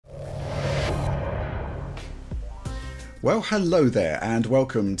Well, hello there, and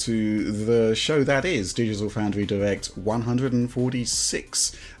welcome to the show that is Digital Foundry Direct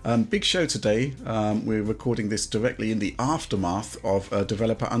 146. Big show today. We're recording this directly in the aftermath of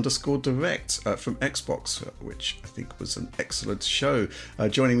Developer Direct from Xbox, which I think was an excellent show.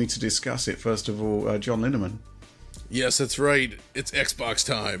 Joining me to discuss it, first of all, John Linneman. Yes, that's right. It's Xbox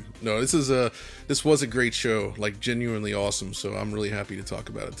time. No, this was a great show, like genuinely awesome. So I'm really happy to talk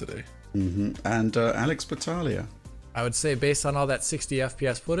about it today. And Alex Battaglia. I would say based on all that 60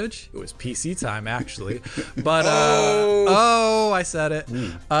 FPS footage, it was PC time actually. But I said it.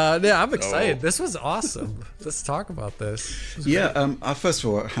 Yeah, I'm excited. This was awesome. Let's talk about this. First of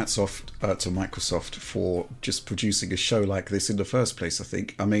all, hats off to Microsoft for just producing a show like this in the first place. I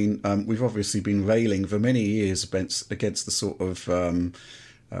think. I mean, we've obviously been railing for many years against the sort of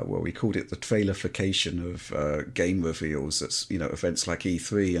we called it the trailerification of game reveals at events like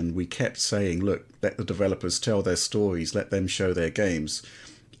E3, and we kept saying, look, let the developers tell their stories, let them show their games,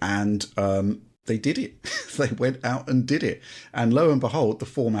 and they did it. They went out and did it, and lo and behold, the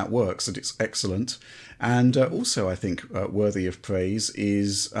format works and it's excellent. And also, I think worthy of praise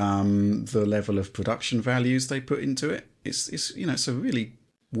is the level of production values they put into it. It's a really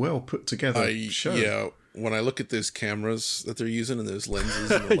well put together show. Yeah. When I look at those cameras that they're using and those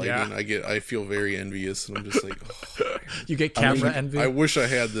lenses and the lighting, I feel very envious, and I'm just like, oh, you get camera envy. I wish I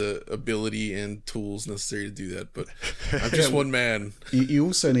had the ability and tools necessary to do that, but I'm just one man. You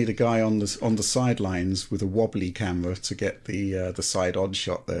also need a guy on the sidelines with a wobbly camera to get the side on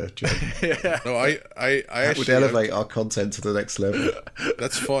shot there, John. No, I that would elevate our content to the next level.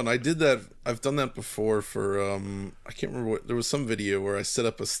 That's fun. I did that. I've done that before for I can't remember what. There was some video where I set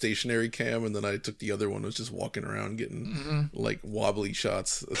up a stationary cam and then I took the other one. Was just walking around getting like wobbly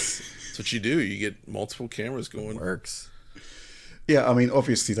shots. That's what you do. You get multiple cameras going. Works. Yeah, I mean,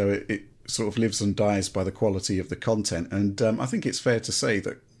 obviously though, it sort of lives and dies by the quality of the content, and I think it's fair to say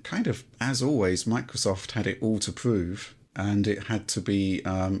that, kind of as always, Microsoft had it all to prove, and it had to be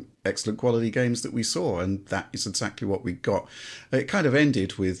excellent quality games that we saw, and that is exactly what we got. It kind of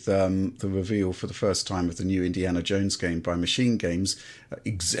ended with the reveal for the first time of the new Indiana Jones game by Machine Games,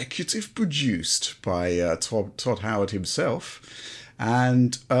 executive produced by Todd Howard himself.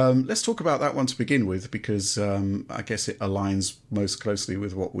 And let's talk about that one to begin with, because I guess it aligns most closely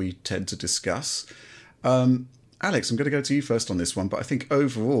with what we tend to discuss. Alex, I'm going to go to you first on this one, but I think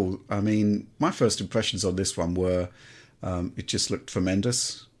overall, I mean, my first impressions on this one were it just looked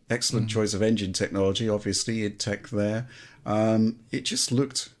tremendous. Excellent choice of engine technology, obviously, id Tech there. It just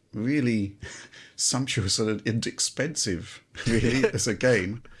looked really sumptuous and inexpensive, really, as a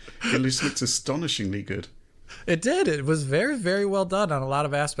game. It just looked astonishingly good. It did. It was very, very well done on a lot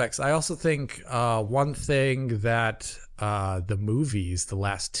of aspects. I also think one thing that the movies, the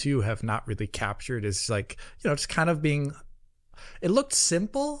last two, have not really captured is just kind of being... It looked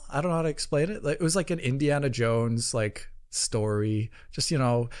simple. I don't know how to explain it. It was like an Indiana Jones story. Just, he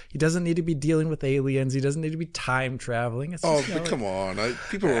doesn't need to be dealing with aliens. He doesn't need to be time traveling. It's just, but come on.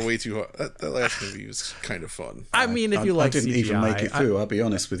 People were way too hard. That last movie was kind of fun. I mean, if you like CGI. I didn't even make it through, I'll be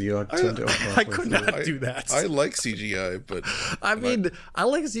honest with you. I turned it off. I could not do that. I like CGI, but... I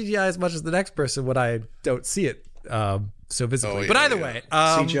like CGI as much as the next person when I don't see it so visibly. But either way...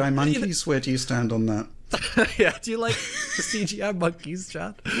 CGI monkeys, where do you stand on that? Yeah, do you like the CGI monkeys,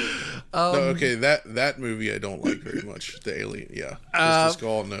 John? Um, no, okay, that movie I don't like very much. The Alien, yeah.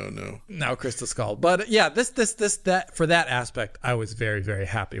 Crystal Skull, no. Crystal Skull. But yeah, that for that aspect, I was very, very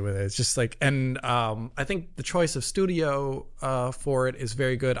happy with it. It's just and I think the choice of studio for it is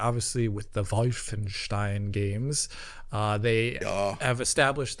very good. Obviously, with the Wolfenstein games, they have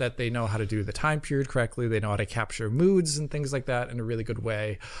established that they know how to do the time period correctly. They know how to capture moods and things like that in a really good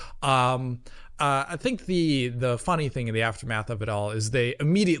way. I think the funny thing in the aftermath of it all is they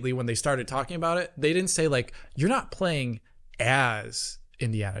immediately, when they started talking about it, they didn't say you're not playing as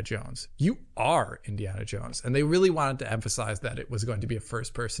Indiana Jones. You are Indiana Jones. And they really wanted to emphasize that it was going to be a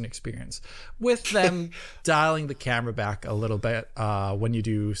first-person experience, with them dialing the camera back a little bit when you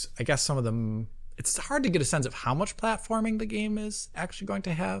do, I guess, some of them. It's hard to get a sense of how much platforming the game is actually going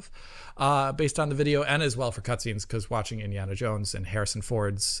to have based on the video, and as well for cutscenes, because watching Indiana Jones and Harrison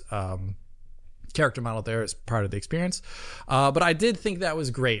Ford's character model there is part of the experience. But I did think that was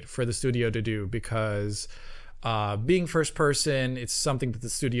great for the studio to do, because being first person, it's something that the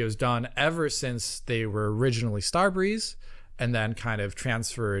studio's done ever since they were originally Starbreeze, and then kind of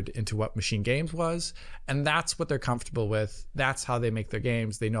transferred into what Machine Games was. And that's what they're comfortable with. That's how they make their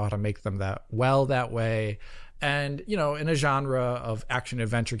games. They know how to make them that way. And, in a genre of action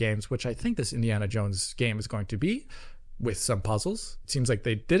adventure games, which I think this Indiana Jones game is going to be, with some puzzles. It seems like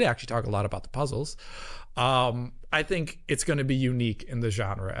they did actually talk a lot about the puzzles. I think it's going to be unique in the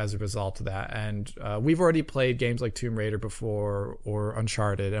genre as a result of that. And we've already played games like Tomb Raider before or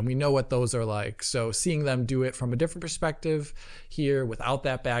Uncharted, and we know what those are like. So seeing them do it from a different perspective here without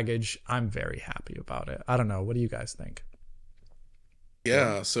that baggage, I'm very happy about it. I don't know. What do you guys think?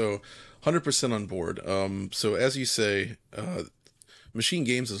 Yeah, so 100% on board. So as you say, Machine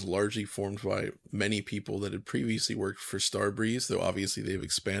Games is largely formed by many people that had previously worked for Starbreeze, though obviously they've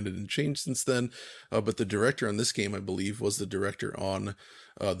expanded and changed since then. But the director on this game, I believe, was the director on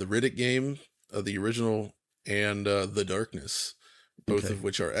the Riddick game, the original, and The Darkness, both of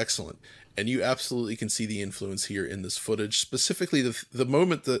which are excellent. And you absolutely can see the influence here in this footage, specifically the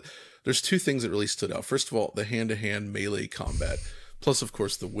moment that there's two things that really stood out. First of all, the hand-to-hand melee combat, plus, of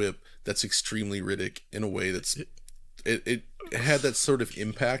course, the whip. That's extremely Riddick in a way that's... It had that sort of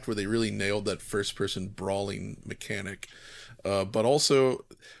impact where they really nailed that first-person brawling mechanic. But also,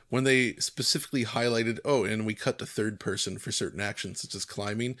 when they specifically highlighted, and we cut to third person for certain actions, such as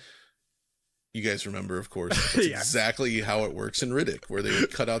climbing, you guys remember, of course, that's exactly how it works in Riddick, where they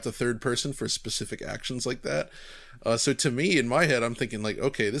would cut out the third person for specific actions like that. So to me, in my head, I'm thinking like,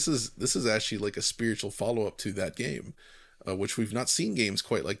 okay, this is actually like a spiritual follow-up to that game, which we've not seen games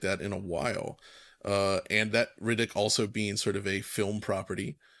quite like that in a while. And that Riddick also being sort of a film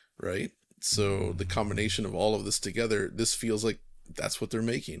property, right? So the combination of all of this together, this feels like that's what they're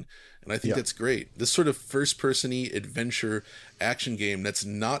making. And I think that's great. This sort of first-person-y adventure action game that's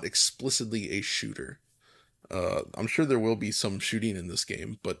not explicitly a shooter. I'm sure there will be some shooting in this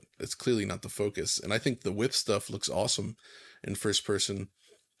game, but it's clearly not the focus. And I think the whip stuff looks awesome in first person.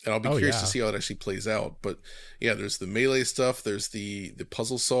 And I'll be curious to see how it actually plays out. But yeah, there's the melee stuff. There's the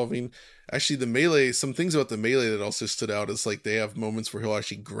puzzle solving. Actually, the melee, some things about the melee that also stood out is like they have moments where he'll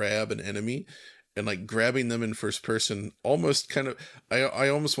actually grab an enemy, and like grabbing them in first person almost kind of, I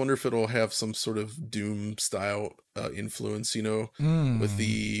almost wonder if it'll have some sort of Doom style influence, you know, with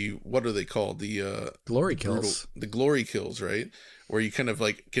the, what are they called? The glory kills. The glory kills, right? Where you kind of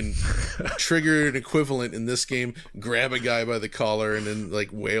like can trigger an equivalent in this game, grab a guy by the collar and then like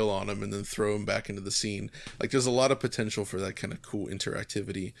wail on him and then throw him back into the scene. Like there's a lot of potential for that kind of cool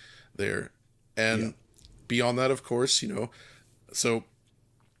interactivity there. And beyond that, of course, you know, so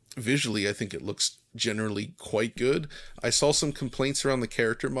visually, I think it looks generally quite good. I saw some complaints around the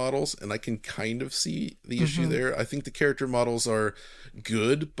character models, and I can kind of see the issue there. I think the character models are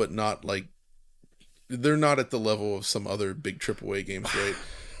good, but not like, they're not at the level of some other big AAA games, right?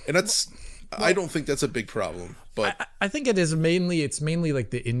 And that's, I don't think that's a big problem, but I think it's mainly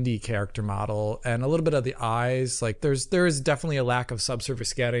like the indie character model and a little bit of the eyes. Like there is definitely a lack of subsurface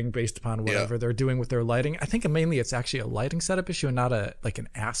scattering based upon whatever they're doing with their lighting. I think mainly it's actually a lighting setup issue and not an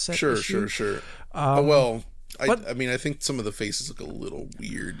asset issue. Sure. I mean, I think some of the faces look a little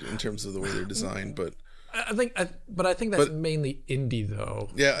weird in terms of the way they're designed, but I think that's mainly indie though.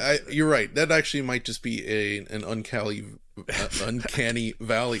 Yeah, you're right. That actually might just be an uncanny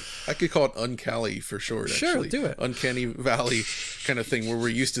valley. I could call it uncali for short. Sure, actually. Do it. Uncanny valley kind of thing where we're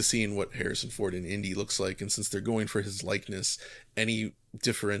used to seeing what Harrison Ford in indie looks like, and since they're going for his likeness, any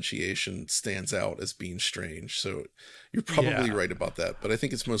differentiation stands out as being strange. So you're probably right about that, but I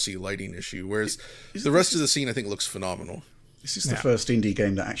think it's mostly a lighting issue. Whereas the rest of the scene, I think, looks phenomenal. This is the first indie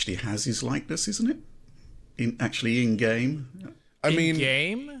game that actually has his likeness, isn't it? In game. I mean,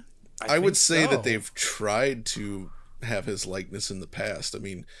 game. I would say that they've tried to have his likeness in the past. I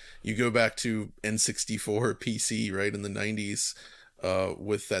mean, you go back to N64 PC, right, in the 90s,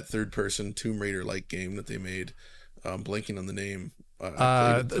 with that third-person Tomb Raider-like game that they made. I'm blanking on the name.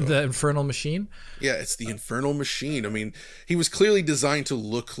 The Infernal Machine? Yeah, it's the Infernal Machine. I mean, he was clearly designed to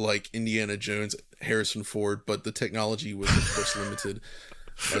look like Indiana Jones, Harrison Ford, but the technology was, of course, limited.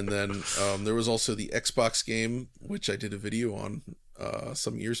 And then there was also the Xbox game, which I did a video on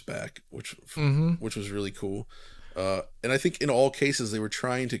some years back, which was really cool. And I think in all cases they were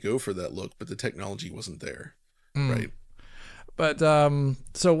trying to go for that look, but the technology wasn't there, right? But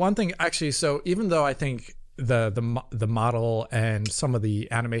so one thing actually, so even though I think the model and some of the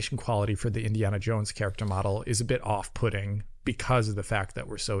animation quality for the Indiana Jones character model is a bit off-putting because of the fact that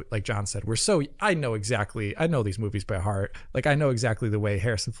we're so, like John said, I know these movies by heart. Like I know exactly the way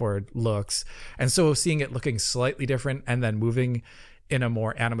Harrison Ford looks. And so seeing it looking slightly different and then moving in a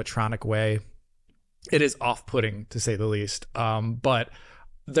more animatronic way, it is off-putting to say the least. But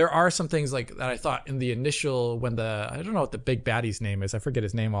there are some things like that I thought in the initial, I don't know what the big baddie's name is. I forget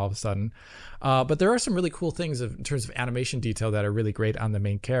his name all of a sudden. But there are some really cool things in terms of animation detail that are really great on the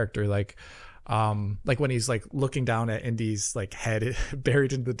main character. Like Like when he's like looking down at Indy's like head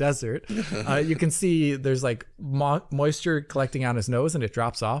buried in the desert, you can see there's like moisture collecting on his nose and it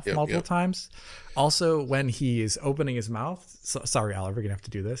drops off multiple times. Also, when he is opening his mouth, sorry, Oliver, we're gonna have to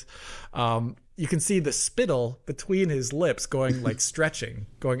do this. You can see the spittle between his lips going like stretching,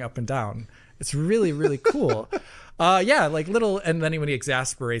 going up and down. It's really, really cool. Like little, and then when he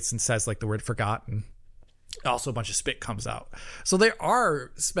exasperates and says like the word forgotten, also a bunch of spit comes out. So they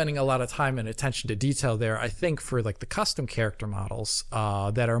are spending a lot of time and attention to detail there, I think, for like the custom character models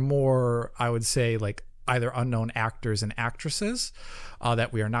that are more, I would say, like either unknown actors and actresses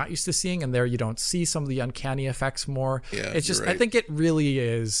that we are not used to seeing, and there you don't see some of the uncanny effects more. It's just, right. I think it really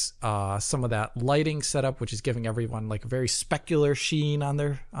is some of that lighting setup, which is giving everyone like a very specular sheen on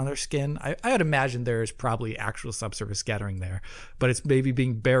their skin. I would imagine there is probably actual subsurface scattering there, but it's maybe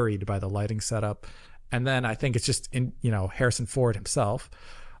being buried by the lighting setup. And then I think it's just in, Harrison Ford himself.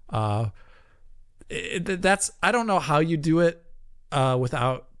 I don't know how you do it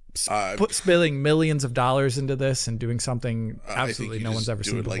without spilling millions of dollars into this and doing something absolutely no one's ever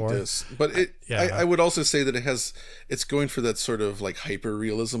seen before. Like this. But I would also say that it's going for that sort of like hyper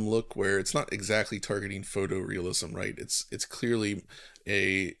realism look where it's not exactly targeting photorealism, right? It's clearly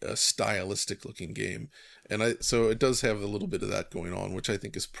a stylistic looking game. And so it does have a little bit of that going on, which I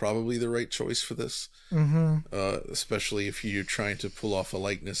think is probably the right choice for this. Especially if you're trying to pull off a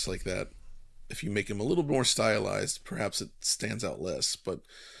likeness like that. If you make him a little more stylized, perhaps it stands out less. But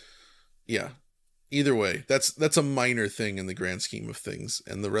yeah, either way, that's a minor thing in the grand scheme of things.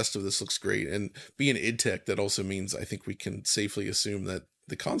 And the rest of this looks great. And being id Tech, that also means I think we can safely assume that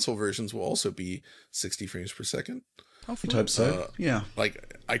the console versions will also be 60 frames per second. Hopefully. Hope so. Yeah.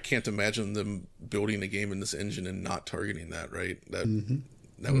 Like I can't imagine them building a game in this engine and not targeting that, right? That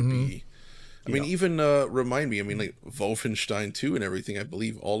would be. I mean, even remind me. I mean, like Wolfenstein 2 and everything. I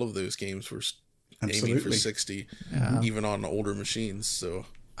believe all of those games were aiming for 60, even on older machines. So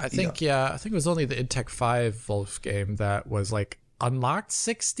I think I think it was only the id Tech 5 Wolf game that was like unlocked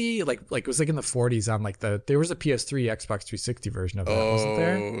 60, like it was like in the 40s on like there was a PS3 Xbox 360 version of that, wasn't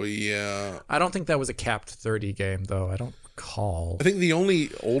there? Oh yeah. I don't think that was a capped 30 game though. I don't recall. I think the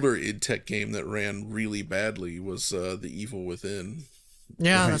only older id Tech game that ran really badly was The Evil Within.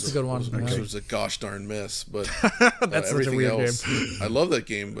 Yeah, that's a good one. Which was a gosh darn mess, but that's everything such a weird else, game. I love that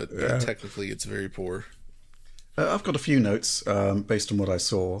game, but technically it's very poor. I've got a few notes based on what I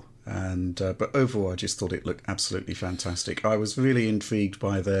saw. But overall, I just thought it looked absolutely fantastic. I was really intrigued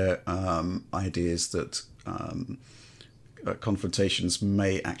by their ideas that confrontations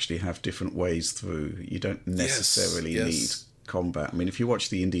may actually have different ways through. You don't necessarily need combat. I mean, if you watch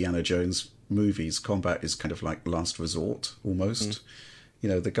the Indiana Jones movies, combat is kind of like last resort almost.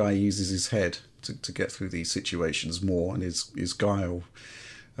 The guy uses his head to get through these situations more, and his guile.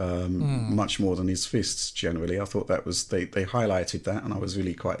 Much more than his fists generally. I thought that was they highlighted that, and I was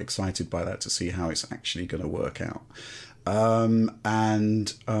really quite excited by that to see how it's actually going to work out.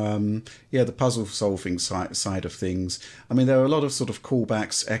 The puzzle solving side of things. I mean, there are a lot of sort of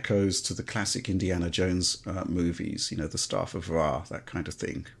callbacks, echoes to the classic Indiana Jones movies. The Staff of Ra, that kind of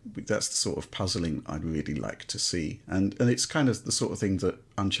thing. That's the sort of puzzling I'd really like to see, and it's kind of the sort of thing that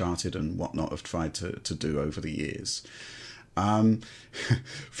Uncharted and whatnot have tried to do over the years.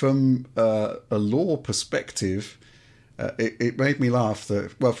 From a lore perspective, it made me laugh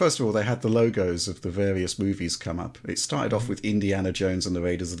that, well, first of all, they had the logos of the various movies come up. It started off with Indiana Jones and the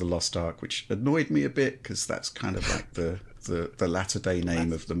Raiders of the Lost Ark, which annoyed me a bit because that's kind of like the latter day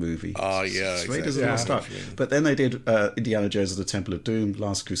name of the movie. Oh, yeah. It's Raiders of the Lost Ark. But then they did Indiana Jones and the Temple of Doom,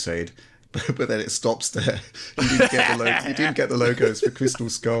 Last Crusade. But then it stops there. You didn't get the logos for Crystal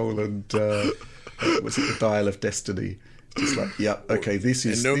Skull and was it the Dial of Destiny? Just like, this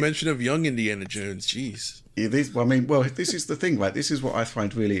is... And no mention of young Indiana Jones, jeez. This is the thing, right? This is what I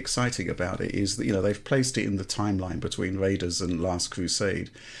find really exciting about it, is that, they've placed it in the timeline between Raiders and Last Crusade.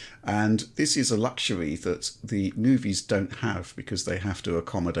 And this is a luxury that the movies don't have because they have to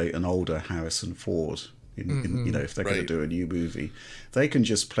accommodate an older Harrison Ford. If they're going to do a new movie. They can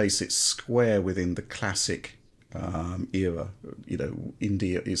just place it square within the classic era.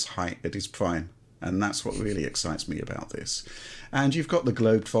 India is at its prime. And that's what really excites me about this. And you've got the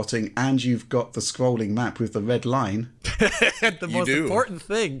globe-trotting, and you've got the scrolling map with the red line. The most important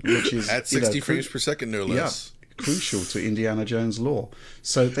thing. Which is at 60 frames per second, no less. Yeah, crucial to Indiana Jones lore.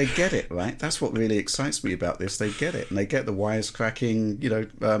 So they get it, right? That's what really excites me about this. They get it. And they get the wisecracking.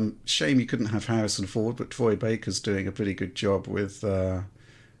 Shame you couldn't have Harrison Ford, but Troy Baker's doing a pretty good job with his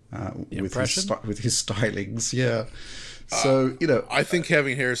stylings. Yeah. So, I think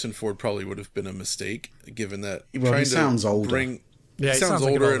having Harrison Ford probably would have been a mistake, given that he sounds older. Yeah, he sounds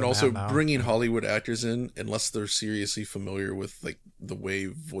like older, and also now. bringing Hollywood actors in, unless they're seriously familiar with like the way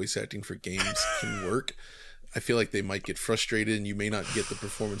voice acting for games can work, I feel like they might get frustrated, and you may not get the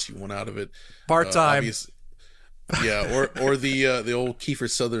performance you want out of it. Part time. Yeah, or the old Kiefer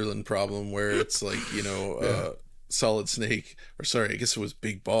Sutherland problem, where it's like, Solid Snake, or sorry, I guess it was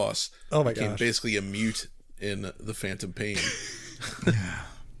Big Boss. Oh my became gosh. basically a mute in The Phantom Pain. Yeah,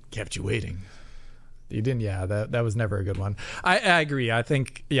 kept you waiting. You didn't. Yeah, that was never a good one. I agree. I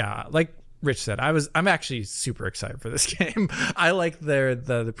think, yeah, like Rich said, I'm actually super excited for this game. I like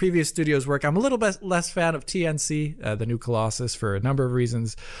the previous studio's work. I'm a little bit less fan of TNC, the new Colossus, for a number of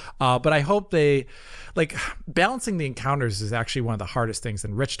reasons. But I hope they, like, balancing the encounters is actually one of the hardest things.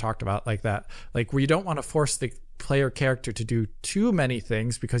 And Rich talked about like that, like where you don't want to force the player character to do too many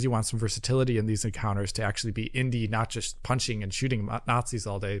things because you want some versatility in these encounters to actually be indie, not just punching and shooting Nazis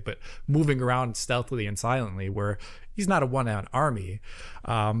all day, but moving around stealthily and silently, where he's not a one-man army.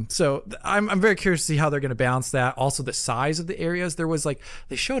 So I'm very curious to see how they're going to balance that. Also, the size of the areas. There was like,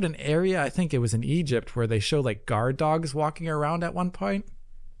 they showed an area, I think it was in Egypt, where they showed like guard dogs walking around at one point.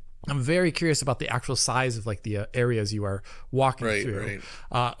 I'm very curious about the actual size of like the areas you are walking through.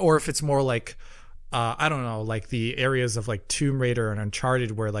 Or if it's more like, I don't know, like the areas of like Tomb Raider and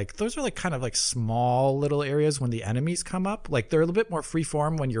Uncharted, where like those are like kind of like small little areas when the enemies come up. Like they're a little bit more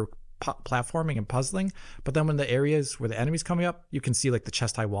freeform when you're platforming and puzzling, but then when the areas where the enemies coming up, you can see like the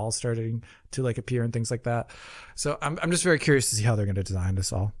chest high walls starting to like appear and things like that. So I'm just very curious to see how they're going to design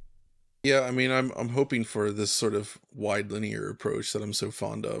this all. Yeah, I mean, I'm hoping for this sort of wide linear approach that I'm so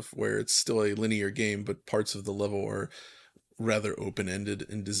fond of, where it's still a linear game, but parts of the level are rather open-ended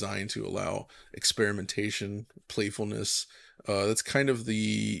and designed to allow experimentation, playfulness. That's kind of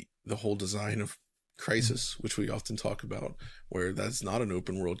the whole design of Crysis, which we often talk about, where that's not an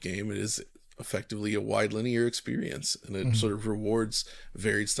open world game. It is effectively a wide linear experience, and it sort of rewards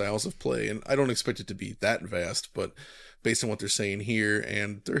varied styles of play. And I don't expect it to be that vast, but based on what they're saying here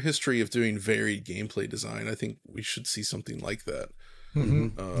and their history of doing varied gameplay design, I think we should see something like that.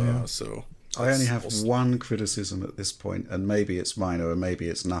 So I only have one criticism at this point, and maybe it's minor and maybe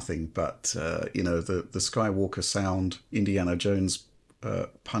it's nothing, but the Skywalker sound, Indiana Jones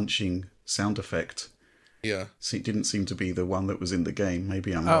punching sound effect, didn't seem to be the one that was in the game.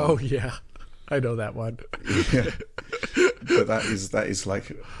 Maybe I'm wrong. Oh yeah, I know that one. Yeah. But that is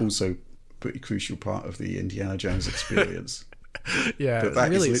like also pretty crucial part of the Indiana Jones experience. Yeah, but that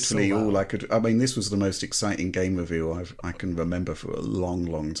really is literally so all I could. I mean, this was the most exciting game reveal I can remember for a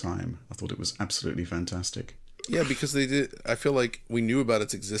long time. I thought it was absolutely fantastic. Yeah, because they did. I feel like we knew about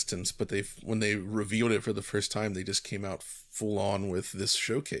its existence, but when they revealed it for the first time, they just came out full on with this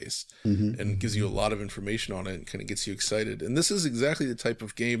showcase, and gives you a lot of information on it and kind of gets you excited. And this is exactly the type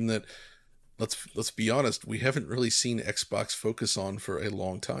of game that, let's be honest, we haven't really seen Xbox focus on for a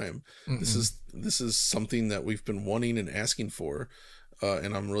long time. This is something that we've been wanting and asking for,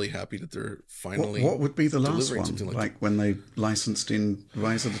 and I'm really happy that they're finally. What would be the last one? Like when they licensed in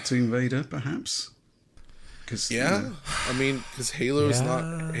Rise of the Tomb Raider, perhaps. I mean, because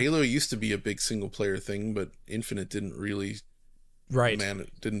Halo used to be a big single player thing, but Infinite didn't really,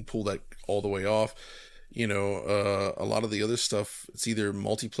 it didn't pull that all the way off. A lot of the other stuff, it's either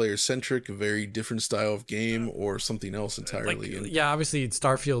multiplayer centric, a very different style of game, or something else entirely. Obviously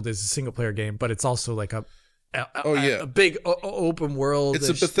Starfield is a single player game, but it's also like a big open world. It's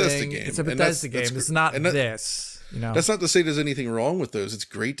a Bethesda game. It's a Bethesda game. It's not this. That's not to say there's anything wrong with those. It's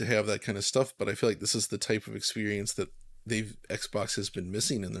great to have that kind of stuff, but I feel like this is the type of experience that Xbox has been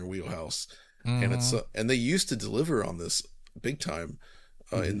missing in their wheelhouse, and they used to deliver on this big time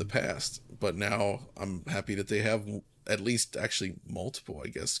in the past, but now I'm happy that they have at least actually multiple, I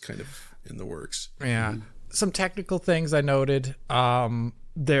guess, kind of in the works. Yeah, some technical things I noted.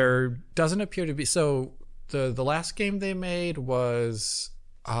 There doesn't appear to be the last game they made was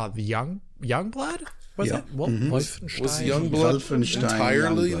the Youngblood. Was it? Wolfenstein? Was Youngblood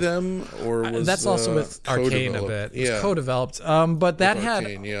entirely them, or was that's also with Arcane a bit? It's co-developed, but that had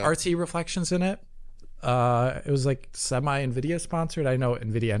RT reflections in it. It was like semi Nvidia sponsored. I know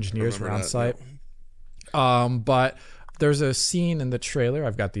Nvidia engineers were on site. But there's a scene in the trailer.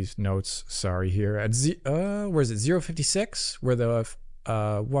 I've got these notes. Sorry, here at where is it? 056, where the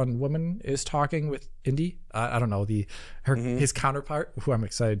one woman is talking with Indy. I don't know his counterpart, who I'm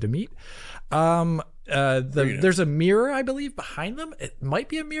excited to meet. There's a mirror, I believe, behind them. It might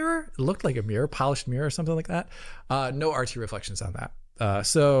be a mirror. It looked like a mirror, polished mirror or something like that. No RT reflections on that.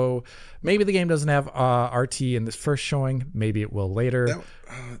 So maybe the game doesn't have RT in this first showing. Maybe it will later.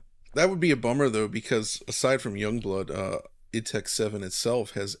 That would be a bummer, though, because aside from Youngblood, id Tech 7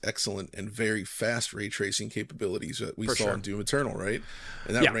 itself has excellent and very fast ray tracing capabilities that we saw in Doom Eternal, right?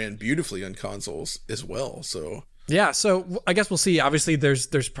 And that ran beautifully on consoles as well. So yeah, so I guess we'll see. Obviously,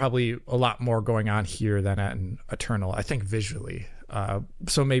 there's probably a lot more going on here than at Eternal, I think, visually.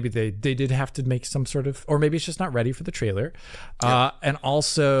 So maybe they did have to make some sort of, or maybe it's just not ready for the trailer. And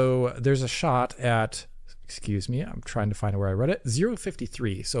also, there's a shot at, excuse me, I'm trying to find where I read it,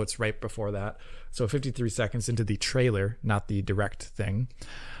 0:53. So it's right before that. So 53 seconds into the trailer, not the direct thing,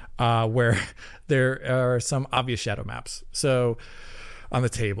 where there are some obvious shadow maps. So on the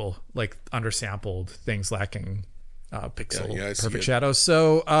table, like undersampled, things lacking pixel perfect shadows.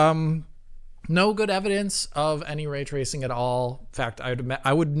 So no good evidence of any ray tracing at all. In fact,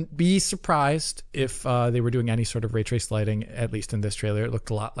 I would be surprised if they were doing any sort of ray trace lighting, at least in this trailer. It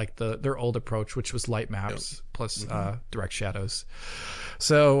looked a lot like their old approach, which was light maps plus direct shadows.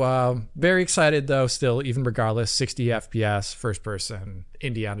 So very excited, though, still, even regardless. 60 FPS, first person,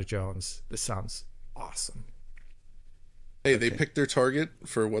 Indiana Jones. This sounds awesome. Hey, they picked their target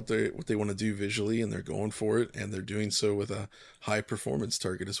for what they want to do visually, and they're going for it, and they're doing so with a high performance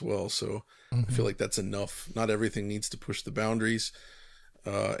target as well. So I feel like that's enough. Not everything needs to push the boundaries,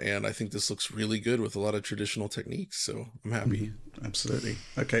 and I think this looks really good with a lot of traditional techniques. So I'm happy. Absolutely.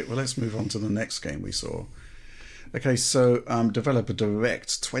 Okay, well, let's move on to the next game we saw. Okay, so Developer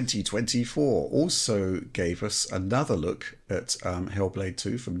Direct 2024 also gave us another look at Hellblade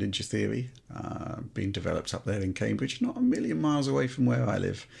 2 from Ninja Theory, being developed up there in Cambridge, not a million miles away from where I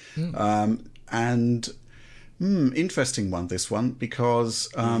live. Interesting one, this one, because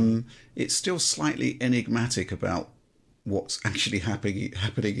it's still slightly enigmatic about what's actually happening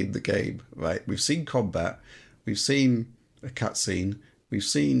in the game, right? We've seen combat, we've seen a cutscene, we've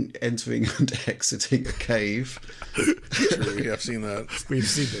seen entering and exiting a cave. True, we have seen that. We've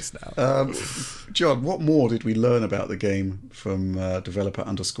seen this now. John, what more did we learn about the game from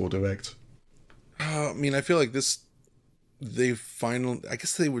Developer_Direct? I mean, I feel like they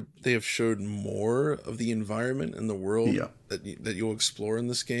have showed more of the environment and the world that you'll explore in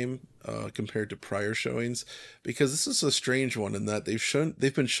this game compared to prior showings, because this is a strange one in that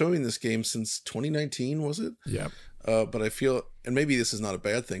they've been showing this game since 2019, was it? Yeah. But I feel, and maybe this is not a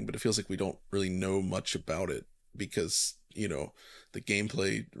bad thing, but it feels like we don't really know much about it because, the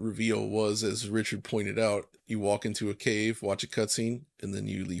gameplay reveal was, as Richard pointed out, you walk into a cave, watch a cutscene, and then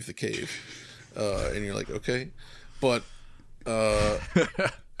you leave the cave. And you're like, okay. But,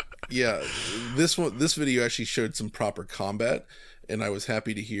 yeah, this video actually showed some proper combat, and I was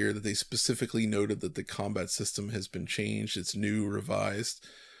happy to hear that they specifically noted that the combat system has been changed. It's new, revised.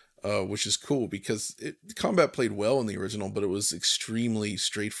 Which is cool because the combat played well in the original, but it was extremely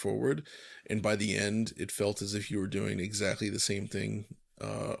straightforward. And by the end, it felt as if you were doing exactly the same thing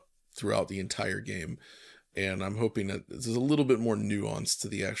throughout the entire game. And I'm hoping that there's a little bit more nuance to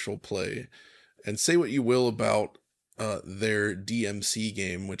the actual play. And say what you will about their DMC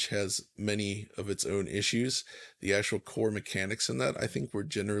game, which has many of its own issues, the actual core mechanics in that, I think, were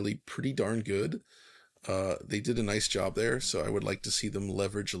generally pretty darn good. They did a nice job there, so I would like to see them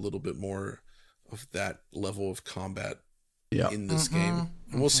leverage a little bit more of that level of combat in this game.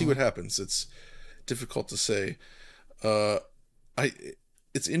 And we'll see what happens. It's difficult to say.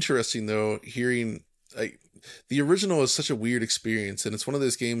 It's interesting though, hearing the original is such a weird experience, and it's one of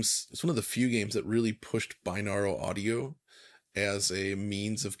those games, it's one of the few games that really pushed binaural audio as a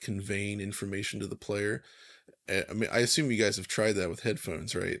means of conveying information to the player. I mean, I assume you guys have tried that with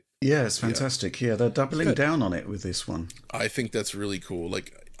headphones, right? Yeah, it's fantastic. Yeah, they're doubling down on it with this one. I think that's really cool.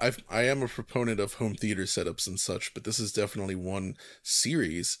 Like, I am a proponent of home theater setups and such, but this is definitely one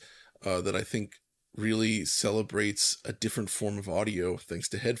series that I think really celebrates a different form of audio thanks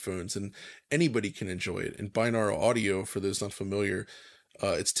to headphones, and anybody can enjoy it. And binaural audio, for those not familiar,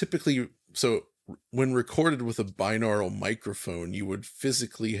 it's typically, so when recorded with a binaural microphone, you would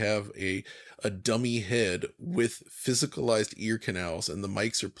physically have a dummy head with physicalized ear canals, and the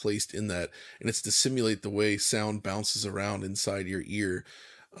mics are placed in that, and it's to simulate the way sound bounces around inside your ear.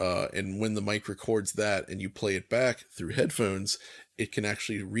 And when the mic records that and you play it back through headphones, it can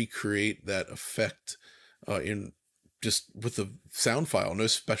actually recreate that effect in just with the sound file. No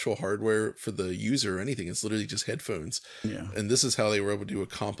special hardware for the user or anything. It's literally just headphones. Yeah. And this is how they were able to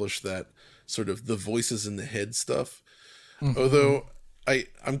accomplish that sort of the voices in the head stuff. Although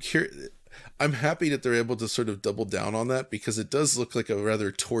I'm curious, I'm happy that they're able to sort of double down on that, because it does look like a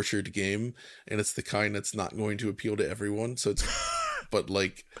rather tortured game, and it's the kind that's not going to appeal to everyone. So it's, but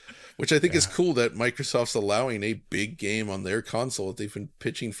like, which I think is cool that Microsoft's allowing a big game on their console that they've been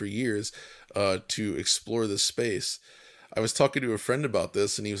pitching for years to explore this space. I was talking to a friend about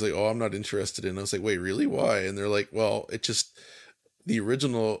this, and he was like, "Oh, I'm not interested in." I was like, "Wait, really? Why?" And they're like, "Well, the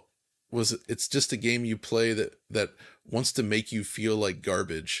original it's just a game you play that wants to make you feel like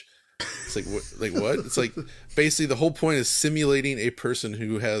garbage." It's like what? It's like basically the whole point is simulating a person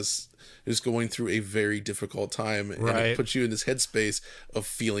who's going through a very difficult time, and it puts you in this headspace of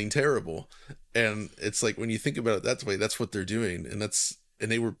feeling terrible. And it's like when you think about it that way, that's what they're doing, and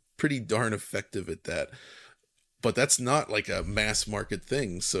they were pretty darn effective at that. But that's not like a mass market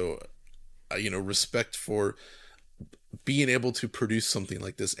thing. So, respect for being able to produce something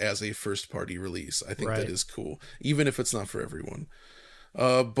like this as a first party release. I think that is cool, even if it's not for everyone.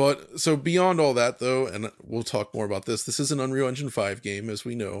 But so beyond all that though, and we'll talk more about this is an Unreal Engine 5 game, as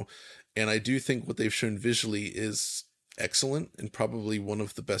we know. And I do think what they've shown visually is excellent and probably one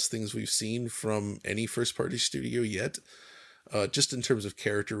of the best things we've seen from any first party studio yet. Just in terms of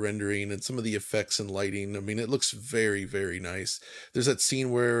character rendering and some of the effects and lighting. I mean, it looks very, very nice. There's that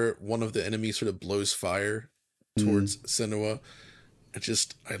scene where one of the enemies sort of blows fire towards Senua.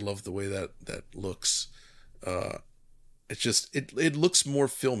 I love the way that looks. It looks more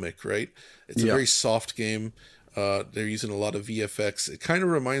filmic, right? It's a very soft game. They're using a lot of VFX. It kind of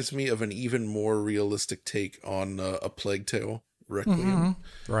reminds me of an even more realistic take on A Plague Tale Requiem.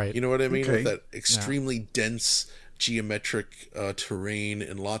 Right. You know what I mean? With that extremely dense geometric terrain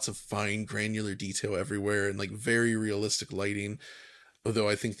and lots of fine granular detail everywhere, and like very realistic lighting. Although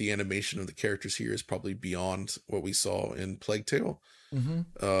I think the animation of the characters here is probably beyond what we saw in Plague Tale.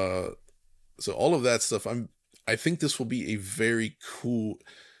 So all of that stuff, I think this will be a very cool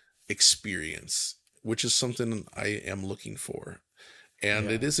experience, which is something I am looking for.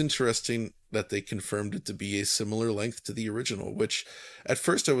 And it is interesting that they confirmed it to be a similar length to the original, which at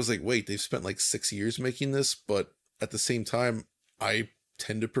first I was like, wait, they've spent like 6 years making this, but at the same time, I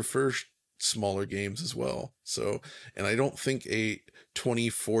tend to prefer smaller games as well. So, and I don't think a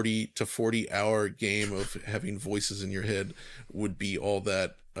 40 hour game of having voices in your head would be all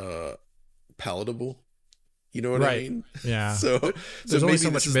that palatable. You know what I mean? Yeah. So maybe so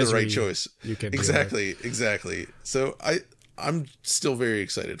much this is the right choice. You can exactly. So I'm still very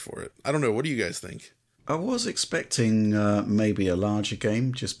excited for it. I don't know. What do you guys think? I was expecting maybe a larger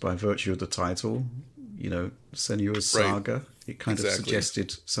game just by virtue of the title. Senua's Saga. It kind of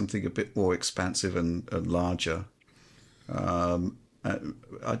suggested something a bit more expansive and larger. I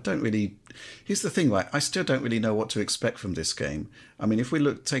don't really... Here's the thing, right? I still don't really know what to expect from this game. I mean, if we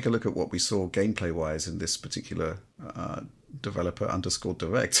take a look at what we saw gameplay-wise in this particular developer _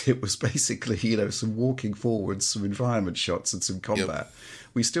 direct, it was basically, some walking forwards, some environment shots and some combat.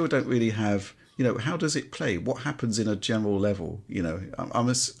 We still don't really have... how does it play? What happens in a general level?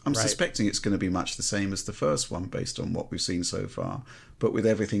 I'm suspecting it's going to be much the same as the first one based on what we've seen so far, but with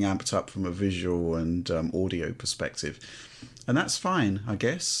everything amped up from a visual and audio perspective. And that's fine, I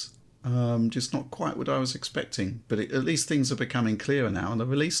guess. Just not quite what I was expecting. But at least things are becoming clearer now, and the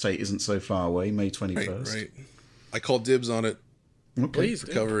release date isn't so far away, May 21st. Right. I called dibs on it. Okay. Please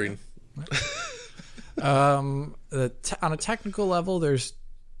do. Covering. On a technical level, there's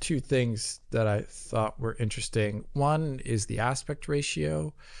two things that I thought were interesting. One is the aspect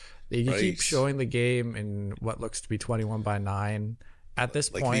ratio. They keep showing the game in what looks to be 21:9. At this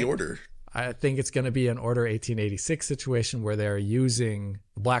point, the Order. I think it's going to be an Order 1886 situation where they're using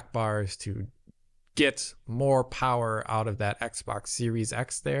black bars to get more power out of that Xbox Series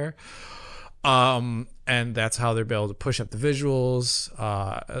X there. And that's how they're able to push up the visuals.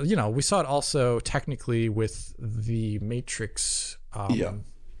 We saw it also technically with the Matrix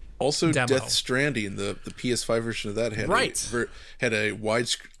Also, demo. Death Stranding, the PS5 version of that had a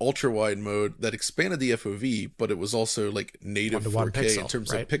ultra wide mode that expanded the FOV, but it was also like native 4K pixel, in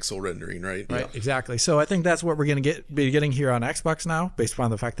terms of pixel rendering, right? Right, exactly. So I think that's what we're going to be getting here on Xbox now, based upon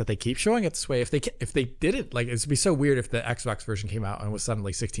the fact that they keep showing it this way. If they didn't, like, it'd be so weird if the Xbox version came out and was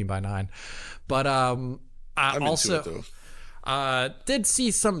suddenly 16:9. But I also did see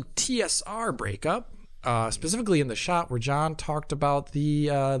some TSR breakup. Specifically in the shot where John talked about the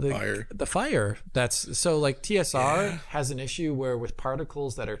fire. That's so like TSR has an issue where with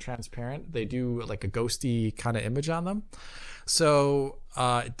particles that are transparent, they do like a ghosty kind of image on them. So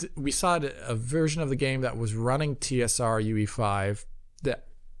we saw a version of the game that was running TSR UE5. That,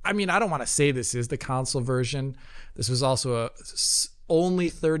 I mean, I don't want to say this is the console version. This was also only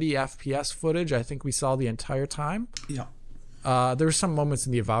 30 FPS footage. I think we saw the entire time. Yeah. There were some moments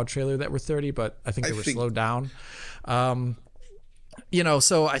in the Avowed trailer that were 30, but I think they were slowed down.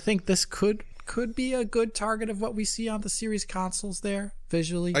 So I think this could could be a good target of what we see on the series consoles there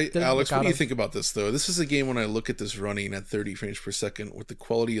visually. Alex, what do you think about this though? This is a game when I look at this running at 30 frames per second with the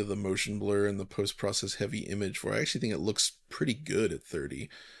quality of the motion blur and the post-process heavy image, where I actually think it looks pretty good at 30.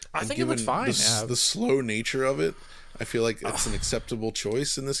 I think it looks fine. The slow nature of it, I feel like it's an acceptable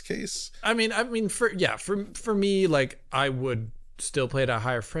choice in this case. I mean, for me, like, I would still play at a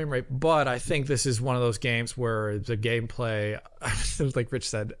higher frame rate, but I think this is one of those games where the gameplay, like Rich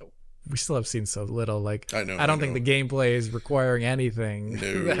said, we still have seen so little. Like, I don't think the gameplay is requiring anything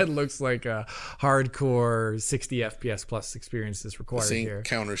that looks like a hardcore 60 FPS plus experience is required here.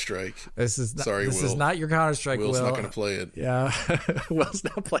 Counter-Strike. This is not your Counter-Strike. Will's not going to play it. Yeah, Will's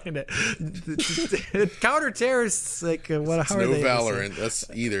not playing it. Counter terrorists, like, what? How are they? No Valorant. That's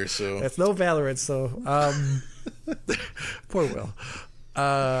either. So it's no Valorant. So, poor Will.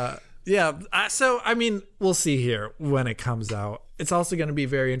 So I mean, we'll see here when it comes out. It's also going to be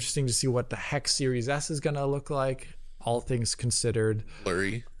very interesting to see what the heck Series S is going to look like, all things considered.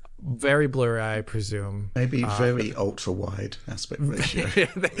 Blurry. Very blurry, I presume. Maybe very ultra wide aspect ratio.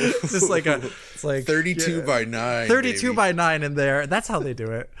 It's like 32 by 9. 32 by 9 in there. That's how they do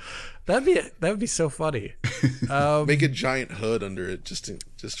it. That would be so funny. Make a giant hood under it just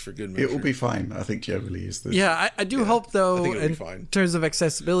for good measure. It will be fine. I think generally is the. Yeah, I do hope though, in terms of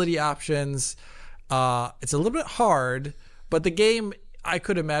accessibility options, it's a little bit hard, but the game, I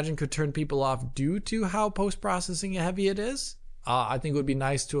could imagine, could turn people off due to how post-processing heavy it is. I think it would be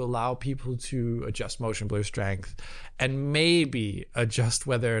nice to allow people to adjust motion blur strength and maybe adjust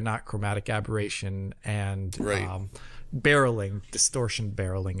whether or not chromatic aberration and distortion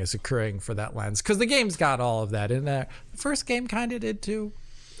barreling is occurring for that lens. Because the game's got all of that in there. The first game kind of did too.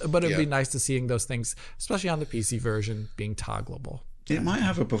 But it'd be nice to seeing those things, especially on the PC version, being toggleable. It might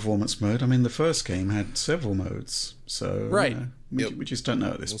have a performance mode. I mean, the first game had several modes, so we just don't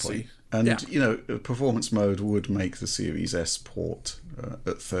know at this point. And a performance mode would make the Series S port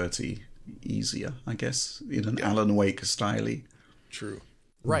at 30 easier, I guess, in an Alan Wake style. True.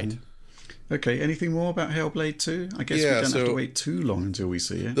 Right. Mm-hmm. Okay, anything more about Hellblade 2? I guess we don't have to wait too long until we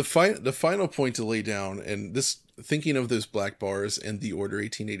see it. The final point to lay down, and this, thinking of those black bars and The Order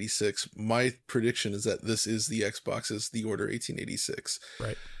 1886, my prediction is that this is the Xbox's The Order 1886.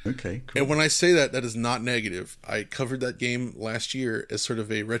 Right. Okay, cool. And when I say that, that is not negative. I covered that game last year as sort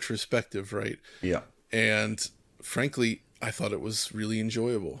of a retrospective, right? Yeah. And frankly, I thought it was really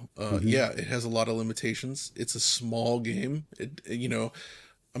enjoyable. Yeah, it has a lot of limitations. It's a small game.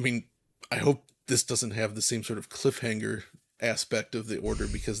 I hope this doesn't have the same sort of cliffhanger aspect of The Order,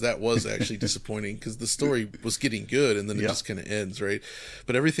 because that was actually disappointing, because the story was getting good and then it just kind of ends, right?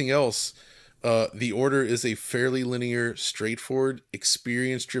 But everything else, The Order is a fairly linear, straightforward,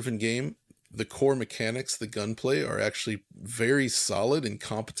 experience-driven game. The core mechanics, the gunplay, are actually very solid and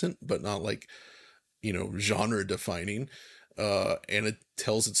competent, but not like, genre-defining. And it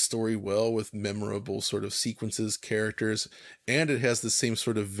tells its story well with memorable sort of sequences, characters, and it has the same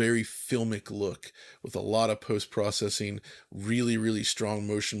sort of very filmic look with a lot of post-processing, really, really strong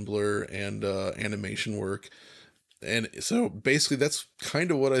motion blur and animation work. And so basically that's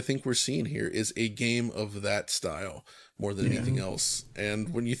kind of what I think we're seeing here, is a game of that style more than anything else.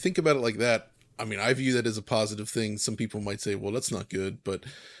 And when you think about it like that, I mean, I view that as a positive thing. Some people might say, well, that's not good, but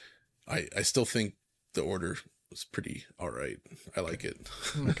I still think The Order was pretty all right. I like it.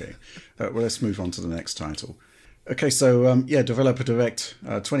 Okay. Well, let's move on to the next title. Okay, so Developer Direct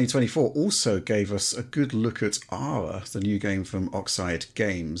 2024 also gave us a good look at Ara, the new game from Oxide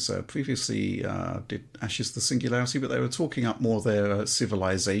Games. Previously did Ashes the Singularity, but they were talking up more their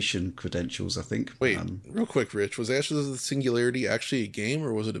Civilization credentials, I think. Wait, real quick, Rich, was Ashes of the Singularity actually a game,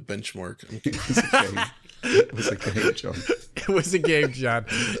 or was it a benchmark? It was a game. It was a game, John. It was a game, John.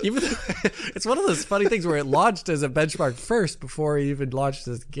 Even it's one of those funny things where it launched as a benchmark first before it even launched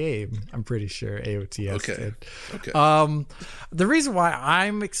as a game. I'm pretty sure AOTS did. Okay. The reason why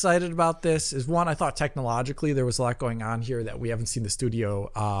I'm excited about this is, one, I thought technologically there was a lot going on here that we haven't seen the studio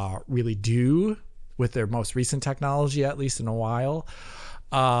really do with their most recent technology, at least in a while.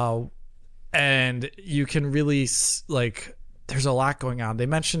 And you can really there's a lot going on. They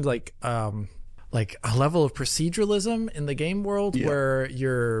mentioned a level of proceduralism in the game world where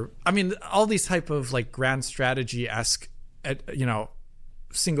all these type of grand strategy-esque,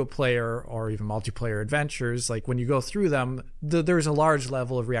 single player or even multiplayer adventures, when you go through them, there's a large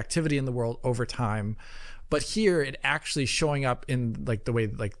level of reactivity in the world over time. But here it actually showing up in the way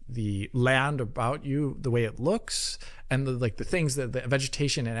the land about you, the way it looks, and the things that the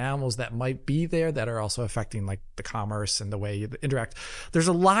vegetation and animals that might be there that are also affecting like the commerce and the way you interact. There's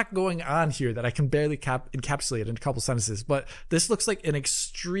a lot going on here that I can barely encapsulate in a couple sentences, but this looks like an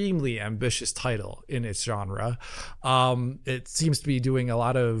extremely ambitious title in its genre. It seems to be doing a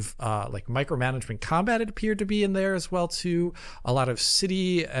lot of like micromanagement combat, it appeared to be in there as well too, a lot of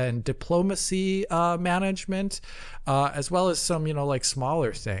city and diplomacy management, as well as some, you know, like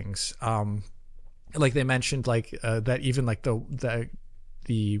smaller things. Like they mentioned, like that even like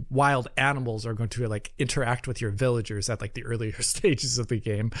the wild animals are going to like interact with your villagers at like the earlier stages of the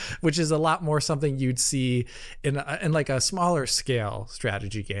game, which is a lot more something you'd see in like a smaller scale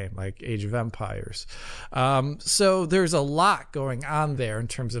strategy game like Age of Empires. So there's a lot going on there in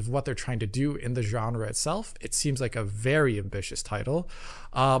terms of what they're trying to do in the genre itself. It seems like a very ambitious title,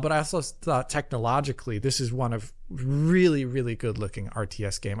 but I also thought technologically this is one of really, really good looking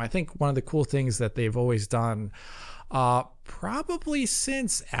RTS game. I think one of the cool things that they've always done, probably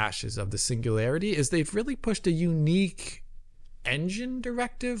since Ashes of the Singularity, is they've really pushed a unique engine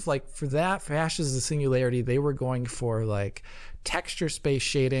directive. Like for Ashes of the Singularity, they were going for like texture space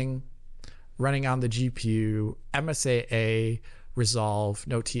shading running on the GPU, MSAA resolve,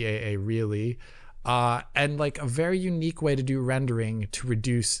 no TAA really, and like a very unique way to do rendering to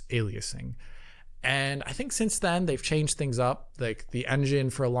reduce aliasing. And I think since then they've changed things up. Like the engine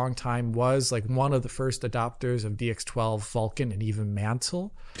for a long time was like one of the first adopters of DX12, Vulkan, and even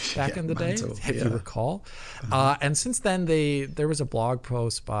Mantle back in the day, if you recall. And since then there was a blog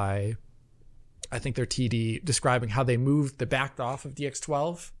post by, I think their TD, describing how they backed off of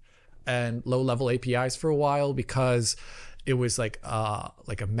DX12 and low-level APIs for a while because it was like a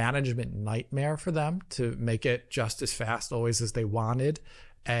management nightmare for them to make it just as fast always as they wanted,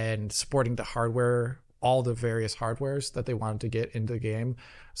 and supporting the hardware, all the various hardwares that they wanted to get into the game.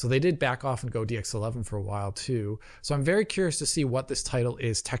 So they did back off and go DX11 for a while too. So I'm very curious to see what this title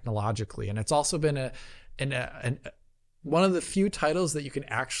is technologically. And it's also been one of the few titles that you can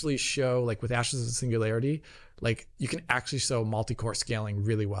actually show, like with Ashes of the Singularity, like you can actually show multi-core scaling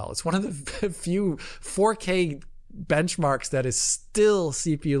really well. It's one of the few 4K benchmarks that is still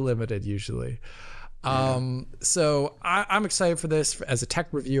CPU limited usually. So I'm excited for this as a tech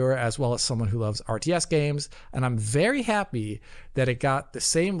reviewer, as well as someone who loves RTS games. And I'm very happy that it got the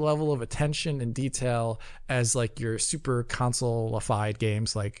same level of attention and detail as like your super console-ified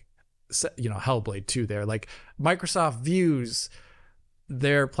games like, you know, Hellblade 2 there. Like Microsoft views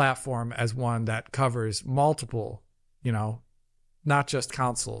their platform as one that covers multiple, you know, not just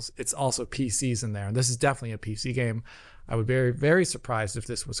consoles. It's also PCs in there. And this is definitely a PC game. I would be very, very surprised if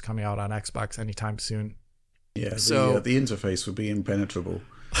this was coming out on Xbox anytime soon. Yeah, so the interface would be impenetrable.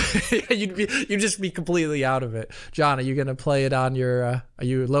 You'd just be completely out of it. John, are you going to play it on your? Are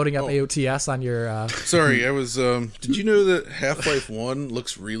you loading up AOTS on your? Sorry, I was. Did you know that Half-Life 1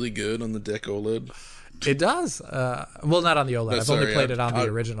 looks really good on the deck OLED? It does. Well, not on the OLED. I've only played it on the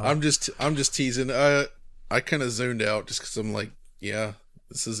original. I'm just teasing. I kind of zoned out just because I'm like, yeah,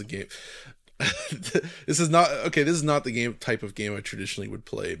 this is a game. This is not the type of game I traditionally would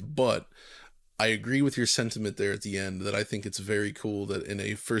play, but I agree with your sentiment there at the end that I think it's very cool that in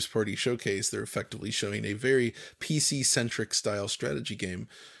a first party showcase they're effectively showing a very PC centric style strategy game,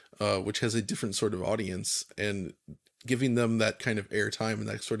 which has a different sort of audience, and giving them that kind of airtime and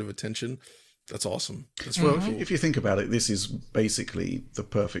that sort of attention. That's awesome. That's really cool. If you think about it, this is basically the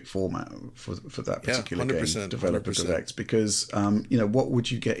perfect format for that particular game, developer 100%. Direct, because you know, what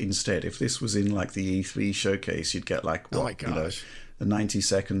would you get instead if this was in like the E3 showcase? You'd get like a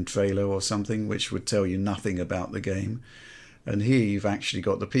 90-second trailer or something, which would tell you nothing about the game. And here you've actually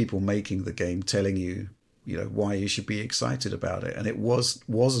got the people making the game telling you, you know, why you should be excited about it. And it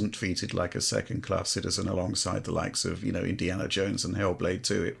wasn't treated like a second-class citizen alongside the likes of, you know, Indiana Jones and Hellblade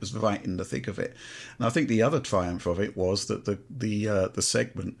 2. It was right in the thick of it. And I think the other triumph of it was that the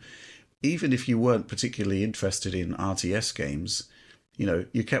segment, even if you weren't particularly interested in RTS games, you know,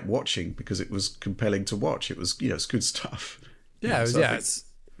 you kept watching because it was compelling to watch. It was, you know, it's good stuff. Yeah, it's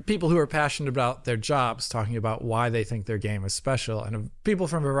people who are passionate about their jobs talking about why they think their game is special, and people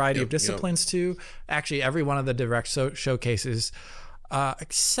from a variety of disciplines too. Actually, every one of the direct showcases,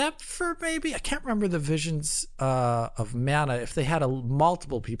 except for maybe, I can't remember the Visions of Mana, if they had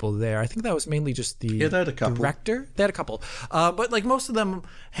multiple people there. I think that was mainly just the director. They had a couple. But like most of them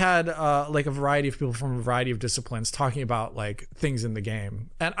had like a variety of people from a variety of disciplines talking about like things in the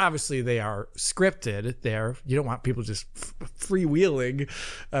game. And obviously they are scripted there. You don't want people just freewheeling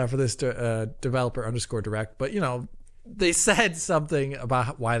for this developer _direct. But, you know, they said something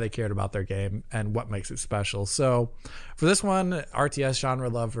about why they cared about their game and what makes it special. So for this one, RTS genre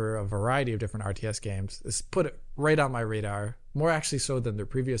lover, a variety of different RTS games, this put it right on my radar, more actually so than their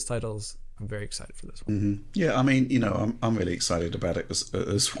previous titles. I'm very excited for this one. Mm-hmm. Yeah, I mean, I'm really excited about it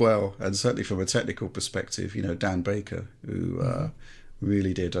as well, and certainly from a technical perspective, Dan Baker, who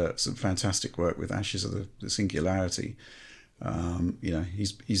really did some fantastic work with Ashes of the Singularity.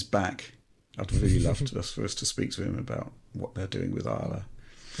 He's back. I'd really love for us to speak to him about what they're doing with Arla.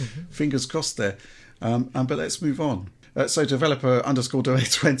 Fingers crossed there. But let's move on. So developer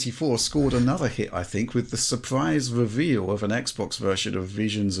 _Delay24 scored another hit, I think, with the surprise reveal of an Xbox version of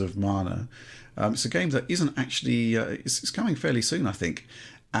Visions of Mana. It's a game that isn't actually... it's coming fairly soon, I think.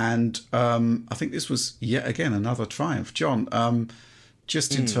 And I think this was, yet again, another triumph. John,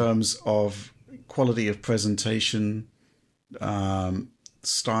 just in terms of quality of presentation,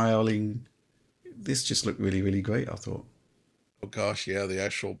 styling, this just looked really, really great, I thought. Oh gosh, yeah, the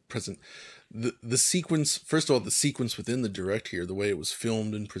actual the sequence, first of all, the sequence within the direct here, the way it was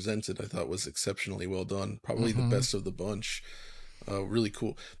filmed and presented, I thought was exceptionally well done. Probably the best of the bunch. Really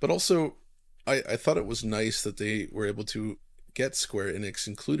cool. But also, I thought it was nice that they were able to get Square Enix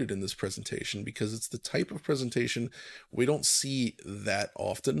included in this presentation, because it's the type of presentation we don't see that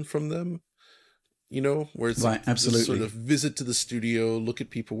often from them. Where it's right, absolutely. This sort of visit to the studio, look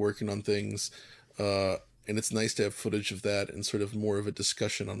at people working on things, and it's nice to have footage of that and sort of more of a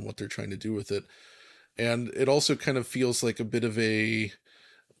discussion on what they're trying to do with it. And it also kind of feels like a bit of a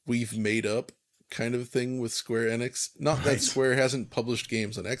we've made up kind of thing with Square Enix. Not that Square hasn't published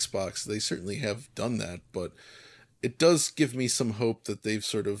games on Xbox, they certainly have done that, but it does give me some hope that they've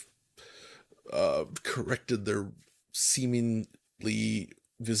sort of corrected their seemingly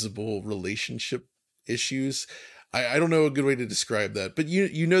visible relationship issues. I don't know a good way to describe that, but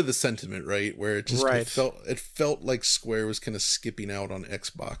you know the sentiment, right? Where it just it felt like Square was kind of skipping out on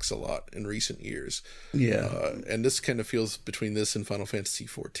Xbox a lot in recent years. Yeah, and this kind of feels, between this and Final Fantasy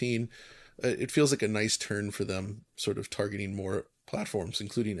XIV, it feels like a nice turn for them, sort of targeting more platforms,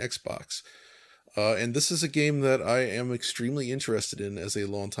 including Xbox. And this is a game that I am extremely interested in as a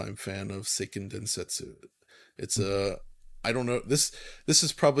longtime fan of Seiken Densetsu. It's I don't know. This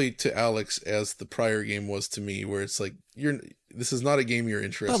is probably to Alex as the prior game was to me, where it's like this is not a game you're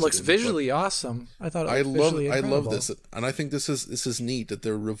interested in. It looks visually awesome. I thought it was I love this, and I think this is neat that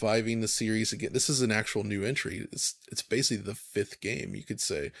they're reviving the series again. This is an actual new entry. It's basically the 5th game, you could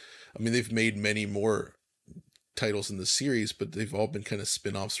say. I mean, they've made many more titles in the series, but they've all been kind of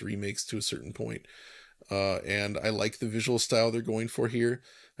spin-offs, remakes to a certain point. And I like the visual style they're going for here.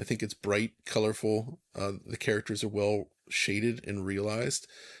 I think it's bright, colorful. The characters are well shaded and realized.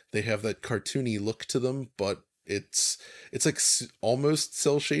 They have that cartoony look to them, but it's like almost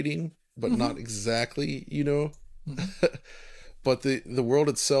cell shading, but not exactly, But the world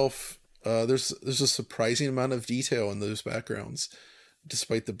itself, there's a surprising amount of detail in those backgrounds,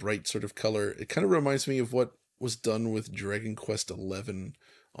 despite the bright sort of color. It kind of reminds me of what was done with Dragon Quest XI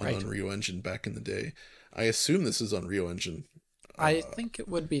on Unreal Engine back in the day. I assume this is Unreal Engine. I think it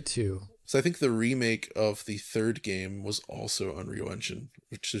would be too. So I think the remake of the 3rd game was also Unreal Engine,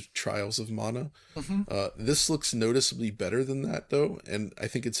 which is Trials of Mana. This looks noticeably better than that, though, and I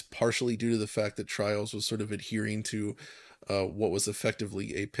think it's partially due to the fact that Trials was sort of adhering to what was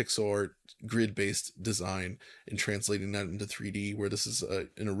effectively a pixel art grid-based design and translating that into 3D, where this is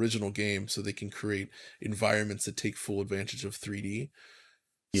an original game, so they can create environments that take full advantage of 3D.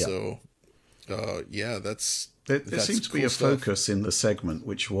 Yeah. So, There seems to be a focus in the segment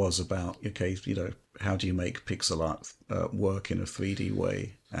which was about, how do you make pixel art work in a 3D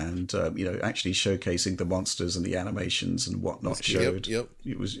way, and actually showcasing the monsters and the animations and whatnot showed. Yep.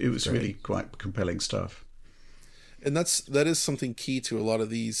 It was really quite compelling stuff. And that is something key to a lot of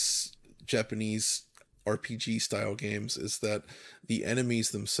these Japanese RPG style games, is that the enemies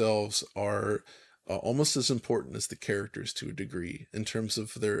themselves are almost as important as the characters to a degree in terms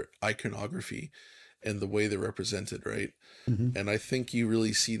of their iconography and the way they're represented, right? And I think you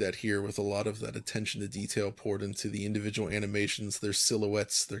really see that here with a lot of that attention to detail poured into the individual animations, their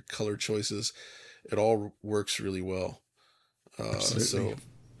silhouettes, their color choices. It all works really well. Absolutely.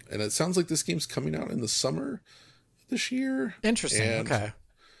 And it sounds like this game's coming out in the summer this year. Interesting. And okay.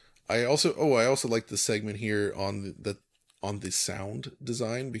 I also like the segment here on the sound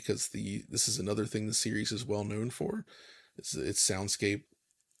design, because this is another thing the series is well known for. It's soundscape,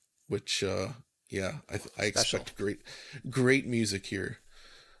 which I expect great music here.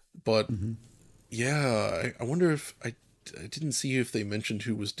 But I wonder if I didn't see if they mentioned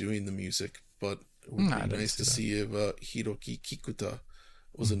who was doing the music, but it would be nice to see if Hiroki Kikuta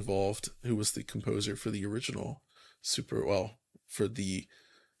was involved, who was the composer for the original for the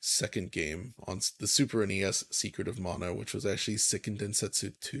second game on the Super NES, Secret of Mana, which was actually Seiken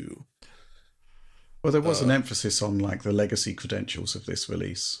Densetsu 2. Well, there was an emphasis on like the legacy credentials of this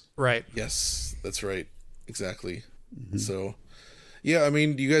release. Right. Yes, that's right. Exactly. So, yeah, I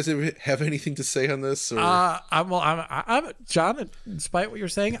mean, do you guys have anything to say on this? Or? I'm John. Despite what you're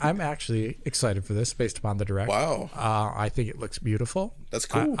saying, I'm actually excited for this based upon the direct. Wow. I think it looks beautiful. That's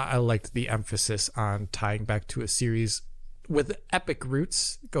cool. I liked the emphasis on tying back to a series with epic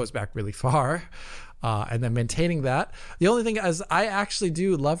roots. It goes back really far. And then maintaining that. The only thing is I actually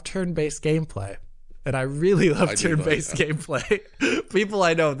do love turn-based gameplay. And I really love turn-based gameplay. People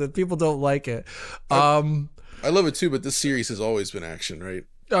I know that people don't like it. I love it too, but this series has always been action, right?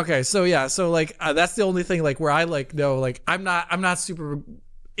 Okay, so yeah, so like that's the only thing like where I like no like I'm not super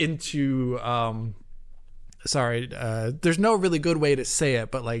into there's no really good way to say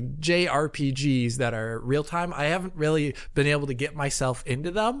it, but like JRPGs that are real time, I haven't really been able to get myself into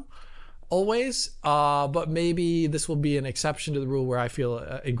them always, but maybe this will be an exception to the rule where I feel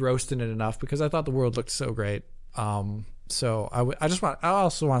engrossed in it enough because I thought the world looked so great. So I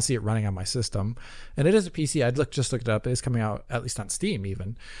also want to see it running on my system, and it is a PC. Just looked it up. It is coming out at least on Steam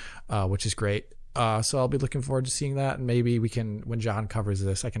even, which is great. So I'll be looking forward to seeing that, and maybe we can, when John covers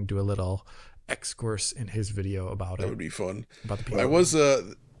this, I can do a little excursus in his video about it. That would be fun. About the PC. I was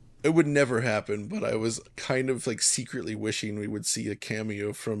it would never happen, but I was kind of like secretly wishing we would see a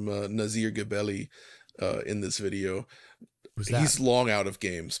cameo from Nazir Gebeli in this video. He's long out of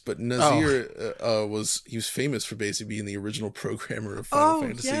games, but Nazir was famous for basically being the original programmer of Final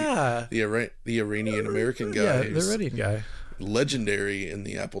Fantasy. Yeah. The Iranian American guy. Yeah, the Iranian guy. Legendary in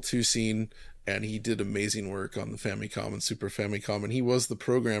the Apple II scene, and he did amazing work on the Famicom and Super Famicom, and he was the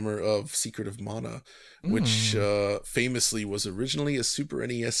programmer of Secret of Mana, which famously was originally a Super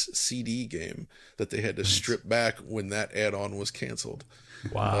NES CD game that they had to strip back when that add-on was canceled.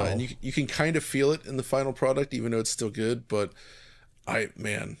 Wow. And you can kind of feel it in the final product, even though it's still good. But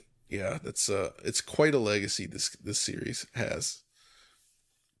it's quite a legacy this series has.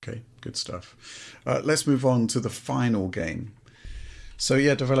 Okay, good stuff. Let's move on to the final game. So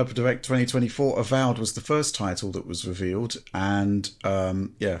yeah, Developer Direct 2024, Avowed was the first title that was revealed, and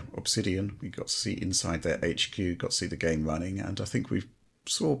Obsidian, we got to see inside their HQ, got to see the game running, and I think we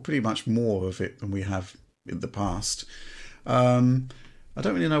saw pretty much more of it than we have in the past. I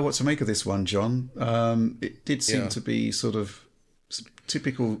don't really know what to make of this one, John. It did seem to be sort of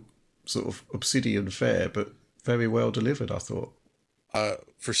typical sort of Obsidian fare, but very well delivered, I thought.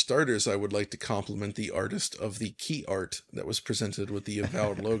 For starters, I would like to compliment the artist of the key art that was presented with the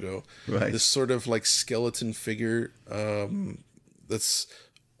Avowed logo. Right. This sort of like skeleton figure that's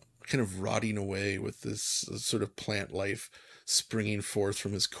kind of rotting away with this sort of plant life springing forth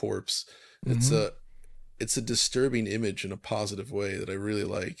from his corpse. Mm-hmm. It's a disturbing image in a positive way that I really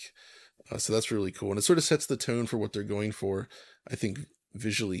like. So that's really cool. And it sort of sets the tone for what they're going for, I think,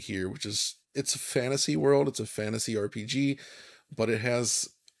 visually here, which is, it's a fantasy world. It's a fantasy RPG, but it has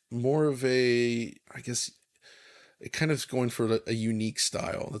more of a, I guess, it kind of is going for a unique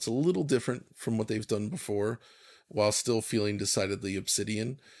style that's a little different from what they've done before, while still feeling decidedly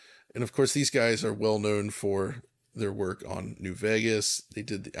Obsidian. And of course, these guys are well known for their work on New Vegas. They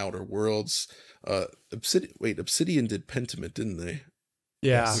did the Outer Worlds. Obsidian did Pentiment, didn't they?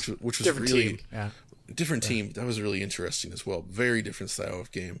 Yeah, which was different really team. Yeah, different team. That was really interesting as well. Very different style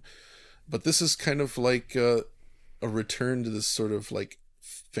of game. But this is kind of like a return to this sort of like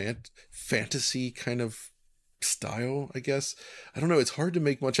fantasy kind of style, I guess. I don't know. It's hard to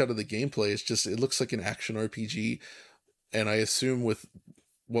make much out of the gameplay. It's just, it looks like an action RPG, and I assume with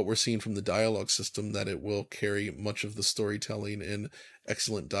what we're seeing from the dialogue system that it will carry much of the storytelling and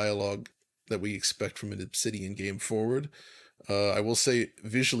excellent dialogue that we expect from an Obsidian game forward. I will say,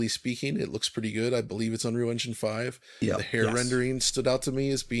 visually speaking, it looks pretty good. I believe it's Unreal Engine 5. Yep. The hair rendering stood out to me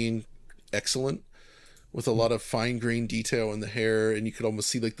as being excellent, with a lot of fine grained detail in the hair, and you could almost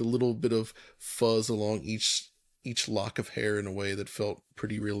see like the little bit of fuzz along each lock of hair in a way that felt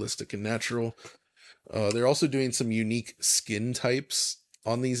pretty realistic and natural. They're also doing some unique skin types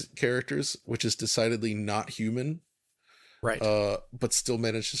on these characters, which is decidedly not human, right? But still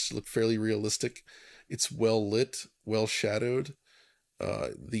manages to look fairly realistic. It's well lit, well shadowed.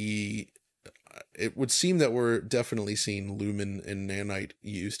 It would seem that we're definitely seeing lumen and nanite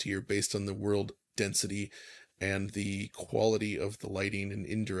used here based on the world density and the quality of the lighting and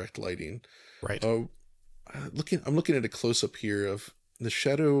indirect lighting. Right. I'm looking at a close up here of the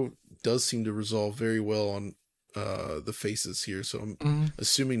shadow. Does seem to resolve very well on the faces here, so I'm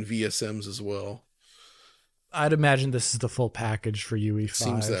assuming VSMs as well. I'd imagine this is the full package for UE5.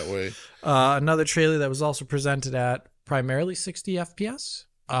 Seems that way. Another trailer that was also presented at primarily 60 FPS.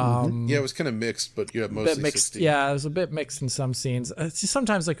 Yeah, it was kind of mixed, but you have mostly mixed. 60. Yeah, it was a bit mixed in some scenes. It's just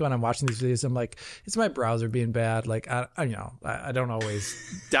sometimes, like when I'm watching these videos, I'm like, it's my browser being bad. Like I don't always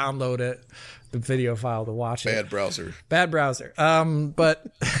download it, the video file to watch it. Bad browser. But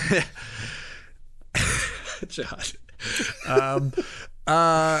John.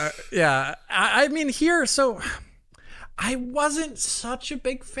 Yeah. I mean here. So I wasn't such a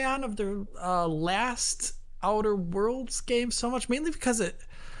big fan of the last Outer Worlds game so much, mainly because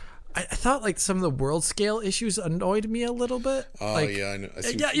I thought like some of the world scale issues annoyed me a little bit. Oh, like, yeah, I know.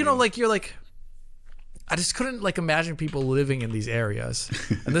 Yeah, you know, like you're like, I just couldn't like imagine people living in these areas.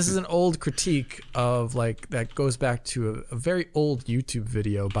 And this is an old critique of like that goes back to a very old YouTube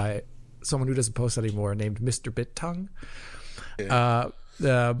video by someone who doesn't post anymore named Mr. Bittongue. Yeah.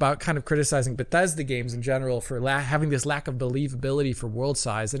 About kind of criticizing Bethesda games in general for having this lack of believability for world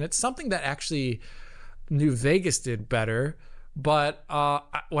size, and it's something that actually New Vegas did better. But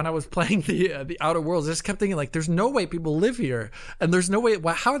when I was playing the Outer Worlds, I just kept thinking like, there's no way people live here, and there's no way.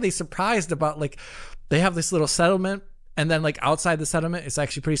 How are they surprised about like they have this little settlement, and then like outside the settlement, it's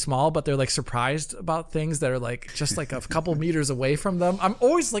actually pretty small, but they're like surprised about things that are like just like a couple meters away from them. I'm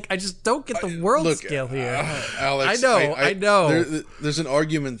always like, I just don't get the world scale here. Alex, I know. There's an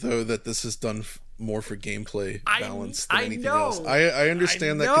argument though that this is done more for gameplay balance than anything else. I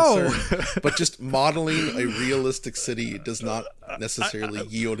understand that concern, but just modeling a realistic city does not necessarily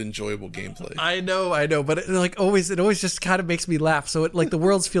yield enjoyable gameplay. I know, but it always just kind of makes me laugh. So it like the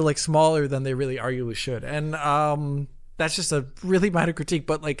worlds feel like smaller than they really arguably should, and that's just a really minor critique.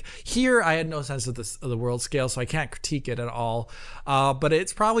 But like here, I had no sense of the world scale, so I can't critique it at all. But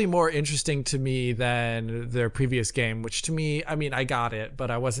it's probably more interesting to me than their previous game, which to me, I mean, I got it,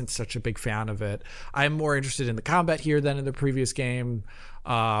 but I wasn't such a big fan of it. I'm more interested in the combat here than in the previous game.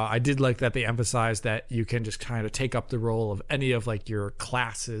 I did like that they emphasized that you can just kind of take up the role of any of like your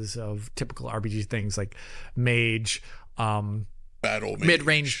classes of typical RPG things, like mage, battle mage.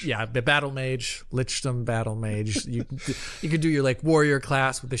 Mid-range, yeah, the battle mage, Lichdom battle mage. You could do your like warrior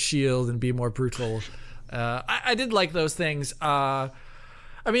class with a shield and be more brutal. I did like those things. I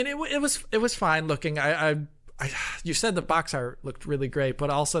mean, it was fine looking. You said the box art looked really great, but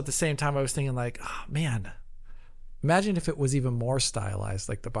also at the same time, I was thinking like, oh man, imagine if it was even more stylized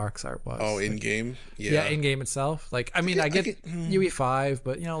like the box art was. Oh, in game, yeah, in game itself. Like, I mean, I get UE5,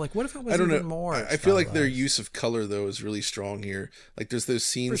 but you know, like, what if it was even more? I feel like their use of color though is really strong here. Like, there's those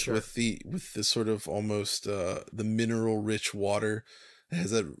scenes with the sort of almost the mineral rich water. It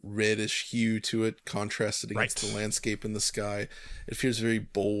has that reddish hue to it, contrasted against the landscape in the sky. It feels very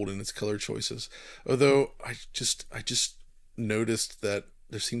bold in its color choices. Although I just noticed that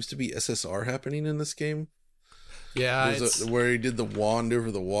there seems to be SSR happening in this game. Yeah, where he did the wand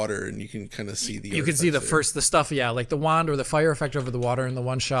over the water, and you can kind of see the. You can see the stuff, yeah, like the wand or the fire effect over the water in the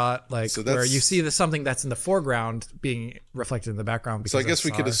one shot, like so where you see something that's in the foreground being reflected in the background. So I guess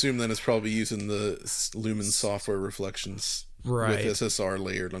we could assume then it's probably using the Lumen software reflections with SSR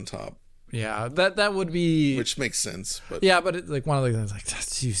layered on top. Yeah, that would be, which makes sense, but but like one of the things like,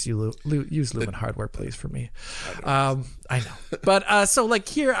 just use Lumen hardware, please, for me. I know, but so like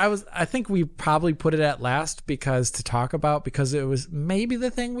here, I think we probably put it at last because it was maybe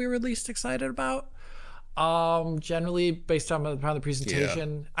the thing we were least excited about. Generally based on the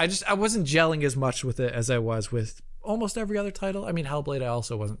presentation, I wasn't gelling as much with it as I was with almost every other title. I mean, Hellblade I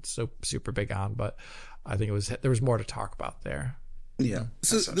also wasn't so super big on, but I think there was more to talk about there. Yeah,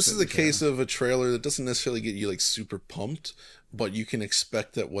 this is a case of a trailer that doesn't necessarily get you like super pumped, but you can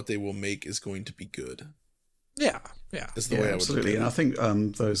expect that what they will make is going to be good. Yeah. Is the way I would absolutely. And I think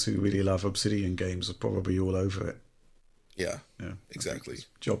those who really love Obsidian games are probably all over it. Yeah, exactly.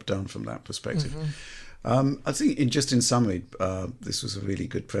 Job done from that perspective. Mm-hmm. I think in summary, this was a really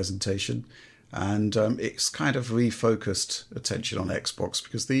good presentation. And it's kind of refocused attention on Xbox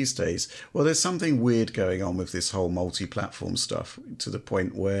because these days, well, there's something weird going on with this whole multi-platform stuff to the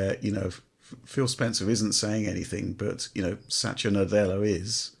point where, you know, Phil Spencer isn't saying anything, but, you know, Satya Nadella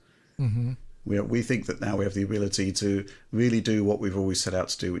is. Mm-hmm. We think that now we have the ability to really do what we've always set out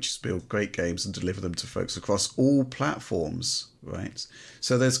to do, which is build great games and deliver them to folks across all platforms, right?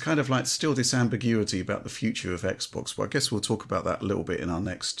 So there's kind of like still this ambiguity about the future of Xbox. Well, I guess we'll talk about that a little bit in our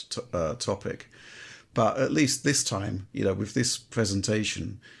next topic. But at least this time, you know, with this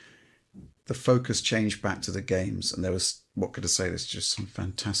presentation, the focus changed back to the games, and there was, what could I say, there's just some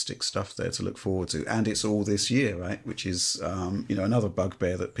fantastic stuff there to look forward to, and it's all this year, right? Which is, you know, another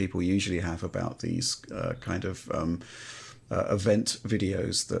bugbear that people usually have about these kind of event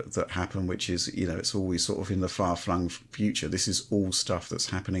videos that happen, which is, it's always sort of in the far-flung future. This is all stuff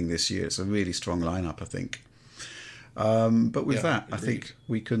that's happening this year. It's a really strong lineup, I think. But with that, agreed. I think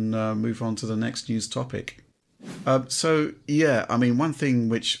we can move on to the next news topic. One thing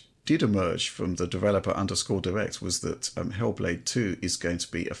which did emerge from the developer _direct was that Hellblade 2 is going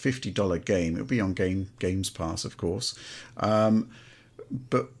to be a $50 game. It'll be on Games Pass, of course.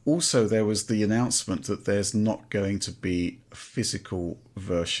 But also there was the announcement that there's not going to be a physical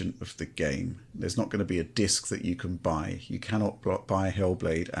version of the game. There's not going to be a disc that you can buy. You cannot buy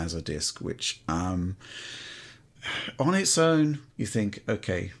Hellblade as a disc, which on its own, you think,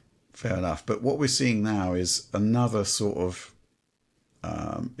 okay, fair enough. But what we're seeing now is another sort of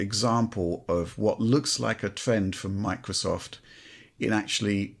example of what looks like a trend from Microsoft in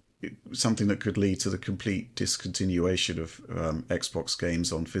actually something that could lead to the complete discontinuation of Xbox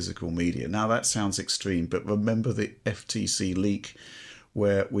games on physical media. Now that sounds extreme, but remember the FTC leak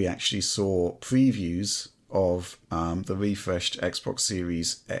where we actually saw previews of the refreshed Xbox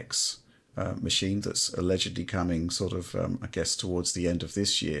Series X machine that's allegedly coming sort of, I guess, towards the end of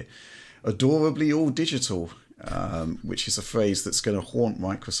this year. Adorably all digital, which is a phrase that's going to haunt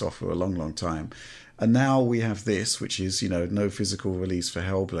Microsoft for a long, long time. And now we have this, which is, no physical release for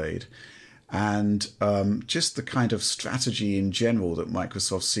Hellblade. And just the kind of strategy in general that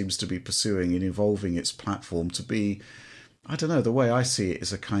Microsoft seems to be pursuing in evolving its platform to be, I don't know, the way I see it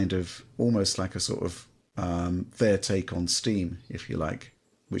is a kind of almost like a sort of their take on Steam, if you like,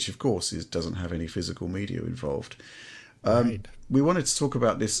 which of course doesn't have any physical media involved. Right. We wanted to talk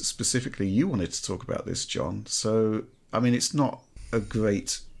about this specifically. You wanted to talk about this, John. So, it's not a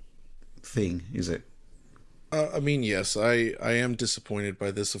great thing, is it? Yes, I am disappointed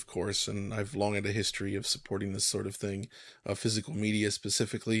by this, of course, and I've long had a history of supporting this sort of thing, physical media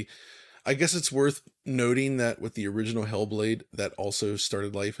specifically. I guess it's worth noting that with the original Hellblade, that also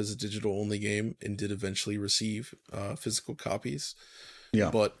started life as a digital-only game and did eventually receive physical copies. Yeah.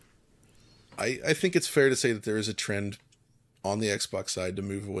 But I think it's fair to say that there is a trend on the Xbox side to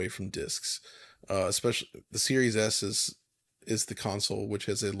move away from discs. Especially the Series S is the console which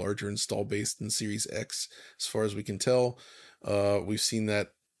has a larger install base than Series X, as far as we can tell. We've seen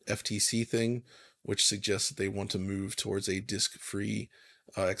that FTC thing, which suggests that they want to move towards a disc-free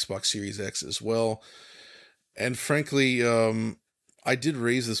Xbox Series X as well. And frankly, I did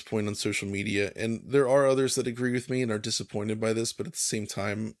raise this point on social media, and there are others that agree with me and are disappointed by this, but at the same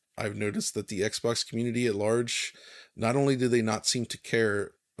time, I've noticed that the Xbox community at large, not only do they not seem to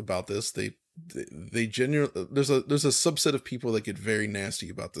care about this, they genuinely, there's a subset of people that get very nasty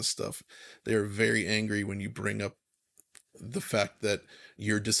about this stuff. They are very angry when you bring up the fact that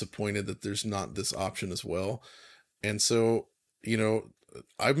you're disappointed that there's not this option as well. And so,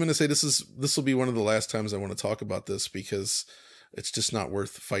 I'm going to say this will be one of the last times I want to talk about this, because it's just not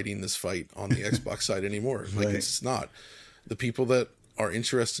worth fighting this fight on the Xbox side anymore. Right. Like, it's not. The people that are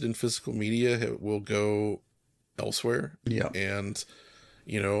interested in physical media will go elsewhere. Yeah. And,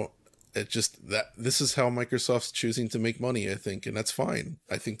 it just that this is how Microsoft's choosing to make money, I think, and that's fine.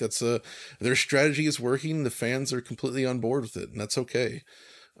 I think that's their strategy is working. The fans are completely on board with it, and that's okay.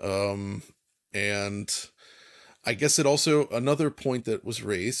 And I guess it also, another point that was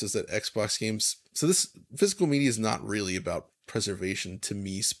raised is that Xbox games, so this physical media is not really about preservation to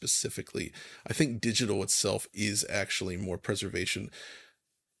me specifically. I think digital itself is actually more preservation.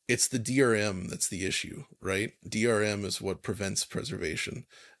 It's the DRM that's the issue, right? DRM is what prevents preservation,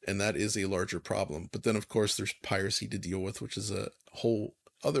 and that is a larger problem. But then, of course, there's piracy to deal with, which is a whole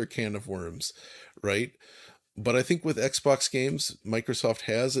other can of worms, right? But I think with Xbox games, Microsoft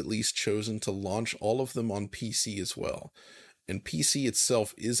has at least chosen to launch all of them on PC as well. And PC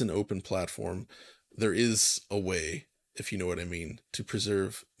itself is an open platform. There is a way, if you know what I mean, to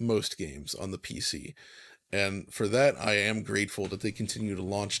preserve most games on the PC. And for that, I am grateful that they continue to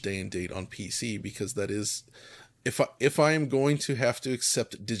launch day and date on PC, because that is, if I am going to have to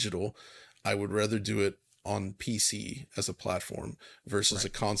accept digital, I would rather do it on PC as a platform versus a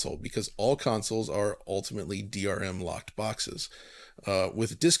console, because all consoles are ultimately DRM locked boxes.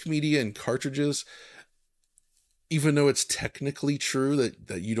 With disc media and cartridges, even though it's technically true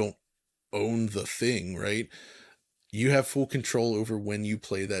that you don't own the thing, right? You have full control over when you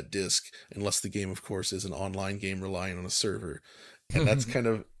play that disc, unless the game, of course, is an online game relying on a server. And that's kind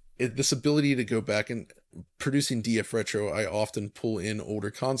of this ability to go back and producing DF Retro. I often pull in older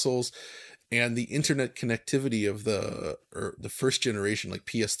consoles, and the internet connectivity of the first generation, like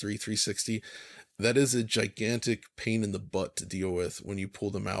PS3, 360, that is a gigantic pain in the butt to deal with when you pull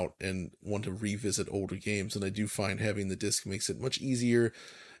them out and want to revisit older games. And I do find having the disc makes it much easier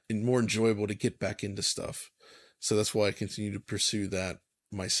and more enjoyable to get back into stuff. So that's why I continue to pursue that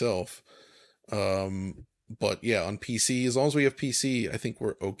myself. But yeah, on PC, as long as we have PC, I think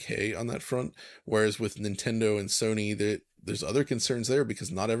we're okay on that front. Whereas with Nintendo and Sony, there's other concerns there,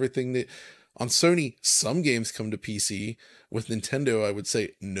 because not everything that on Sony, some games come to PC. With Nintendo, I would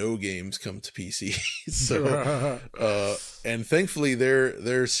say no games come to PC. So, and thankfully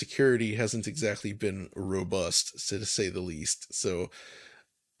their security hasn't exactly been robust, to say the least. So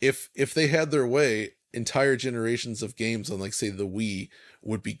if they had their way, entire generations of games on, like, say, the Wii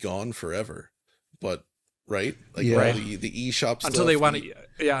would be gone forever. But right, like, Yeah. the eShop Until stuff, they want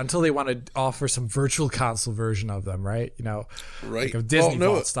to, until they want to offer some virtual console version of them, right? You know, right, like a Disney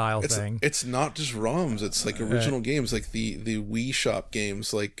Vault style thing. It's not just ROMs; it's like original games, like the Wii Shop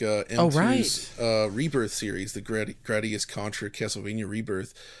games, like M2's Oh, right. Rebirth series, the Gradius Contra Castlevania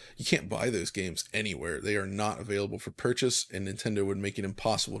Rebirth. You can't buy those games anywhere; they are not available for purchase, and Nintendo would make it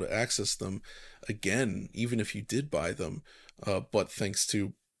impossible to access them again, even if you did buy them. But thanks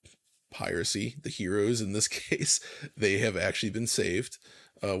to piracy, the heroes in this case, they have actually been saved,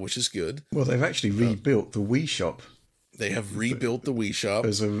 which is good. Well, they've actually rebuilt the Wii Shop. They have rebuilt the Wii Shop.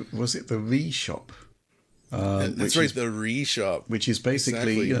 Was it the Reshop? That's right, the Reshop. Which is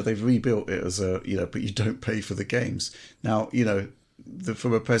basically, Exactly. they've rebuilt it as a, but you don't pay for the games. Now,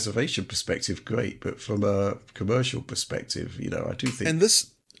 from a preservation perspective, great, but from a commercial perspective, I do think. And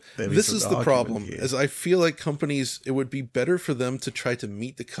this is the problem, here. as I feel like companies, it would be better for them to try to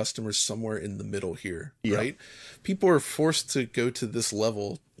meet the customers somewhere in the middle here, right? People are forced to go to this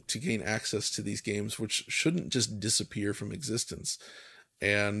level to gain access to these games, which shouldn't just disappear from existence.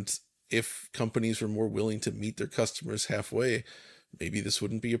 And if companies were more willing to meet their customers halfway, maybe this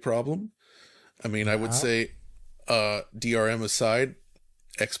wouldn't be a problem. I mean, I would say, DRM aside,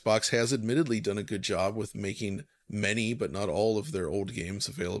 Xbox has admittedly done a good job with making many, but not all, of their old games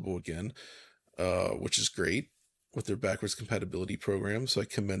available again, which is great with their backwards compatibility program. So I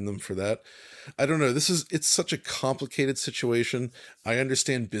commend them for that. I don't know. It's such a complicated situation. I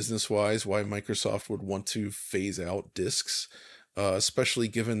understand business wise why Microsoft would want to phase out discs, especially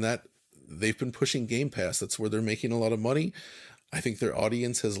given that they've been pushing Game Pass. That's where they're making a lot of money. I think their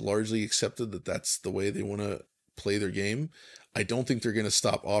audience has largely accepted that that's the way they want to play their game. I don't think they're going to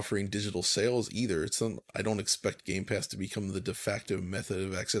stop offering digital sales either. I don't expect Game Pass to become the de facto method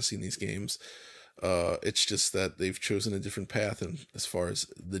of accessing these games. It's just that they've chosen a different path, and as far as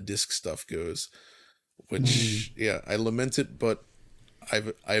the disc stuff goes, which I lament it, but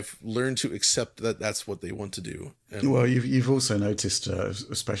I've learned to accept that that's what they want to do. And well, you've also noticed,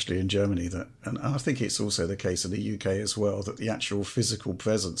 especially in Germany, that, and I think it's also the case in the UK as well, that the actual physical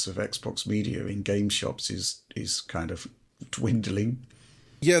presence of Xbox media in game shops is kind of dwindling.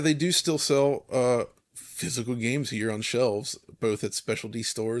 Yeah, they do still sell physical games here on shelves, both at specialty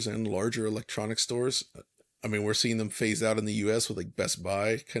stores and larger electronic stores. I mean, we're seeing them phase out in the US with, like, Best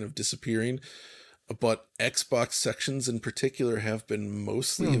Buy kind of disappearing. But Xbox sections in particular have been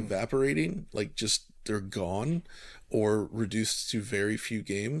mostly evaporating, like, just they're gone or reduced to very few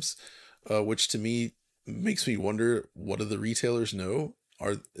games, which to me makes me wonder, what do the retailers know?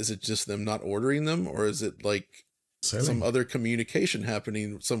 Is it just them not ordering them, or is it like Selling. some other communication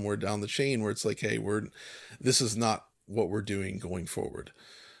happening somewhere down the chain where it's like, hey, this is not what we're doing going forward,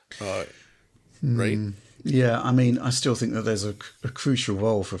 right? Yeah, I mean, I still think that there's a crucial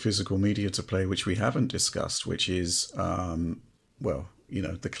role for physical media to play, which we haven't discussed, which is, the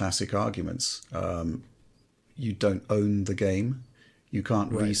classic arguments. You don't own the game. You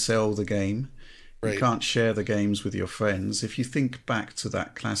can't resell the game. You can't share the games with your friends. If you think back to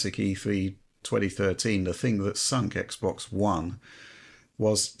that classic E3 2013, the thing that sunk Xbox One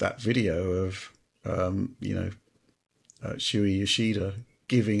was that video of, Shuei Yoshida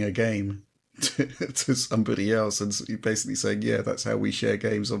giving a game to somebody else and basically saying, yeah, that's how we share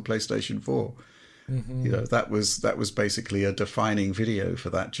games on PlayStation 4. That was basically a defining video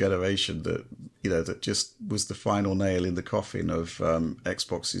for that generation that just was the final nail in the coffin of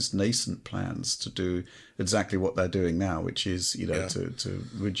Xbox's nascent plans to do exactly what they're doing now, which is to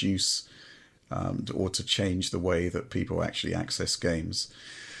reduce or to change the way that people actually access games.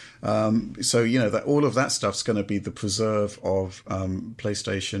 So that all of that stuff's going to be the preserve of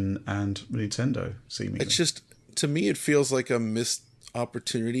PlayStation and Nintendo, seemingly. It's just, to me, it feels like a missed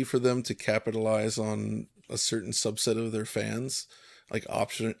opportunity for them to capitalize on a certain subset of their fans, like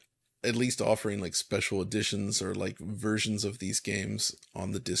at least offering like special editions or like versions of these games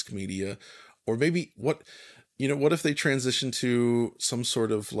on the disc media, or maybe what if they transition to some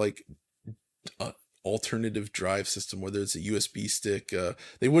sort of like alternative drive system, whether it's a USB stick.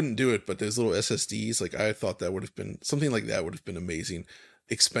 They wouldn't do it, but there's little SSDs. Like, I thought that would have been something like that would have been amazing,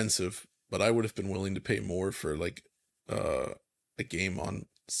 expensive, but I would have been willing to pay more for like a game on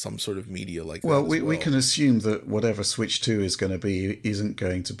some sort of media like that. Well, we can assume that whatever Switch 2 is going to be isn't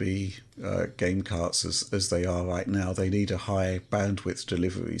going to be game carts as they are right now. They need a high bandwidth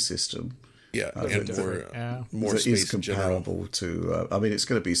delivery system. Yeah, and more that space is comparable to. I mean, it's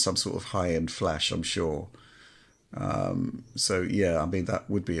going to be some sort of high-end flash, I'm sure. So yeah, I mean that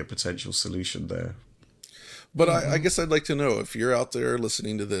would be a potential solution there. But I guess I'd like to know, if you're out there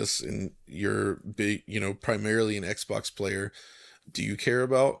listening to this and you're big, primarily an Xbox player, do you care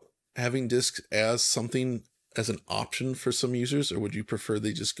about having discs as an option for some users, or would you prefer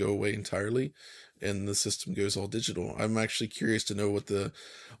they just go away entirely and the system goes all digital? I'm actually curious to know what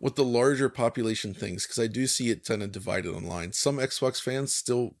the larger population thinks, because I do see it kind of divided online. Some Xbox fans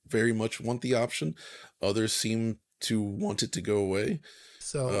still very much want the option. Others seem to want it to go away.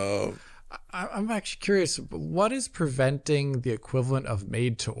 So I'm actually curious, what is preventing the equivalent of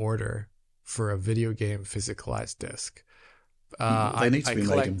made to order for a video game physicalized disc? They need to be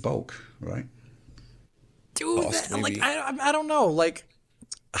made in bulk, right? Dude, I don't know. Like,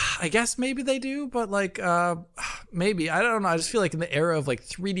 I guess maybe they do, but like, maybe, I don't know. I just feel like in the era of like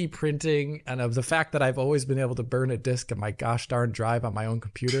 3D printing and of the fact that I've always been able to burn a disc in my gosh darn drive on my own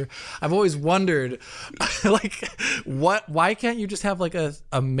computer, I've always wondered, like, why can't you just have like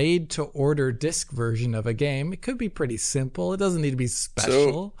a made to order disc version of a game? It could be pretty simple. It doesn't need to be special.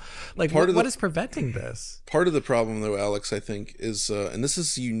 So, like, what is preventing this? Part of the problem, though, Alex, I think, is, and this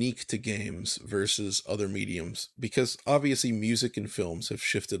is unique to games versus other mediums, because obviously music and films have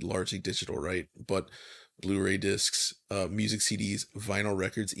shifted largely digital, right? But Blu-ray discs, music CDs, vinyl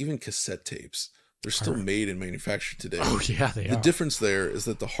records, even cassette tapes, they're still made and manufactured today. Oh, yeah, they are. The difference there is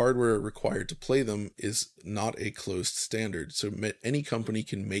that the hardware required to play them is not a closed standard. So any company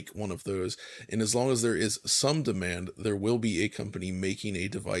can make one of those. And as long as there is some demand, there will be a company making a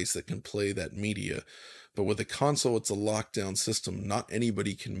device that can play that media. But with a console, it's a lockdown system. Not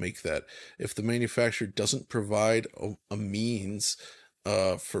anybody can make that. If the manufacturer doesn't provide a means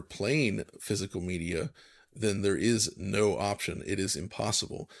for playing physical media, then there is no option. It is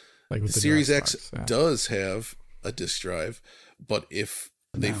impossible. Like the Series X does have a disk drive, but if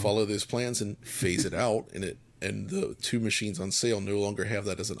they follow those plans and phase it out, and the two machines on sale no longer have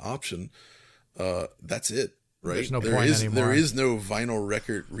that as an option, that's it. Right? There's no point anymore. There is no vinyl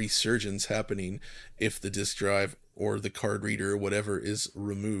record resurgence happening if the disk drive or the card reader or whatever is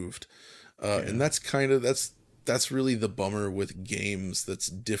removed. And that's really the bummer with games that's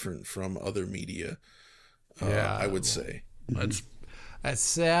different from other media. I would say. That's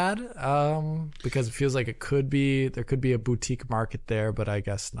sad, because it feels like there could be a boutique market there, but I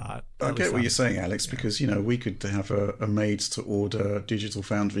guess not. I get what you're saying, Alex, because we could have a made-to-order Digital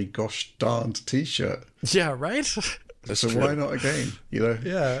Foundry gosh darned T-shirt. Yeah, right. So why not a game?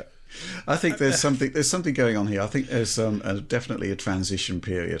 Yeah. I think there's something going on here. I think there's definitely a transition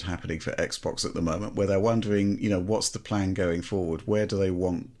period happening for Xbox at the moment, where they're wondering, what's the plan going forward? Where do they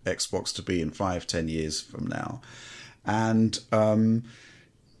want Xbox to be in 5-10 years from now? And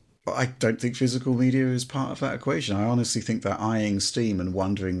I don't think physical media is part of that equation. I honestly think they're eyeing Steam and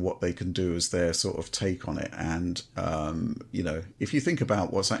wondering what they can do as their sort of take on it. And, if you think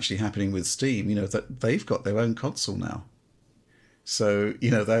about what's actually happening with Steam, that they've got their own console now. So,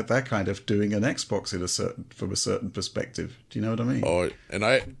 they're kind of doing an Xbox from a certain perspective. Do you know what I mean? Oh,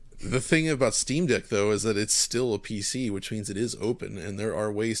 and the thing about Steam Deck, though, is that it's still a PC, which means it is open, and there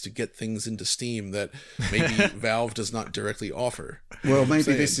are ways to get things into Steam that maybe Valve does not directly offer. Well,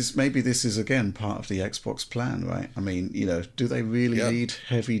 maybe this is again part of the Xbox plan, right? I mean, do they really need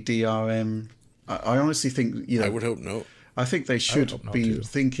heavy DRM? I honestly think, I would hope no. I think they should be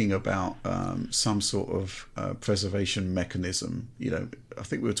thinking about some sort of preservation mechanism. I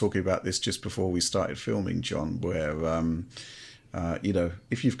think we were talking about this just before we started filming, John, where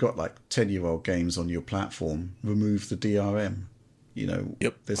if you've got like 10-year-old games on your platform, remove the DRM.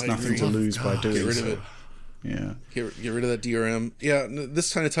 There's nothing to lose by doing Get rid so. of it. Yeah. Get rid of that DRM. Yeah,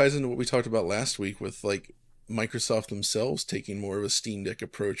 this kind of ties into what we talked about last week with like Microsoft themselves taking more of a Steam Deck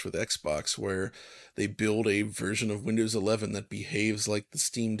approach with Xbox, where they build a version of Windows 11 that behaves like the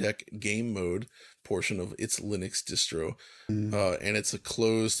Steam Deck game mode portion of its Linux distro. And it's a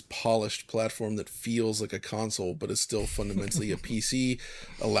closed, polished platform that feels like a console, but is still fundamentally a PC,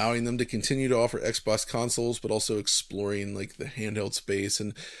 allowing them to continue to offer Xbox consoles, but also exploring like the handheld space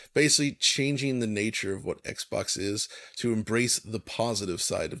and basically changing the nature of what Xbox is to embrace the positive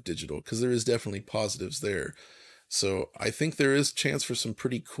side of digital, because there is definitely positives there. So I think there is chance for some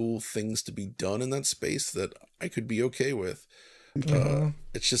pretty cool things to be done in that space that I could be okay with.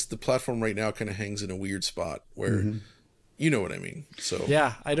 It's just the platform right now kind of hangs in a weird spot where, you know what I mean. So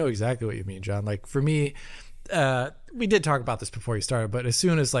yeah, I know exactly what you mean, John. Like for me, we did talk about this before you started, but as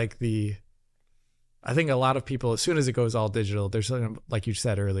soon as like I think a lot of people, as soon as it goes all digital, there's, like you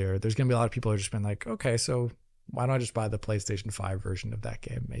said earlier, there's going to be a lot of people who are just been like, okay, so why don't I just buy the PlayStation 5 version of that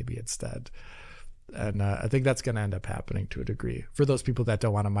game maybe instead? And I think that's going to end up happening to a degree for those people that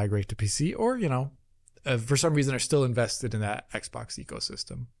don't want to migrate to PC or, for some reason are still invested in that Xbox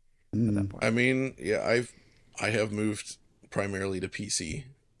ecosystem at that point. I mean, yeah, I have moved primarily to PC.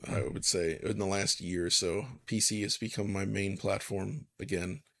 I would say in the last year or so, PC has become my main platform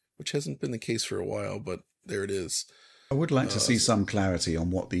again, which hasn't been the case for a while, but there it is. I would like to see some clarity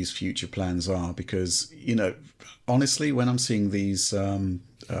on what these future plans are, because, honestly, when I'm seeing these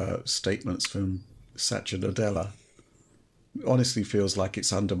statements from Satya Nadella, honestly feels like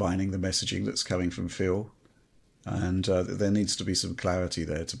it's undermining the messaging that's coming from Phil. And there needs to be some clarity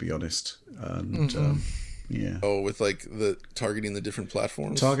there, to be honest. And yeah. Oh, with like the targeting the different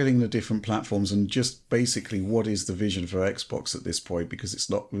platforms? Targeting the different platforms, and just basically what is the vision for Xbox at this point, because it's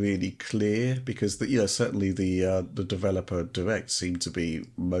not really clear, because certainly the developer direct seemed to be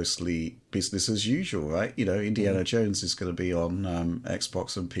mostly business as usual, right? Indiana Jones is going to be on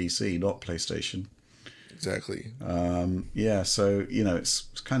Xbox and PC, not PlayStation. Exactly. Yeah, so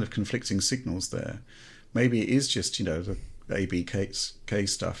it's kind of conflicting signals there. Maybe it is just the ABK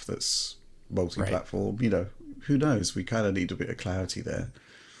stuff that's multi-platform. Right. Who knows? We kind of need a bit of clarity there.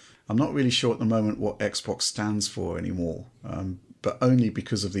 I'm not really sure at the moment what Xbox stands for anymore, but only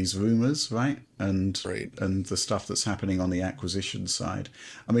because of these rumors, right? And the stuff that's happening on the acquisition side.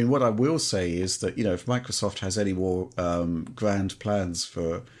 I mean, what I will say is that if Microsoft has any more grand plans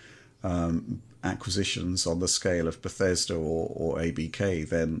for acquisitions on the scale of Bethesda or ABK,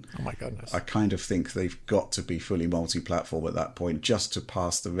 then oh my goodness, I kind of think they've got to be fully multi-platform at that point, just to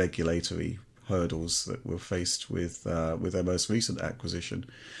pass the regulatory hurdles that were faced with their most recent acquisition.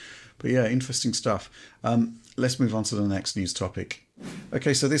 But yeah, interesting stuff. Let's move on to the next news topic.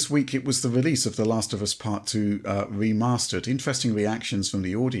 Okay, so this week it was the release of The Last of Us Part 2 Remastered. Interesting reactions from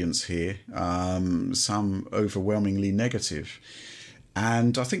the audience here, some overwhelmingly negative.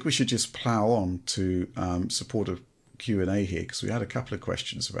 And I think we should just plough on to support a Q&A here, because we had a couple of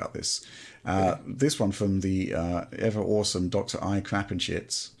questions about this. This one from the ever awesome Dr. I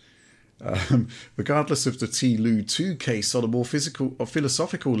Crappenshits. Regardless of the T-Lu 2 case, on a more physical or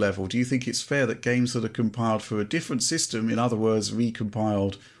philosophical level, do you think it's fair that games that are compiled for a different system, in other words,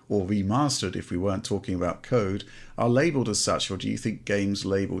 recompiled or remastered if we weren't talking about code, are labelled as such, or do you think games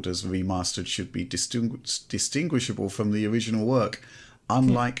labelled as remastered should be distinguishable from the original work,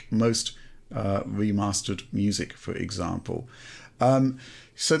 unlike most remastered music, for example?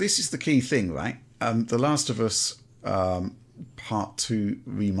 So this is the key thing, right? The Last of Us Part 2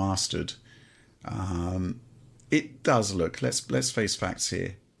 Remastered, it does look, let's face facts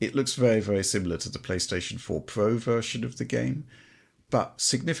here, it looks very, very similar to the PlayStation 4 Pro version of the game. But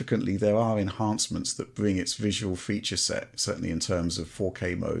significantly, there are enhancements that bring its visual feature set, certainly in terms of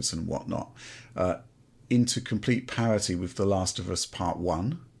 4K modes and whatnot, into complete parity with The Last of Us Part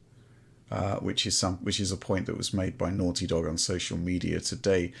 1, which is a point that was made by Naughty Dog on social media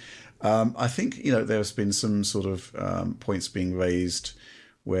today. I think there's been some sort of points being raised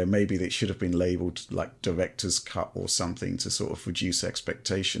where maybe it should have been labelled like director's cut or something to sort of reduce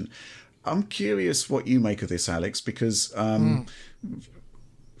expectation. I'm curious what you make of this, Alex, because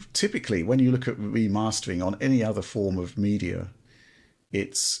typically when you look at remastering on any other form of media,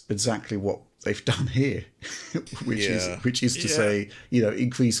 it's exactly what they've done here, which is to say,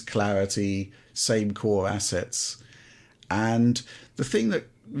 increased clarity, same core assets. And the thing that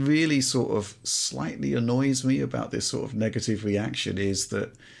really sort of slightly annoys me about this sort of negative reaction is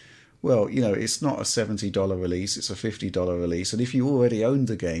that, well, it's not a $70 release, it's a $50 release. And if you already own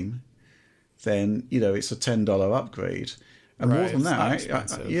the game, then it's a $10 upgrade. And more than that,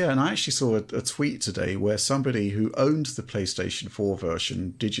 and I actually saw a tweet today where somebody who owned the PlayStation 4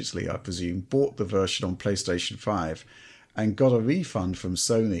 version digitally, I presume, bought the version on PlayStation 5 and got a refund from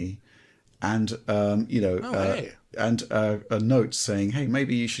Sony, and and a note saying, "Hey,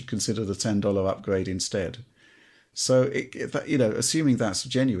 maybe you should consider the $10 upgrade instead." So, assuming that's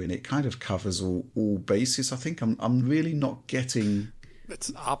genuine, it kind of covers all bases. I think I'm really not getting.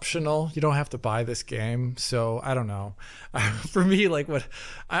 It's optional. You don't have to buy this game. So I don't know. For me, like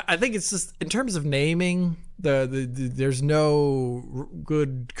I think it's just in terms of naming, there's no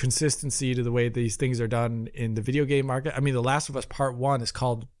good consistency to the way these things are done in the video game market. I mean, The Last of Us Part 1 is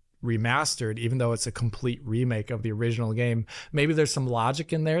called remastered, even though it's a complete remake of the original game. Maybe there's some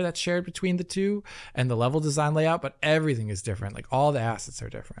logic in there that's shared between the two and the level design layout, but everything is different. Like all the assets are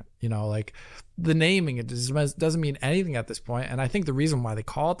different, you know, like the naming, it just doesn't mean anything at this point. And I think the reason why they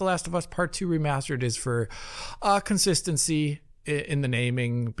call it The Last of Us Part 2 Remastered is for consistency in the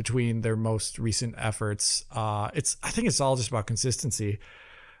naming between their most recent efforts. I think it's all just about consistency.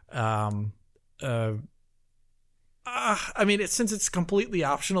 I mean, since it's a completely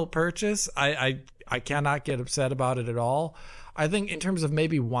optional purchase, I cannot get upset about it at all. I think in terms of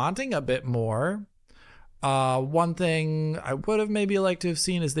maybe wanting a bit more, one thing I would have maybe liked to have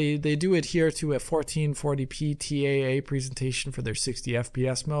seen is they do adhere to a 1440p TAA presentation for their 60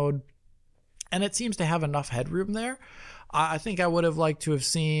 FPS mode, and it seems to have enough headroom there. I think I would have liked to have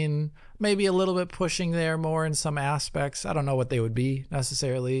seen maybe a little bit pushing there more in some aspects. I don't know what they would be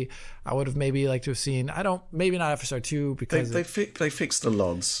necessarily. I would have maybe liked to have seen, maybe not FSR 2 because they fixed the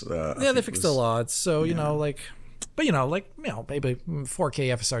LODs. They fixed the LODs. So, maybe 4K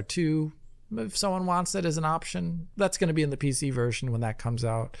FSR 2, if someone wants it as an option, that's going to be in the PC version when that comes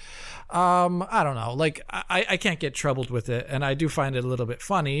out. I don't know. Like, I can't get troubled with it. And I do find it a little bit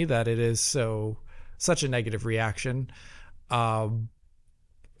funny that it is such a negative reaction.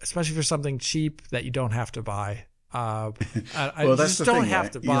 Especially for something cheap that you don't have to buy. Well, that's the thing,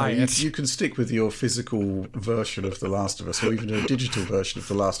 have to buy it. You can stick with your physical version of The Last of Us, or even a digital version of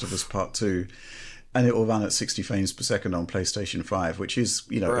The Last of Us Part 2, and it will run at 60 frames per second on PlayStation 5, which is,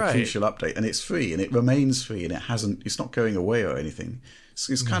 a crucial update, and it's free, and it remains free, and it's not going away or anything.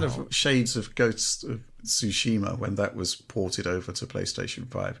 It's kind of shades of Ghost of Tsushima when that was ported over to PlayStation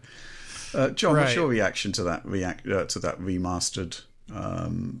 5. John, what's your reaction to that remastered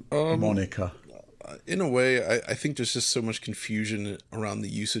moniker? In a way, I think there's just so much confusion around the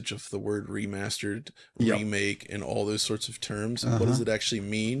usage of the word remastered, remake, and all those sorts of terms. What does it actually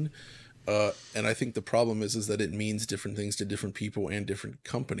mean? And I think the problem is that it means different things to different people and different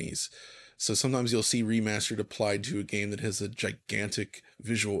companies. So sometimes you'll see remastered applied to a game that has a gigantic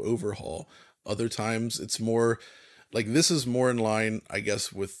visual overhaul. Other times it's more like, this is more in line, I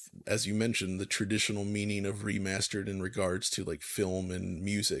guess, with, as you mentioned, the traditional meaning of remastered in regards to like film and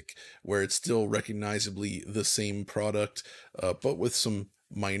music, where it's still recognizably the same product, but with some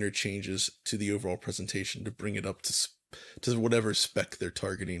minor changes to the overall presentation to bring it up to whatever spec they're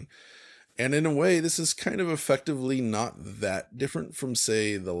targeting. And in a way, this is kind of effectively not that different from,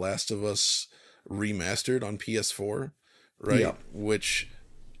 say, The Last of Us Remastered on PS4, right? Yeah. Which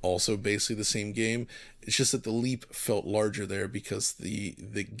also basically the same game. It's just that the leap felt larger there because the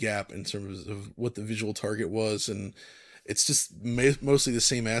gap in terms of what the visual target was, and it's just mostly the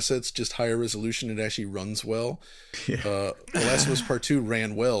same assets, just higher resolution. It actually runs well. Yeah. The Last of Us Part 2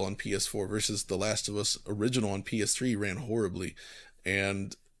 ran well on PS4 versus The Last of Us original on PS3 ran horribly,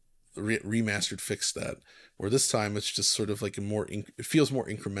 and Remastered fixed that. Where this time it's just sort of like it feels more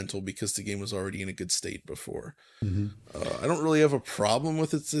incremental because the game was already in a good state before. Mm-hmm. I don't really have a problem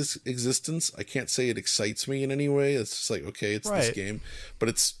with its existence. I can't say it excites me in any way. It's just like, okay, it's this game, but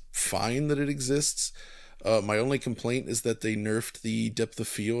it's fine that it exists. My only complaint is that they nerfed the depth of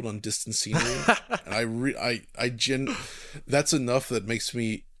field on distant scenery, and that's enough that makes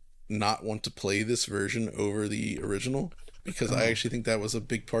me not want to play this version over the original. Because I actually think that was a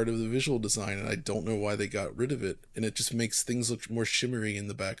big part of the visual design, and I don't know why they got rid of it. And it just makes things look more shimmery in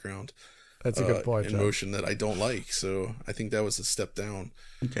the background. That's a good point, in motion that I don't like. So I think that was a step down.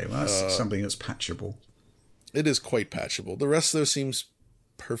 Okay, well, that's something that's patchable. It is quite patchable. The rest, though, seems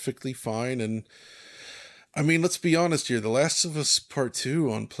perfectly fine. And I mean, let's be honest here. The Last of Us Part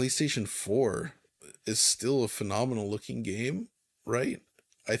 2 on PlayStation 4 is still a phenomenal looking game, right?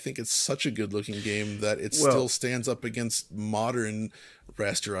 I think it's such a good looking game that it still stands up against modern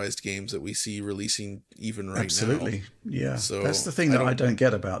rasterized games that we see releasing even right now. Absolutely. Yeah. So that's the thing that I don't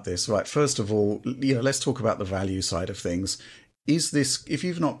get about this. Right. First of all, let's talk about the value side of things. Is this, if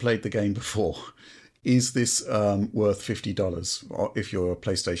you've not played the game before, is this worth $50 if you're a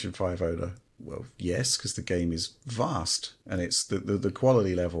PlayStation 5 owner? Well, yes, because the game is vast and it's the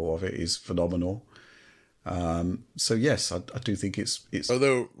quality level of it is phenomenal. So yes, I do think it's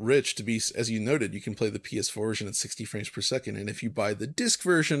although Rich, to be, as you noted, you can play the PS4 version at 60 frames per second, and if you buy the disc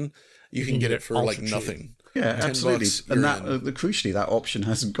version, you can get it for like nothing. Yeah, absolutely. And crucially, that option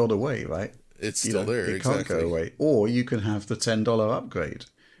hasn't gone away, right? It's still there. It can't go away. Or you can have the $10 upgrade,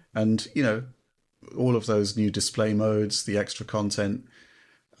 and all of those new display modes, the extra content.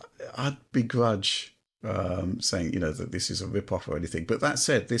 I'd begrudge saying, that this is a rip-off or anything. But that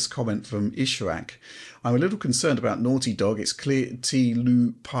said, this comment from Ishrak, I'm a little concerned about Naughty Dog. It's clear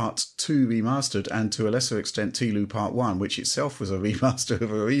T-Lu Part 2 remastered, and to a lesser extent T-Lu Part 1, which itself was a remaster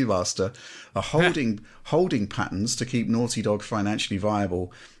of a remaster, are holding patterns to keep Naughty Dog financially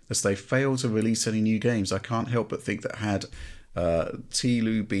viable as they fail to release any new games. I can't help but think that had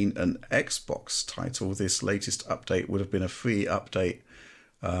T-Lu been an Xbox title, this latest update would have been a free update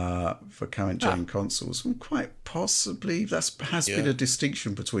for current gen consoles. And quite possibly has been a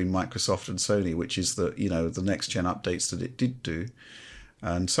distinction between Microsoft and Sony, which is that the next gen updates that it did do,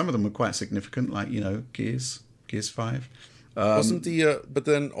 and some of them were quite significant, like Gears 5. Wasn't the but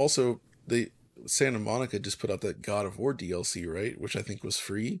then also the Santa Monica just put out that God of War DLC, right? Which I think was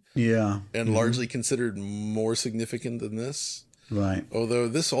free. Yeah. And largely considered more significant than this. Right. Although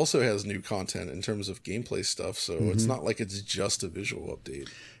this also has new content in terms of gameplay stuff, so it's not like it's just a visual update.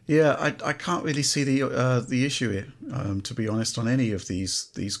 Yeah, I can't really see the issue here, to be honest, on any of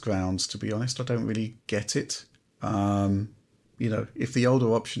these grounds. To be honest, I don't really get it. If the older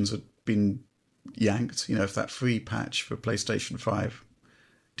options had been yanked, if that free patch for PlayStation 5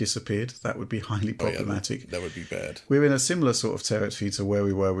 disappeared, that would be highly problematic. That would be bad. We're in a similar sort of territory to where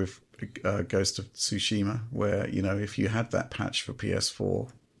we were with Ghost of Tsushima, where if you had that patch for PS4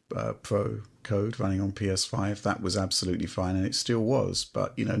 Pro code running on PS5, that was absolutely fine, and it still was.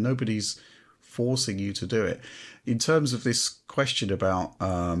 But nobody's forcing you to do it. In terms of this question about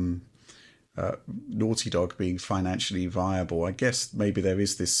Naughty Dog being financially viable, I guess maybe there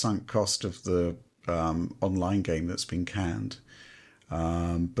is this sunk cost of the online game that's been canned.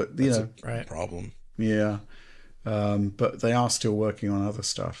 But that's a problem. Yeah. But they are still working on other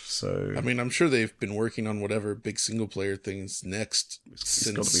stuff. So I mean, I'm sure they've been working on whatever big single player things next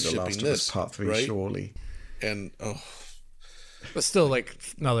since got to be the shipping Last of this Us Part 3, right? surely. And but still,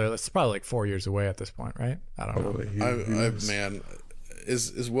 it's probably 4 years away at this point, right? I don't know. Man,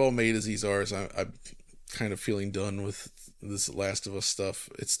 as well made as these are, I'm kind of feeling done with this Last of Us stuff.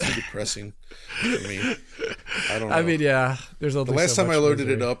 It's too depressing for me. I don't know. I mean, yeah. There's the last time I loaded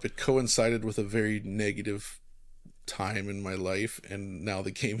it up, it coincided with a very negative time in my life, and now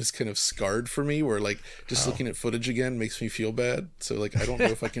the game is kind of scarred for me, where just looking at footage again makes me feel bad. So I don't know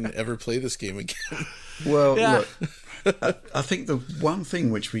if I can ever play this game again. Well, look, I think the one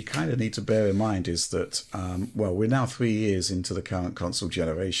thing which we kind of need to bear in mind is that we're now 3 years into the current console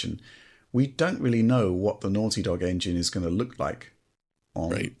generation. We don't really know what the Naughty Dog engine is going to look like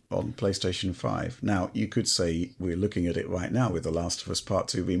on PlayStation 5. Now, you could say we're looking at it right now with The Last of Us Part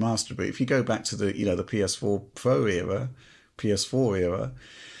 2 Remastered, but if you go back to the the PS4 Pro era, PS4 era,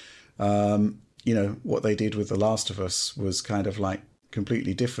 what they did with The Last of Us was kind of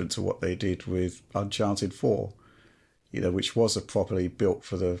completely different to what they did with Uncharted 4, which was a properly built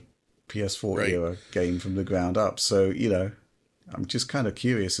for the PS4 era game from the ground up. So, I'm just kind of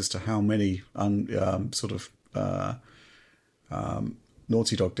curious as to how many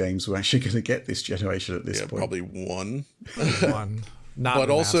Naughty Dog games we're actually going to get this generation at this point. Probably one. Not but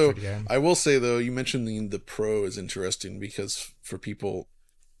also, game. I will say, though, you mentioned the Pro is interesting because for people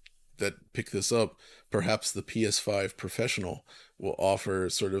that pick this up, perhaps the PS5 Professional will offer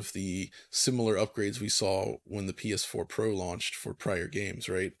sort of the similar upgrades we saw when the PS4 Pro launched for prior games,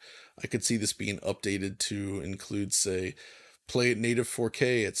 right? I could see this being updated to include, say, play at native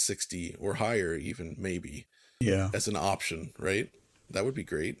 4K at 60 or higher, even maybe. Yeah. As an option, right? That would be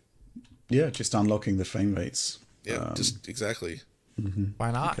great. Yeah, just unlocking the frame rates. Yeah, just exactly. Mm-hmm.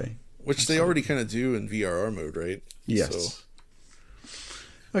 Why not? Okay. Which they already kind of do in VRR mode, right? Yes. So,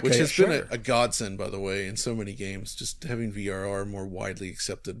 okay, which has been a godsend, by the way, in so many games. Just having VRR more widely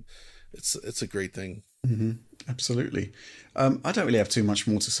accepted, it's a great thing. Mm-hmm. Absolutely. I don't really have too much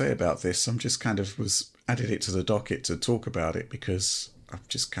more to say about this. I'm just kind of added it to the docket to talk about it because I'm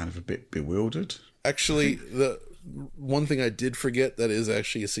just kind of a bit bewildered. Actually, the one thing I did forget that is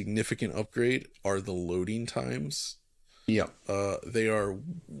actually a significant upgrade are the loading times. Yeah. They are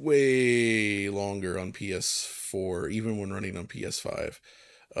way longer on PS4, even when running on PS5.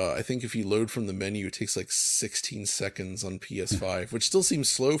 I think if you load from the menu, it takes 16 seconds on PS5, which still seems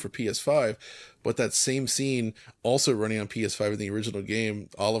slow for PS5. But that same scene, also running on PS5 in the original game,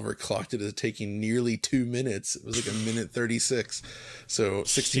 Oliver clocked it as taking nearly 2 minutes. It was 1:36. So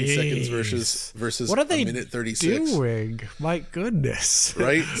 16 seconds versus what are they 1:36. doing? My goodness.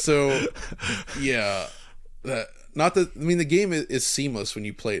 Right? So, yeah. The game is seamless when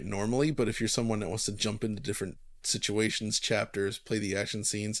you play it normally, but if you're someone that wants to jump into different situations, chapters, play the action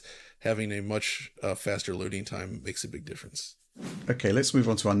scenes, having a much faster loading time makes a big difference. Okay, let's move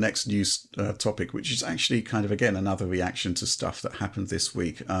on to our next news topic, which is actually kind of, again, another reaction to stuff that happened this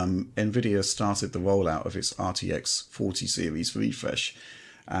week. Nvidia started the rollout of its RTX 40 series refresh,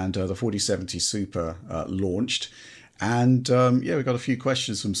 and the 4070 Super launched. And we've got a few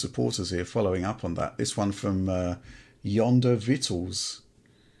questions from supporters here following up on that. This one from Yonder Vittles.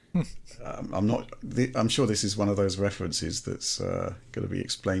 I'm sure this is one of those references that's going to be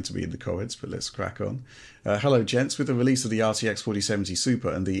explained to me in the comments, but let's crack on. Hello, gents. With the release of the RTX 4070 Super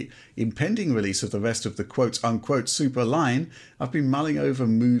and the impending release of the rest of the quote-unquote Super line, I've been mulling over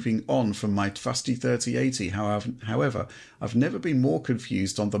moving on from my trusty 3080. However, I've never been more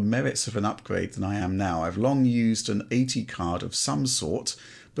confused on the merits of an upgrade than I am now. I've long used an 80 card of some sort,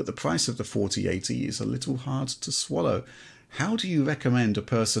 but the price of the 4080 is a little hard to swallow. How do you recommend a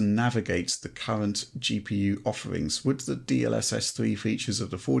person navigates the current GPU offerings? Would the DLSS 3 features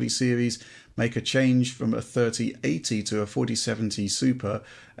of the 40 series make a change from a 3080 to a 4070 Super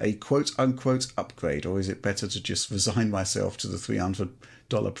a quote-unquote upgrade, or is it better to just resign myself to the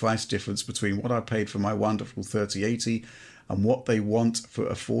 $300 price difference between what I paid for my wonderful 3080 and what they want for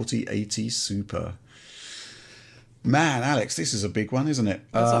a 4080 Super? Man, Alex, this is a big one, isn't it?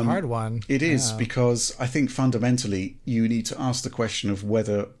 That's a hard one. It is, because I think fundamentally you need to ask the question of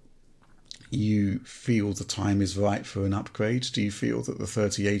whether you feel the time is right for an upgrade. Do you feel that the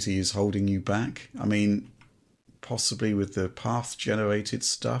 3080 is holding you back? I mean, possibly with the path generated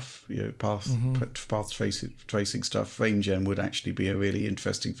stuff, path tracing stuff, frame gen would actually be a really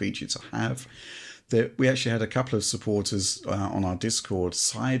interesting feature to have. We actually had a couple of supporters on our Discord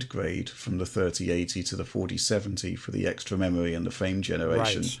side grade from the 3080 to the 4070 for the extra memory and the frame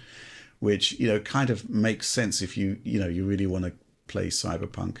generation, right, which kind of makes sense if you really want to play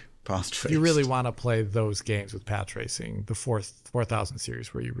Cyberpunk path traced. You really want to play those games with path tracing, the 4000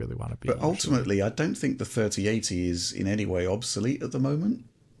 series where you really want to be. But ultimately, I don't think the 3080 is in any way obsolete at the moment,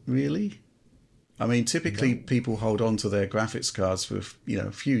 really. I mean, typically people hold on to their graphics cards for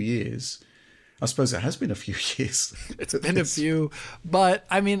a few years. I suppose it has been a few years. It's been a few, but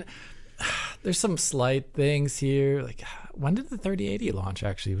I mean, there's some slight things here. Like, when did the 3080 launch?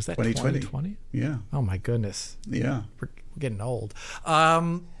 Actually, was that 2020? Yeah. Oh my goodness. Yeah. We're getting old.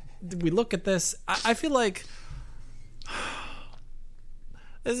 We look at this. I feel like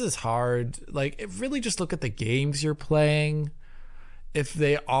this is hard. Like, really, just look at the games you're playing. If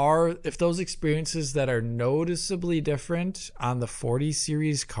those experiences that are noticeably different on the 40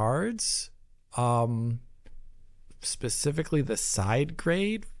 series cards. Specifically the side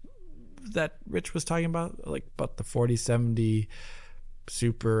grade that Rich was talking about, but the 4070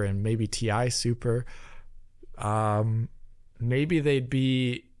 Super and maybe TI Super, maybe they'd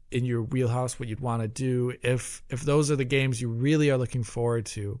be in your wheelhouse, what you'd want to do if those are the games you really are looking forward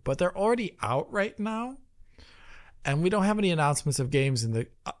to. But they're already out right now, and we don't have any announcements of games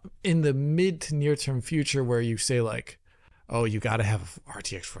in the mid to near term future where you say like, oh, you got to have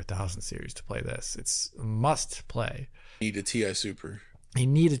RTX 4000 series to play this. It's a must play. You need a TI Super. You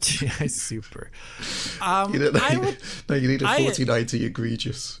need a TI Super. You need a 4090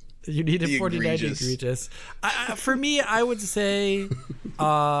 egregious. You need a 4090 egregious. For me, I would say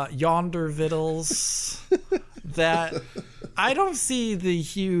Yonder Vittles. That I don't see the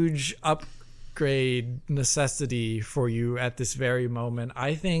huge upgrade necessity for you at this very moment.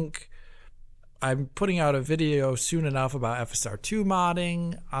 I think I'm putting out a video soon enough about FSR2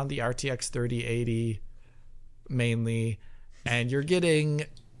 modding on the RTX 3080 mainly, and you're getting,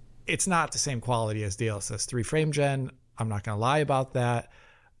 it's not the same quality as DLSS 3 frame gen. I'm not going to lie about that.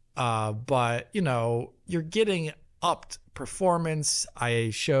 But you're getting upped performance. I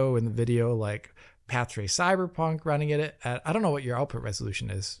show in the video like path trace Cyberpunk running it at, I don't know what your output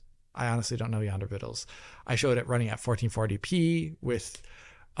resolution is. I honestly don't know, Yonder Vittles. I showed it running at 1440p with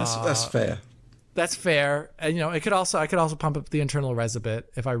that's fair. That's fair. And I could also pump up the internal res a bit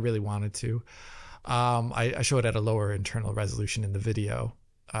if I really wanted to. I show it at a lower internal resolution in the video,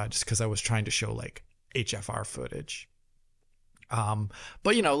 just because I was trying to show like HFR footage.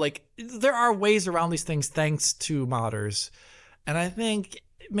 But there are ways around these things thanks to modders, and I think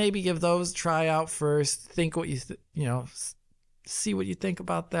maybe give those a try out first. Think what see what you think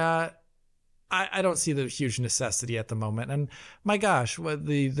about that. I don't see the huge necessity at the moment. And my gosh, what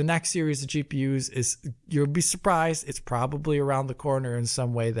the next series of GPUs is, you'll be surprised. It's probably around the corner in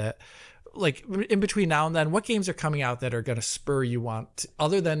some way that, like, in between now and then, what games are coming out that are going to spur you on,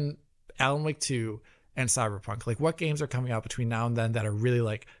 other than Alan Wake 2 and Cyberpunk? Like, what games are coming out between now and then that are really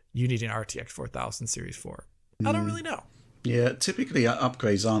like, you need an RTX 4000 series for? I don't really know. Yeah, typically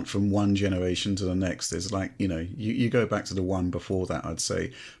upgrades aren't from one generation to the next. There's like, you go back to the one before that, I'd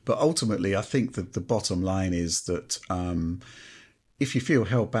say. But ultimately, I think that the bottom line is that if you feel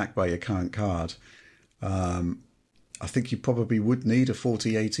held back by your current card, I think you probably would need a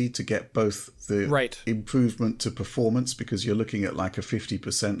 4080 to get both the improvement to performance, because you're looking at like a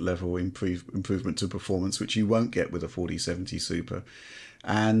 50% level improvement to performance, which you won't get with a 4070 Super.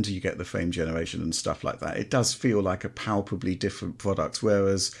 And you get the frame generation and stuff like that. It does feel like a palpably different product,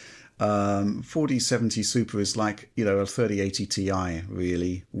 whereas 4070 Super is like, a 3080 Ti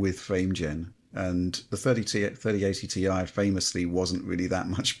really with frame gen. And the 3080 Ti famously wasn't really that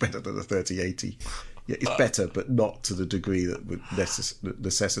much better than the 3080. Yeah, it's better, but not to the degree that would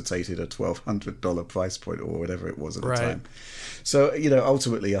necessitated a $1,200 price point or whatever it was at the time. So,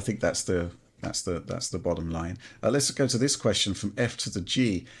 ultimately, I think that's the bottom line. Let's go to this question from F to the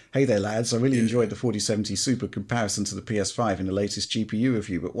G. Hey there, lads. I really enjoyed the 4070 Super comparison to the PS5 in the latest GPU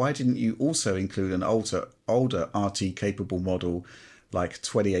review, but why didn't you also include an older RT-capable model like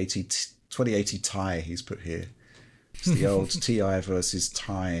 2080 Ti he's put here? It's the old Ti versus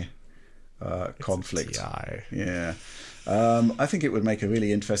Ti conflict. Yeah. I think it would make a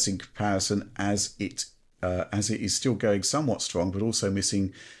really interesting comparison as it is still going somewhat strong, but also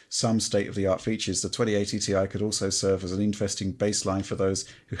missing some state-of-the-art features. The 2080 Ti could also serve as an interesting baseline for those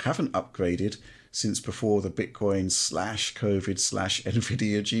who haven't upgraded since before the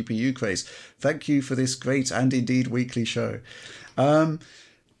Bitcoin/COVID/Nvidia GPU craze. Thank you for this great and indeed weekly show.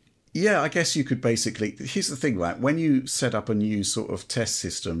 Yeah, I guess you could basically... Here's the thing, right? When you set up a new sort of test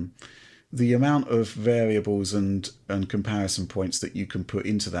system, the amount of variables and comparison points that you can put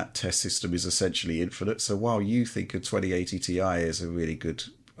into that test system is essentially infinite. So while you think a 2080 Ti is a really good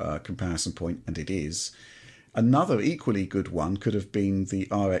comparison point, and it is, another equally good one could have been the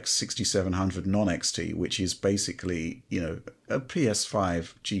RX 6700 non-XT, which is basically, a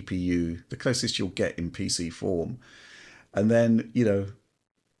PS5 GPU, the closest you'll get in PC form. And then, you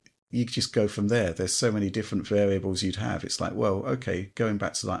just go from there. There's so many different variables you'd have. It's like, well, okay, going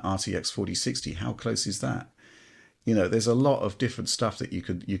back to like RTX 4060, how close is that? There's a lot of different stuff that you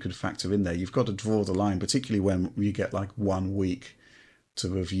could factor in there. You've got to draw the line, particularly when you get like 1 week to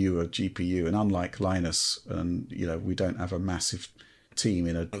review a GPU. And unlike Linus, and we don't have a massive team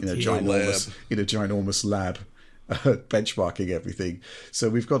in a ginormous lab benchmarking everything. So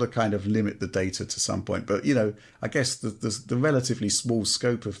we've got to kind of limit the data to some point. But, I guess the relatively small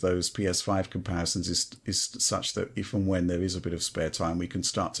scope of those PS5 comparisons is such that if and when there is a bit of spare time, we can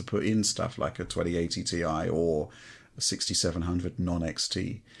start to put in stuff like a 2080 Ti or a 6700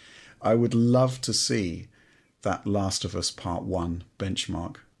 non-XT. I would love to see that Last of Us Part 1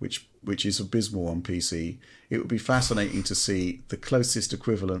 benchmark, which is abysmal on PC. It would be fascinating to see the closest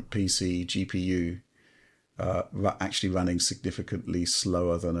equivalent PC GPU actually running significantly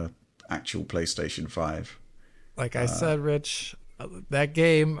slower than an actual PlayStation 5. Like I said, Rich, that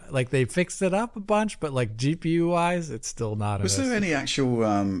game, like they fixed it up a bunch, but like GPU wise, it's still not. Was there any actual?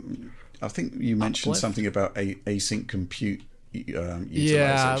 I think you mentioned something about async compute utilization.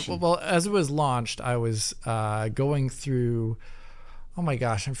 Yeah, well, as it was launched, I was going through. Oh my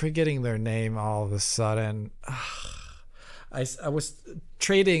gosh, I'm forgetting their name all of a sudden. I was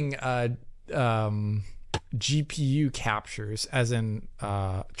trading GPU captures, as in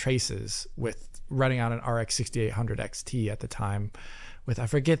traces, with running on an RX 6800 XT at the time with, I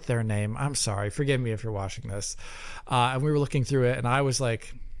forget their name. I'm sorry. Forgive me if you're watching this. And we were looking through it, and I was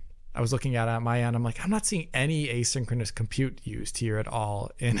looking at it at my end. I'm like, I'm not seeing any asynchronous compute used here at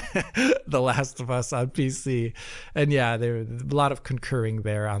all in The Last of Us on PC. And yeah, there a lot of concurring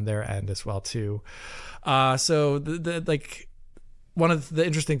there on their end as well too. So one of the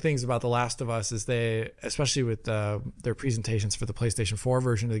interesting things about The Last of Us is they, especially with their presentations for the PlayStation 4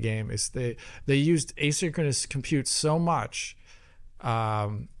 version of the game, is they used asynchronous compute so much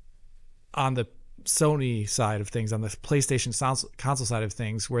on the Sony side of things, on the PlayStation console side of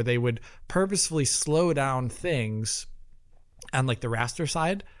things, where they would purposefully slow down things on like the raster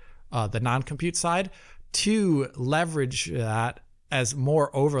side, the non-compute side, to leverage that as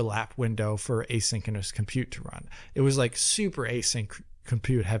more overlap window for asynchronous compute to run. It was like super async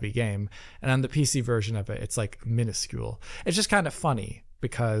compute heavy game. And on the PC version of it, it's like minuscule. It's just kind of funny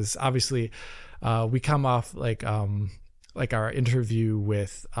because obviously we come off like our interview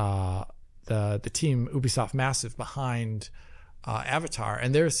with the team Ubisoft Massive behind Avatar,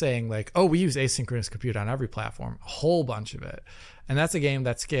 and they're saying like, oh, we use asynchronous compute on every platform, a whole bunch of it. And that's a game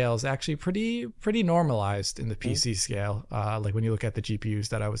that scales actually pretty normalized in the PC scale, like when you look at the GPUs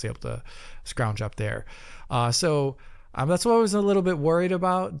that I was able to scrounge up there. So that's what I was a little bit worried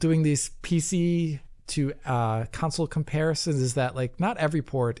about, doing these PC to console comparisons is that like not every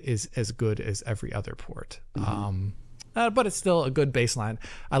port is as good as every other port. But it's still a good baseline.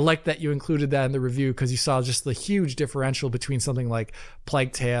 I like that you included that in the review because you saw just the huge differential between something like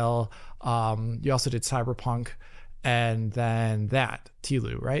Plague Tale. You also did Cyberpunk, and then that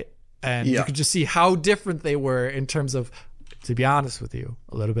Telu, right? And you could just see how different they were in terms of, to be honest with you,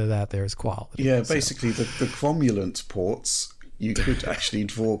 a little bit of that there is quality. Yeah, basically the cromulent ports, you could actually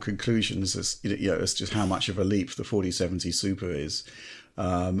draw conclusions as as just how much of a leap the 4070 Super is.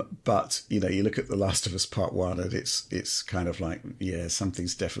 But you look at The Last of Us Part 1 and it's kind of like, yeah,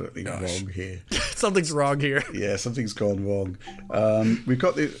 something's definitely wrong here. Something's wrong here. Yeah, something's gone wrong. We've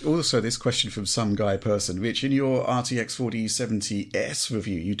got also this question from some guy person. Rich, in your RTX 4070S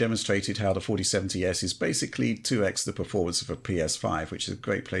review, you demonstrated how the 4070S is basically 2x the performance of a PS5, which is a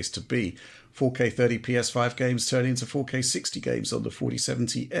great place to be. 4K 30 PS5 games turn into 4K 60 games on the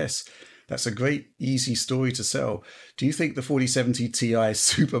 4070S. That's a great, easy story to sell. Do you think the 4070 Ti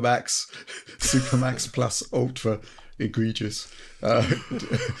Supermax Plus Ultra egregious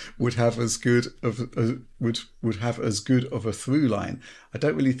would have as good of a through line? I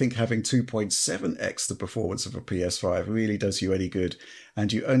don't really think having 2.7x the performance of a PS5 really does you any good,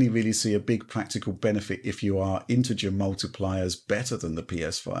 and you only really see a big practical benefit if you are integer multipliers better than the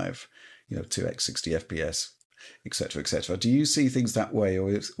PS5. 2x 60 FPS, etc., etc. Do you see things that way, or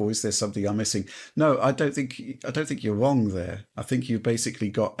is there something I'm missing? No, I don't think you're wrong there. I think you've basically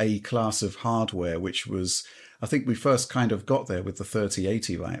got a class of hardware which was, I think we first kind of got there with the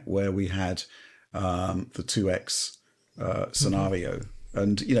 3080, right, where we had the 2x scenario,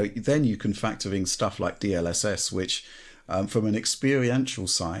 and then you can factor in stuff like DLSS, which from an experiential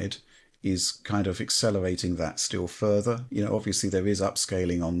side is kind of accelerating that still further. Obviously there is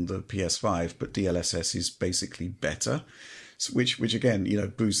upscaling on the PS5, but DLSS is basically better, which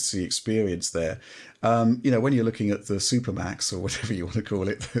again, boosts the experience there. When you're looking at the Supermax or whatever you want to call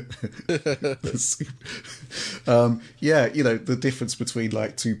it, the difference between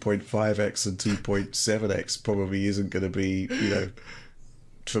like 2.5x and 2.7x probably isn't going to be,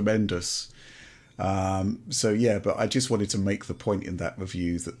 tremendous. But I just wanted to make the point in that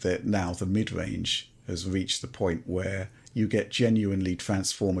review that now the mid-range has reached the point where you get genuinely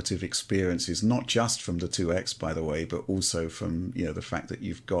transformative experiences, not just from the 2X, by the way, but also from, the fact that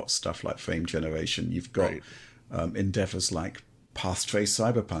you've got stuff like frame generation, you've got endeavors like Path Trace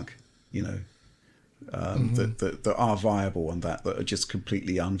Cyberpunk, that are viable on that are just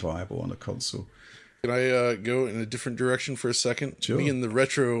completely unviable on a console. Can I go in a different direction for a second? Sure. Me and the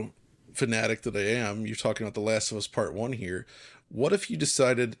retro fanatic that I am, you're talking about The Last of Us Part 1 here. What if you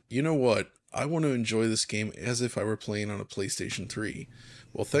decided, you know what, I want to enjoy this game as if I were playing on a PlayStation 3?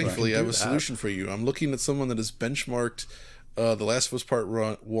 Well, thankfully, I have a solution for you. I'm looking at someone that has benchmarked The Last of Us Part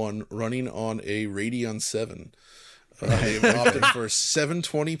 1 running on a Radeon 7. They've opted for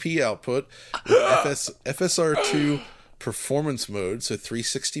 720p output with FSR2 performance mode, so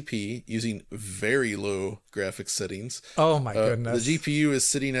 360p using very low graphics settings. Oh my goodness. The GPU is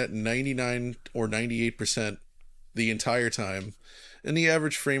sitting at 99 or 98% the entire time, and the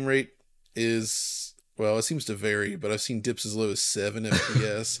average frame rate is, well, it seems to vary, but I've seen dips as low as 7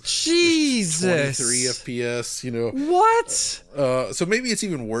 FPS. Jesus. 23 FPS, What? So maybe it's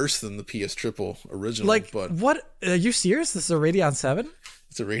even worse than the PS Triple original. But what? Are you serious? This is a Radeon 7?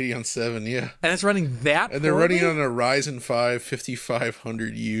 It's a Radeon 7, yeah. And it's running that And they're running on a Ryzen 5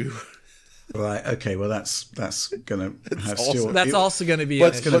 5500U. Right, okay, well that's gonna have still. That's also going to be.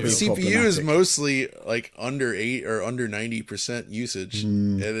 But the CPU is mostly like under 8 or under 90% usage,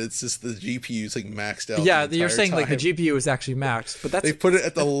 and it's just the GPU is like maxed out. Yeah, you're saying like the GPU is actually maxed, but they put it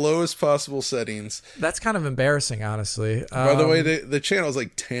at the lowest possible settings. That's kind of embarrassing, honestly. By the way, the channel is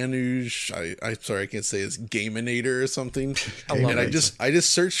like Tanuj. I'm sorry, I can't say it's Gaminator or something. I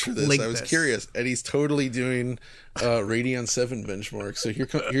just searched for this. I was curious, and he's totally doing Radeon 7 benchmark. So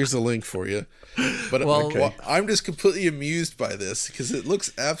here's the link for you. But I'm just completely amused by this because it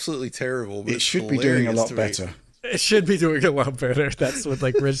looks absolutely terrible. But it should be doing a lot better. It should be doing a lot better. That's what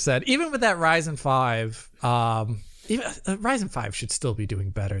like Rich said. Even with that Ryzen 5, even Ryzen 5 should still be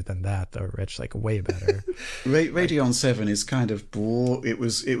doing better than that, though, Rich. Like way better. Radeon 7 is kind of broad. It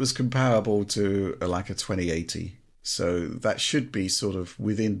was comparable to like a 2080, so that should be sort of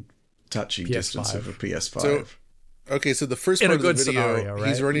within touching distance of a PS5. So the first part of the video, scenario, right?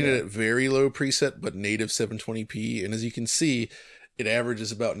 He's running it at very low preset, but native 720p. And as you can see, it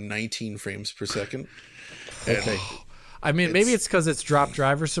averages about 19 frames per second. Okay. I mean, maybe it's because it's dropped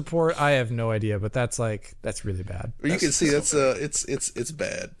driver support. I have no idea, but that's really bad. You can see that's it's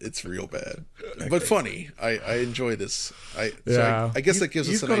bad. It's real bad, but funny. I enjoy this. I guess that gives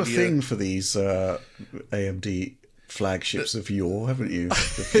us an idea. You've got a thing for these AMD flagships of yore, haven't you?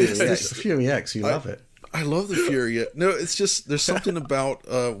 The Fury X, you love it. I love the Fury. No, it's just there's something about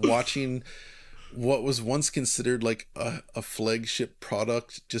watching what was once considered like a flagship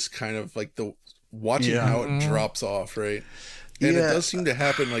product, just kind of like watching how it drops off, right? And it does seem to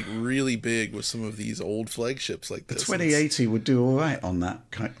happen like really big with some of these old flagships like this. The 2080 would do all right on that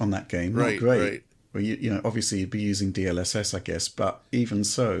game, right? Not great. Right. Well, obviously you'd be using DLSS, I guess, but even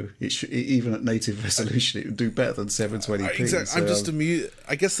so, even at native resolution, it would do better than 720p. Exactly. So, I'm just amused.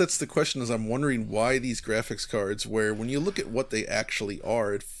 I guess that's the question. Is I'm wondering why these graphics cards, where when you look at what they actually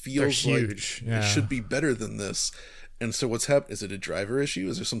are, it feels like it should be better than this. And so what's happened? Is it a driver issue?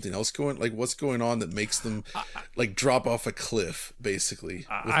 Is there something else what's going on that makes them like drop off a cliff, basically?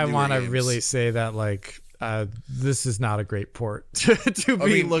 I want to really say that this is not a great port to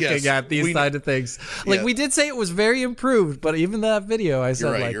be looking at these side of things. Like we did say it was very improved, but even that video, I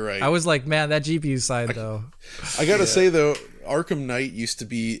said you're right. I was like, man, that GPU side though. I gotta say though, Arkham Knight used to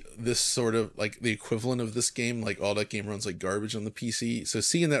be this sort of like the equivalent of this game. Like all that game runs like garbage on the PC. So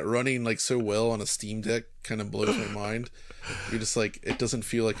seeing that running like so well on a Steam Deck kind of blows my mind. You're just like, it doesn't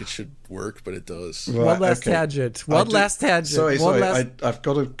feel like it should work, but it does. Right, one last tangent. Sorry, I've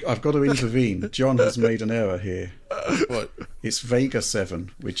got to intervene. John has made an error here. What? It's Vega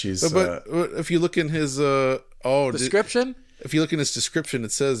 7, which is. But if you look in his description, if you look in his description,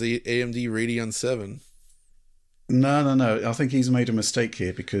 it says AMD Radeon 7. No. I think he's made a mistake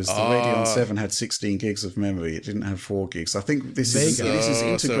here because the Radeon 7 had 16 gigs of memory. It didn't have 4 gigs. I think this is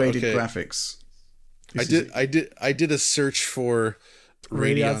integrated graphics. I did a search for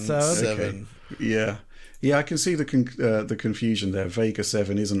Radeon 7. Okay. Yeah, I can see the confusion there. Vega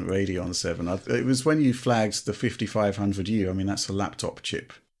 7 isn't Radeon 7. It was when you flagged the 5500U. I mean, that's a laptop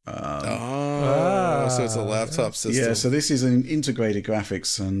chip. So it's a laptop system. Yeah, so this is an integrated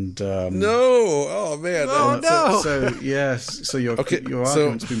graphics and so your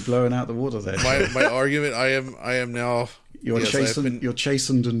argument's been blown out the water there. My argument, I am now you're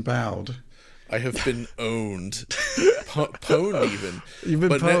chastened and bowed. I have been owned. Pwned even. You've been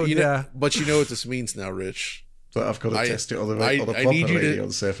pwned, But you know what this means now, Rich. But I've got to test it on the proper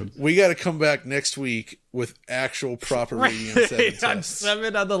Radeon 7. We got to come back next week with actual proper Radeon 7 tests.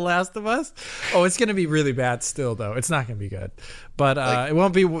 7 on The Last of Us? Oh, it's going to be really bad still, though. It's not going to be good. But it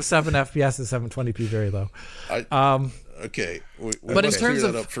won't be 7 FPS and 720p very low. Okay. But in terms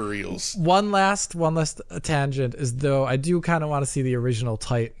of that up for reals. One last tangent is, though, I do kind of want to see the original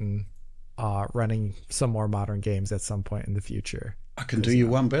Titan running some more modern games at some point in the future. I can do you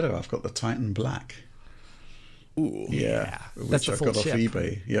one better. I've got the Titan Black. Ooh. Yeah. Which I got off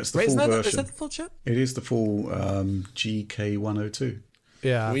eBay. Yeah, it's the full version. Is that the full chip? It is the full GK102.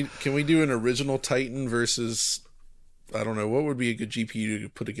 Yeah. Can we do an original Titan versus, I don't know, what would be a good GPU to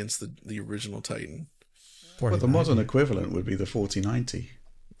put against the original Titan? Well, the modern equivalent would be the 4090.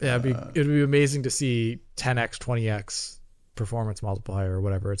 Yeah, it'd be amazing to see 10x, 20x performance multiplier or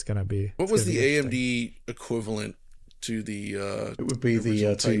whatever it's going to be. What was the AMD equivalent to the it would be the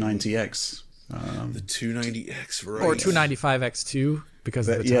 290X. The 290X variety. Or 295X2 because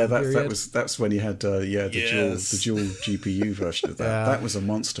of the time period. That's when you had the dual GPU version of that. Yeah. That was a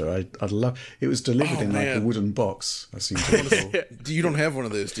monster. I'd love. It was delivered in like a wooden box. That seems wonderful. You don't have one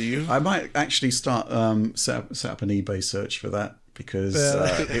of those, do you? I might actually start set up an eBay search for that because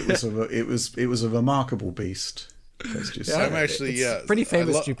it was a remarkable beast. I'm actually pretty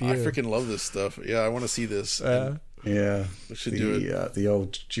famous GPU. I freaking love this stuff. Yeah, I want to see this. Yeah, we should do it. The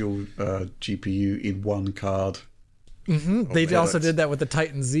old dual GPU in one card. Mm-hmm. They also did that with the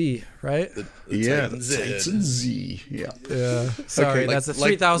Titan Z, right? The Titan Z. Yeah. Sorry, that's a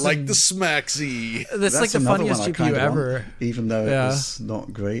 3000. Like the Smack Z. That's like the funniest GPU ever. Even though it was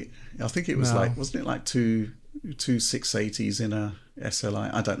not great. I think it was wasn't it like two 680s in a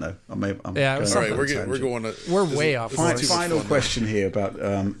SLI? I don't know. I'm all right, we're way off. Final question here about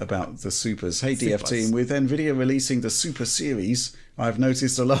the supers. Hey DF team, with Nvidia releasing the Super Series, I've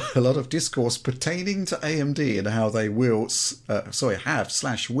noticed a lot of discourse pertaining to AMD and how they will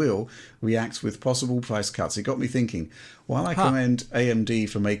react with possible price cuts. It got me thinking. While I commend AMD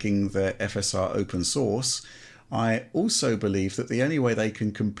for making their FSR open source, I also believe that the only way they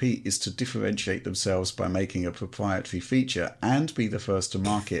can compete is to differentiate themselves by making a proprietary feature and be the first to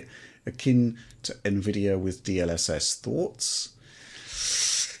market, akin to Nvidia with DLSS. Thoughts?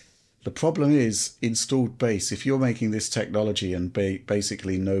 The problem is installed base. If you're making this technology and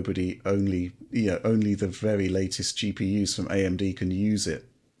basically nobody only only the very latest GPUs from AMD can use it,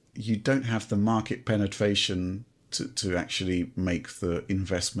 you don't have the market penetration to actually make the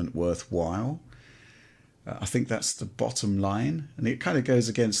investment worthwhile. I think that's the bottom line, and it kind of goes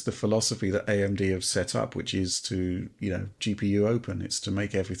against the philosophy that AMD have set up, which is to, GPU open. It's to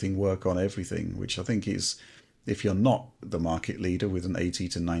make everything work on everything, which I think is, if you're not the market leader with an 80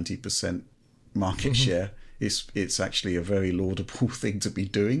 to 90% market share, it's actually a very laudable thing to be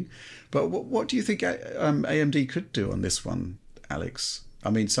doing. But what do you think AMD could do on this one, Alex? I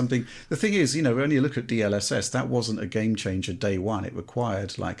mean, the thing is, when you look at DLSS, that wasn't a game changer day one. It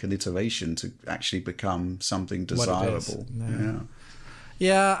required like an iteration to actually become something desirable.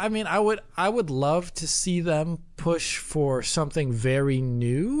 Yeah, I mean, I would love to see them push for something very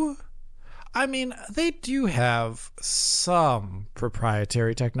new. I mean, they do have some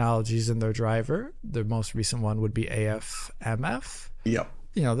proprietary technologies in their driver. The most recent one would be AFMF. Yep.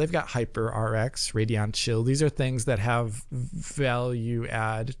 They've got Hyper RX, Radeon Chill. These are things that have value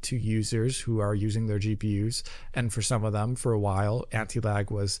add to users who are using their GPUs. And for some of them, for a while,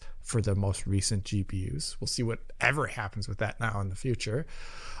 anti-lag was for the most recent GPUs. We'll see whatever happens with that now in the future.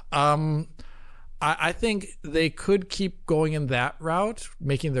 I think they could keep going in that route,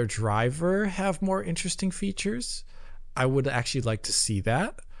 making their driver have more interesting features. I would actually like to see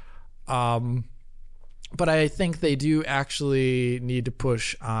that. But I think they do actually need to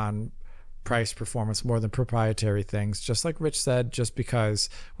push on price performance more than proprietary things, just like Rich said, just because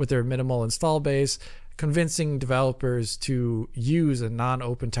with their minimal install base, convincing developers to use a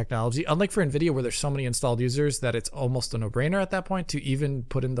non-open technology, unlike for Nvidia where there's so many installed users that it's almost a no-brainer at that point to even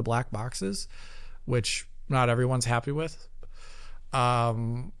put in the black boxes, which not everyone's happy with.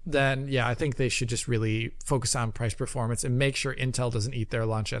 Then yeah, I think they should just really focus on price performance and make sure Intel doesn't eat their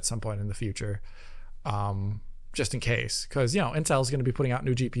lunch at some point in the future. Just in case, because Intel is going to be putting out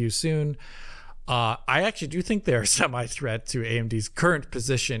new GPUs soon. I actually do think they're a semi-threat to AMD's current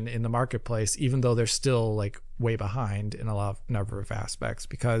position in the marketplace, even though they're still like way behind in a number of aspects,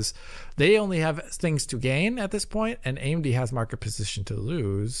 because they only have things to gain at this point, and AMD has market position to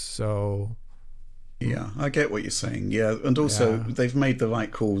lose. So yeah, I get what you're saying. Yeah, and also they've made the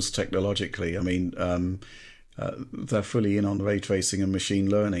right calls technologically. I mean, they're fully in on ray tracing and machine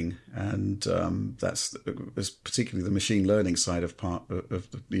learning, and that's particularly the machine learning side of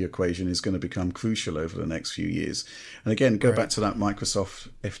the equation is going to become crucial over the next few years. And again, go back to that Microsoft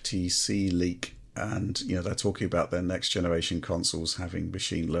FTC leak, and they're talking about their next generation consoles having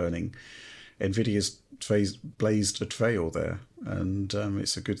machine learning. Nvidia's blazed a trail there, and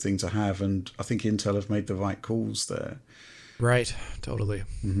it's a good thing to have. And I think Intel have made the right calls there. Right, totally.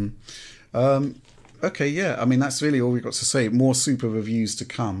 Okay, yeah. I mean, that's really all we've got to say. More super reviews to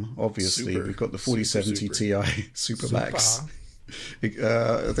come, obviously. We've got the 4070 Ti Super Max.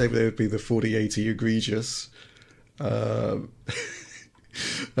 They would be the 4080 Egregious. But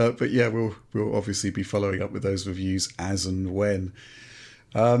yeah, we'll obviously be following up with those reviews as and when.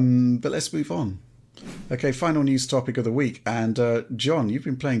 But let's move on. Okay, final news topic of the week. And John, you've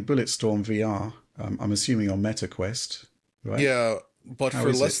been playing Bulletstorm VR. I'm assuming on MetaQuest, right? Yeah, but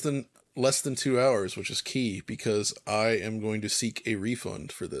for less than 2 hours, which is key because I am going to seek a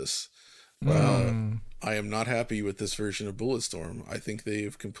refund for this. I am not happy with this version of Bulletstorm. I think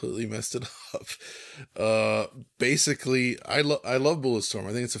they've completely messed it up. Basically, I love Bulletstorm.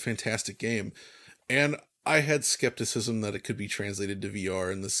 I think it's a fantastic game. And I had skepticism that it could be translated to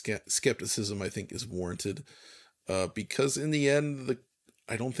VR, and the skepticism I think is warranted. Because in the end,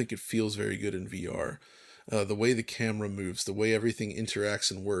 I don't think it feels very good in VR. The way the camera moves, the way everything interacts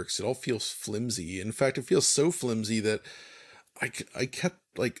and works, it all feels flimsy. In fact, it feels so flimsy that I kept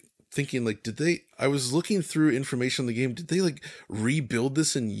like thinking like, I was looking through information on the game. Did they like rebuild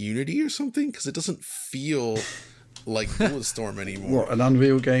this in Unity or something? Because it doesn't feel like Bulletstorm anymore. What, an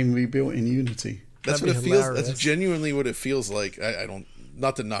Unreal game rebuilt in Unity? That's what it feels. That's genuinely what it feels like. I don't,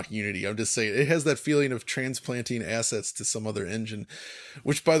 not to knock Unity. I'm just saying it has that feeling of transplanting assets to some other engine,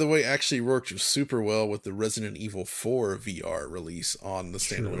 which by the way, actually worked super well with the Resident Evil 4 VR release on the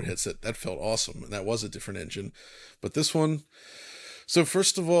standalone headset. That felt awesome. And that was a different engine, but this one. So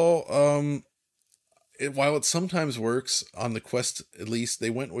first of all, while it sometimes works on the Quest, at least they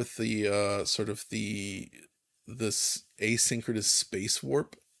went with the sort of this asynchronous space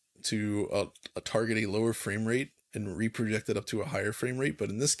warp to target a lower frame rate and reproject it up to a higher frame rate. But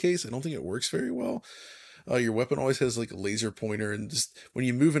in this case, I don't think it works very well. Your weapon always has like a laser pointer, and just when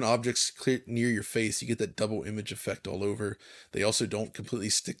you move an object near your face, you get that double image effect all over. They also don't completely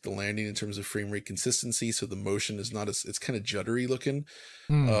stick the landing in terms of frame rate consistency, so the motion is not as, it's kind of juddery looking.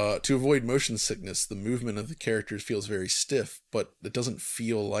 To avoid motion sickness, the movement of the characters feels very stiff, but it doesn't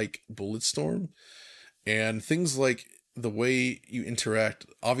feel like Bulletstorm. And things like the way you interact,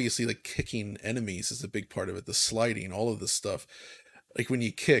 obviously like kicking enemies is a big part of it, the sliding, all of this stuff. Like when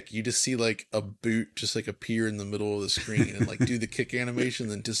you kick, you just see like a boot just like appear in the middle of the screen and like do the kick animation,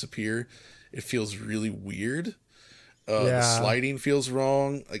 then disappear. It feels really weird. The sliding feels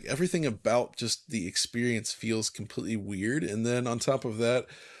wrong. Like everything about just the experience feels completely weird. And then on top of that,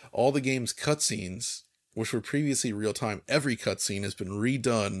 all the game's cutscenes, which were previously real time, every cutscene has been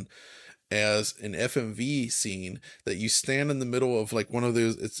redone as an FMV scene that you stand in the middle of like one of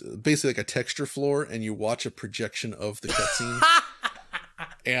those, it's basically like a texture floor, and you watch a projection of the cutscene.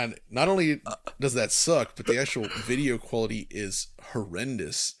 And not only does that suck, but the actual video quality is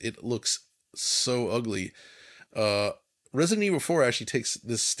horrendous. It looks so ugly. Resident Evil 4 actually takes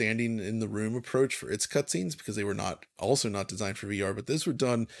this standing in the room approach for its cutscenes because they were not designed for VR, but these were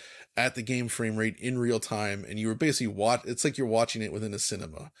done at the game frame rate in real time, and you were basically it's like you're watching it within a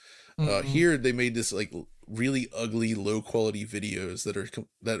cinema. Here they made this like really ugly, low quality videos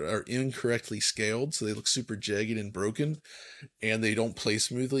that are incorrectly scaled, so they look super jagged and broken, and they don't play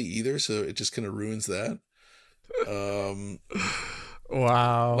smoothly either. So it just kind of ruins that.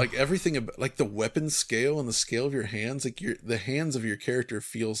 Wow. Like everything about like the weapon scale and the scale of your hands, like the hands of your character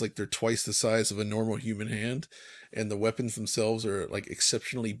feels like they're twice the size of a normal human hand, and the weapons themselves are like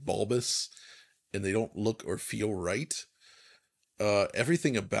exceptionally bulbous, and they don't look or feel right.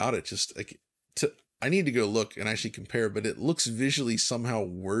 Everything about it just like I need to go look and actually compare, but it looks visually somehow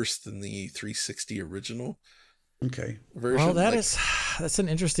worse than the 360 original. Okay. Version. Well, that's an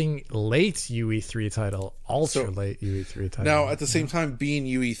interesting late UE3 title, late UE3 title. Now, at the same time, being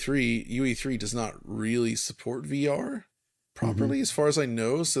UE3 does not really support VR properly, as far as I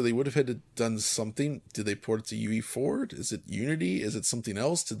know. So they would have had to done something. Did they port it to UE4? Is it Unity? Is it something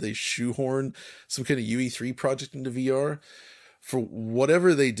else? Did they shoehorn some kind of UE3 project into VR? For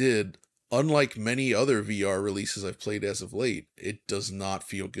whatever they did, unlike many other VR releases I've played as of late, it does not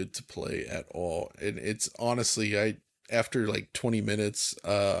feel good to play at all. And it's honestly, after like 20 minutes,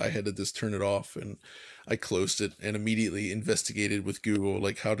 I had to just turn it off, and I closed it and immediately investigated with Google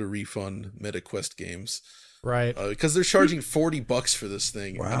like how to refund MetaQuest games. Right. Because they're charging $40 for this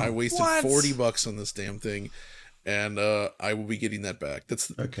thing. Wow. And I wasted $40 on this damn thing. And I will be getting that back.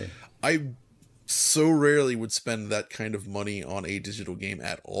 That's okay. I so rarely would spend that kind of money on a digital game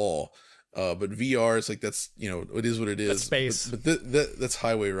at all. But VR is like, that's, it is what it is. That's space. But that's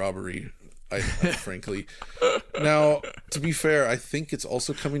highway robbery, I frankly. Now, to be fair, I think it's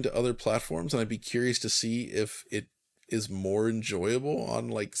also coming to other platforms, and I'd be curious to see if it is more enjoyable on,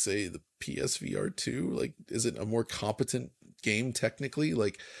 like, say, the PSVR 2. Like, is it a more competent game technically?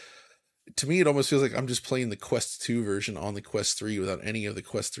 Like, to me, it almost feels like I'm just playing the Quest 2 version on the Quest 3 without any of the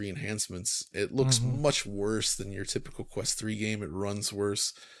Quest 3 enhancements. It looks much worse than your typical Quest 3 game. It runs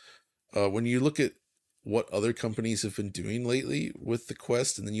worse. When you look at what other companies have been doing lately with the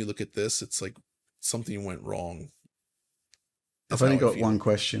Quest, and then you look at this, it's like something went wrong. I've only got one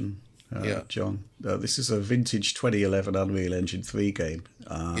question, Yeah. John. This is a vintage 2011 Unreal Engine 3 game,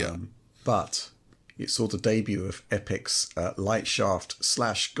 but it saw the debut of Epic's light shaft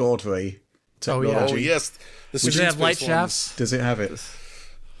 / God Ray technology. Oh, yes. Does it have light shafts? Does it have it?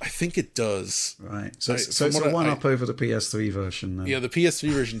 I think it does. Right. So it's a one-up over the PS3 version. Then. Yeah, the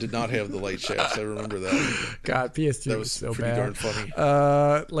PS3 version did not have the light shafts. I remember that. God, PS3 That was was so pretty bad. darn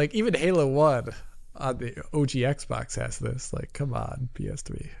funny. Like even Halo 1 on the OG Xbox has this. Like, come on,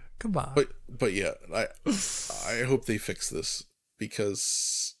 PS3. Come on. But yeah, I hope they fix this,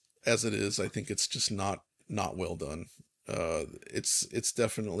 because as it is, I think it's just not well done. It's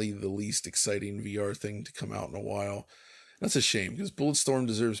definitely the least exciting VR thing to come out in a while. That's a shame, because Bulletstorm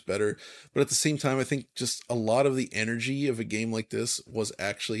deserves better. But at the same time, I think just a lot of the energy of a game like this was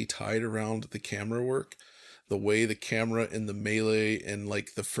actually tied around the camera work. The way the camera and the melee and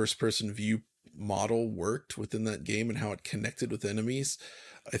like the first person view model worked within that game and how it connected with enemies.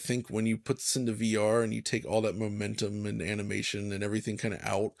 I think when you put this into VR and you take all that momentum and animation and everything kind of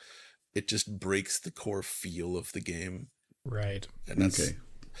out, it just breaks the core feel of the game. Right. And that's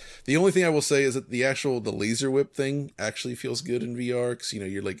the only thing I will say is that the laser whip thing actually feels good in VR, because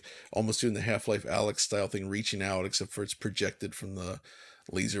you're like almost doing the Half-Life Alyx style thing, reaching out, except for it's projected from the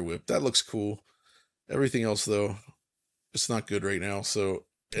laser whip. That looks cool. Everything else though, it's not good right now. So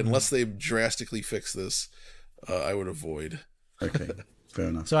unless they drastically fix this, I would avoid. Okay. Fair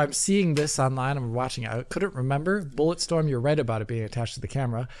enough. So I'm seeing this online. I'm watching it. I couldn't remember. Bulletstorm, you're right about it being attached to the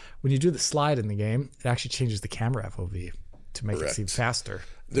camera. When you do the slide in the game, it actually changes the camera FOV to make it seem faster.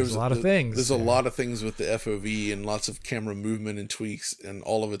 There's a lot of things. There's a lot of things with the FOV and lots of camera movement and tweaks, and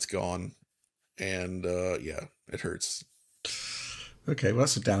all of it's gone. And yeah, it hurts. Okay, well,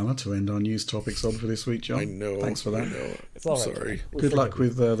 that's a downer to end our news topics on for this week, John. I know. Thanks for that. I know. It's all right. Sorry. Good luck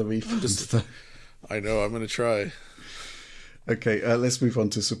with the refund. I know. I'm going to try. Okay, let's move on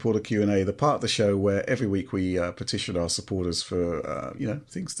to supporter Q&A, the part of the show where every week we petition our supporters for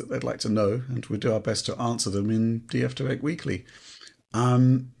things that they'd like to know, and we do our best to answer them in DF Direct Weekly.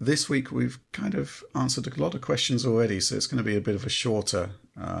 This week we've kind of answered a lot of questions already, so it's going to be a bit of a shorter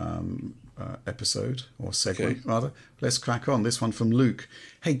episode, or segue rather. Let's crack on. This one from Luke.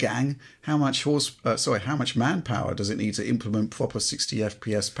 Hey gang, how much manpower does it need to implement proper 60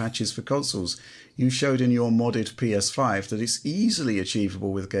 FPS patches for consoles? You showed in your modded PS5 that it's easily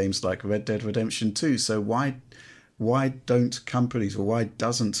achievable with games like Red Dead Redemption 2, so why don't companies, or why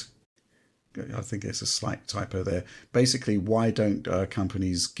doesn't, I think there's a slight typo there. Basically, why don't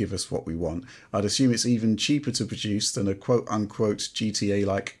companies give us what we want? I'd assume it's even cheaper to produce than a quote-unquote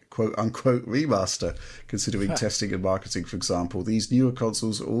GTA-like quote-unquote remaster, considering testing and marketing, for example. These newer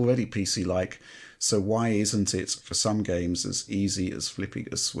consoles are already PC-like, so why isn't it, for some games, as easy as flipping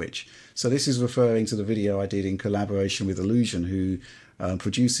a switch? So this is referring to the video I did in collaboration with Illusion, who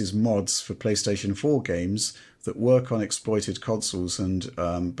produces mods for PlayStation 4 games that work on exploited consoles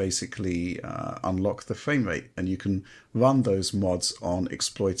and basically unlock the frame rate. And you can run those mods on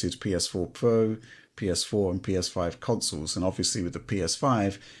exploited PS4 Pro, PS4 and PS5 consoles. And obviously with the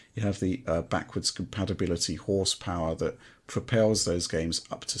PS5, you have the backwards compatibility horsepower that propels those games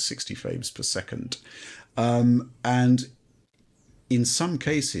up to 60 frames per second. And in some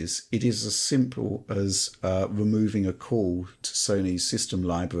cases, it is as simple as removing a call to Sony's system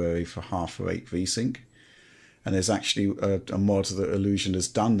library for half-rate VSync. And there's actually a mod that Illusion has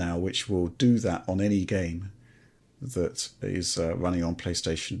done now, which will do that on any game that is running on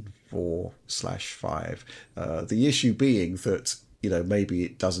PlayStation 4/5. The issue being that, maybe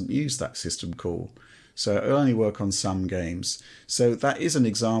it doesn't use that system call. So it'll only work on some games. So that is an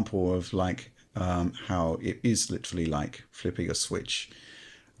example of how it is literally like flipping a switch.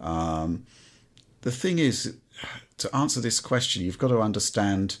 The thing is, to answer this question, you've got to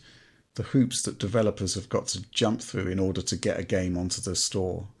understand the hoops that developers have got to jump through in order to get a game onto the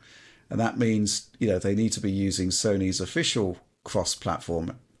store. And that means, they need to be using Sony's official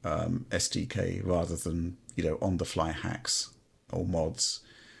cross-platform SDK rather than, on-the-fly hacks or mods.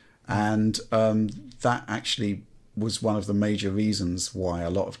 And that actually was one of the major reasons why a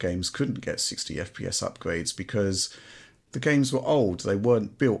lot of games couldn't get 60 FPS upgrades, because the games were old. They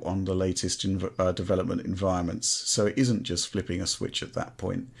weren't built on the latest development environments. So it isn't just flipping a switch at that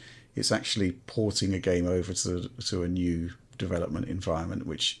point. It's actually porting a game over to a new development environment,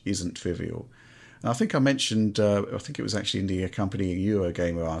 which isn't trivial. And I think I mentioned, I think it was actually in the accompanying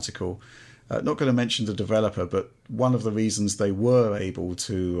Eurogamer article, not going to mention the developer, but one of the reasons they were able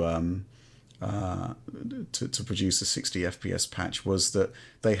to produce a 60 FPS patch was that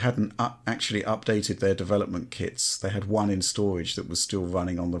they hadn't actually updated their development kits. They had one in storage that was still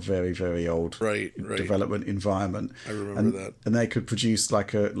running on the very, very old development environment. I remember that. And they could produce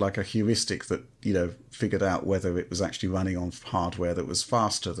like a heuristic that, figured out whether it was actually running on hardware that was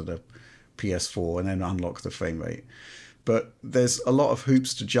faster than a PS4 and then unlock the frame rate. But there's a lot of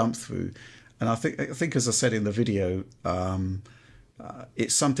hoops to jump through. And I think as I said in the video,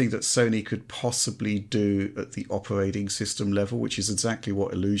 it's something that Sony could possibly do at the operating system level, which is exactly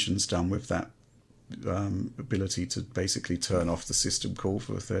what Illusion's done with that ability to basically turn off the system call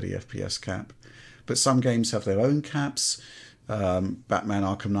for a 30 FPS cap. But some games have their own caps. Batman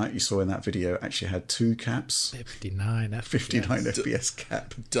Arkham Knight, you saw in that video, actually had 2 caps. 59 FPS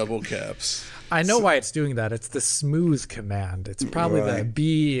cap. Double caps. I know why it's doing that. It's the smooth command. It's probably the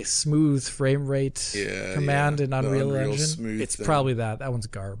B smooth frame rate command in Unreal Engine. It's probably that. That one's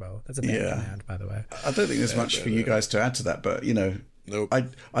Garbo. That's a bad command, by the way. I don't think there's much for you guys to add to that, but, Nope.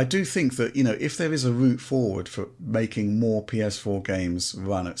 I do think that, if there is a route forward for making more PS4 games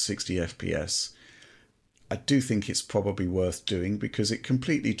run at 60 FPS, I do think it's probably worth doing, because it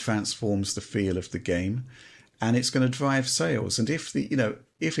completely transforms the feel of the game, and it's going to drive sales. And if it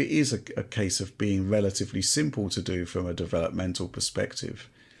is a case of being relatively simple to do from a developmental perspective,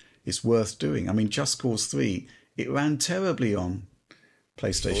 it's worth doing. I mean, Just Cause 3, it ran terribly on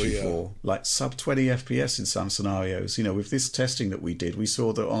PlayStation 4, like sub 20 FPS in some scenarios. With this testing that we did, we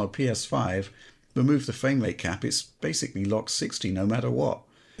saw that on a PS5, remove the frame rate cap, it's basically locked 60 no matter what.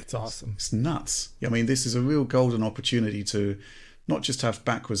 It's awesome. It's nuts. I mean, this is a real golden opportunity to not just have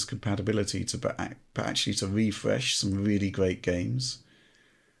backwards compatibility but actually to refresh some really great games,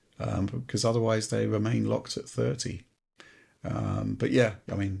 because otherwise they remain locked at 30. But yeah,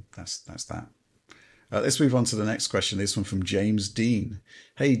 I mean, that's that. Let's move on to the next question. This one from James Dean.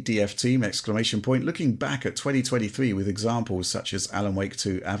 Hey, DF team, exclamation point. Looking back at 2023 with examples such as Alan Wake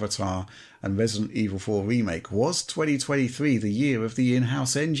 2, Avatar, and Resident Evil 4 Remake, was 2023 the year of the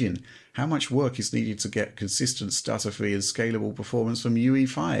in-house engine? How much work is needed to get consistent stutter-free and scalable performance from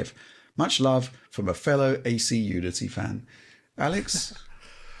UE5? Much love from a fellow AC Unity fan. Alex?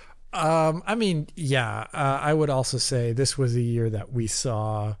 I mean, yeah, I would also say this was a year that we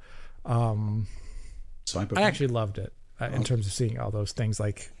saw... Cyberpunk. I actually loved it in terms of seeing all those things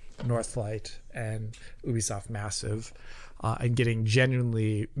like Northlight and Ubisoft Massive, and getting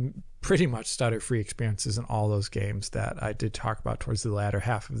genuinely pretty much stutter-free experiences in all those games that I did talk about towards the latter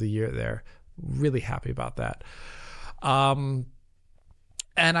half of the year there. Really happy about that. And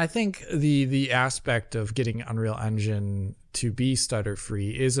I think the aspect of getting Unreal Engine to be stutter-free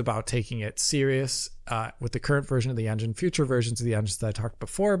is about taking it serious with the current version of the engine. Future versions of the engines that I talked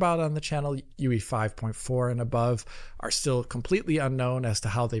before about on the channel, UE 5.4 and above, are still completely unknown as to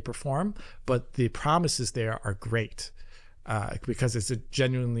how they perform, but the promises there are great. Because it's a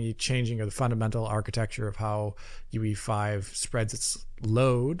genuinely changing of the fundamental architecture of how UE5 spreads its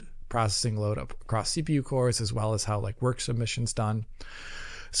processing load up across CPU cores, as well as how like work submission's done.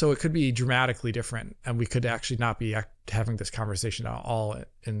 So it could be dramatically different, and we could actually not be having this conversation at all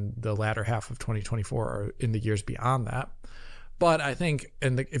in the latter half of 2024 or in the years beyond that. But I think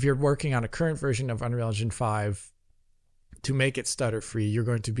if you're working on a current version of Unreal Engine 5 to make it stutter free, you're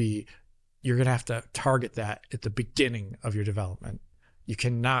going to have to target that at the beginning of your development. You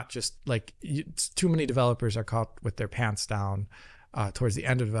cannot just too many developers are caught with their pants down towards the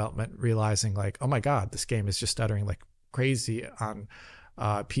end of development, realizing like, oh my God, this game is just stuttering like crazy on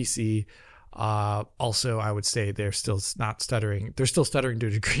PC. Also, I would say they're still not stuttering. They're still stuttering to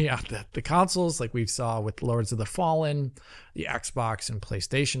a degree on the consoles, like we saw with Lords of the Fallen. The Xbox and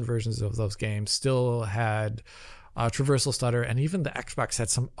PlayStation versions of those games still had traversal stutter, and even the Xbox had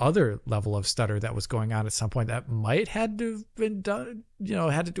some other level of stutter that was going on at some point that might had to have been done,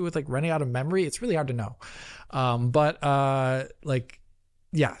 had to do with like running out of memory. It's really hard to know.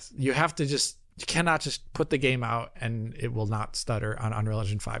 You cannot just put the game out and it will not stutter on Unreal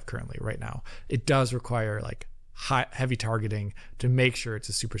Engine 5 currently right now. It does require like heavy targeting to make sure it's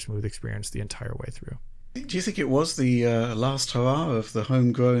a super smooth experience the entire way through. Do you think it was the last hurrah of the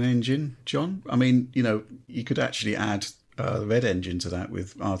homegrown engine, John? I mean, you could actually add the Red Engine to that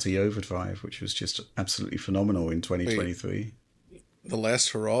with RT Overdrive, which was just absolutely phenomenal in 2023. Wait, the last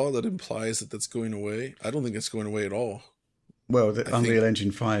hurrah, that implies that that's going away? I don't think it's going away at all. Well, Unreal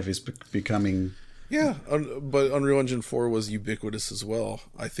Engine 5 is becoming... Yeah, but Unreal Engine 4 was ubiquitous as well.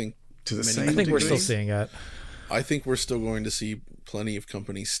 I think to the same I think degree. We're still seeing it. I think we're still going to see plenty of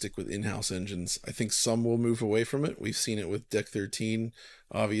companies stick with in-house engines. I think some will move away from it. We've seen it with Deck 13,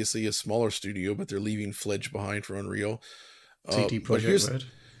 obviously a smaller studio, but they're leaving Fledge behind for Unreal. TD Projekt Red.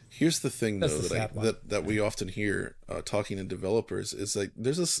 Here's the thing, though, that we often hear talking to developers is like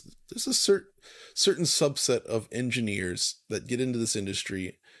there's a certain subset of engineers that get into this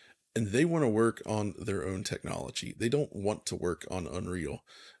industry and they want to work on their own technology. They don't want to work on Unreal.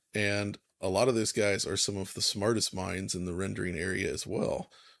 And a lot of those guys are some of the smartest minds in the rendering area as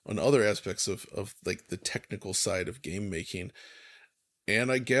well, on other aspects of like the technical side of game making.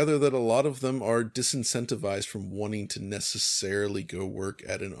 And I gather that a lot of them are disincentivized from wanting to necessarily go work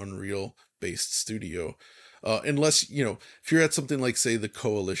at an Unreal-based studio. Unless, if you're at something like, say, the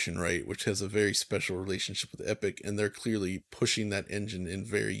Coalition, right, which has a very special relationship with Epic, and they're clearly pushing that engine in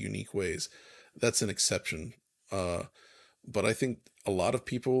very unique ways, that's an exception. But I think a lot of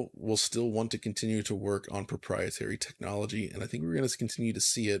people will still want to continue to work on proprietary technology, and I think we're going to continue to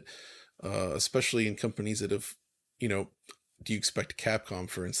see it, especially in companies that have, do you expect Capcom,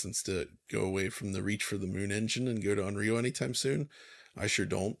 for instance, to go away from the Reach for the Moon engine and go to Unreal anytime soon? I sure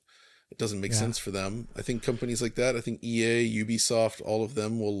don't. It doesn't make sense for them. I think companies like that, I think EA, Ubisoft, all of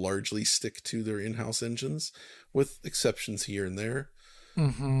them will largely stick to their in-house engines, with exceptions here and there.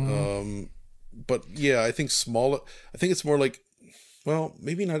 Mm-hmm. But yeah, I think it's more like, well,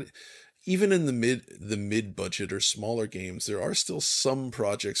 maybe not. Even in the mid budget or smaller games, there are still some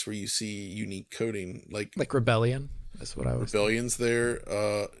projects where you see unique coding, like Rebellion. That's what I was. Rebellion's there.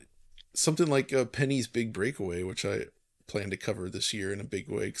 Something like Penny's Big Breakaway, which I plan to cover this year in a big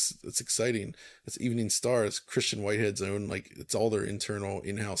way. It's exciting. It's Evening Stars, Christian Whitehead's own. Like, it's all their internal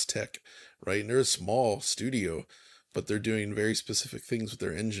in-house tech, right? And they're a small studio, but they're doing very specific things with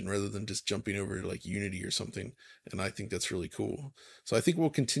their engine rather than just jumping over to like Unity or something. And I think that's really cool. So I think we'll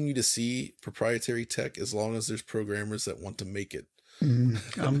continue to see proprietary tech as long as there's programmers that want to make it.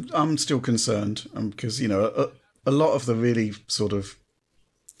 I'm still concerned because, you know, a lot of the really sort of,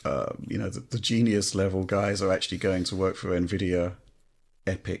 you know, the genius level guys are actually going to work for Nvidia,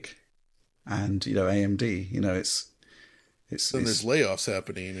 Epic, and, you know, AMD. You know, it's there's layoffs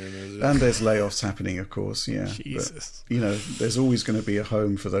happening, and there's layoffs happening, of course. Yeah, Jesus. But, you know, there's always going to be a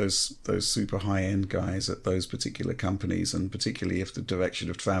home for those super high end guys at those particular companies, and particularly if the direction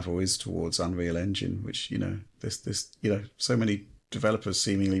of travel is towards Unreal Engine, which, you know, there's you know, so many developers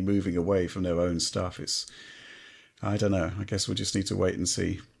seemingly moving away from their own stuff. I don't know. I guess we'll just need to wait and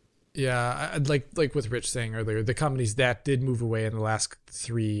see. Yeah, like with Rich saying earlier, the companies that did move away in the last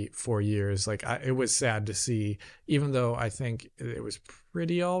 3-4 years, like it was sad to see, even though I think it was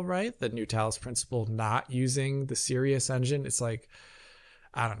pretty all right, the new Talos Principle not using the Sirius engine. It's like,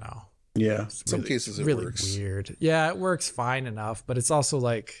 I don't know. Yeah. Some cases it really works. Weird. Yeah, it works fine enough, but it's also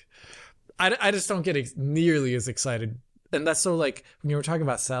like, I just don't get nearly as excited. And that's so like, when you were talking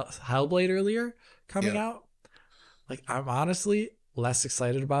about Hellblade earlier coming out, like I'm honestly less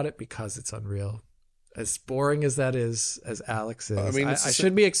excited about it because it's Unreal. As boring as that is, as Alex is, I mean, I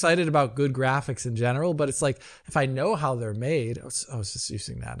should be excited about good graphics in general, but it's like, if I know how they're made, I was just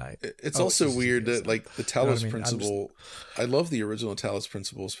using that night. It's also weird that like the Talos Principle, I love the original Talos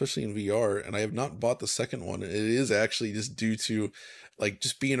Principle, especially in VR, and I have not bought the second one. It is actually just due to like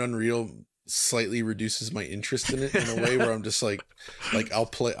just being Unreal slightly reduces my interest in it in a way where I'm just like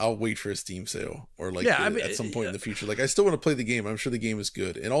I'll wait for a Steam sale or like at some point in the future. Like I still want to play the game. I'm sure the game is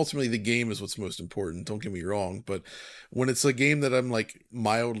good, and ultimately the game is what's most important. Don't get me wrong, but when it's a game that I'm like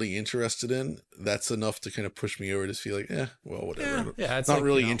mildly interested in, that's enough to kind of push me over to feel like, well, whatever. Yeah, it's not like,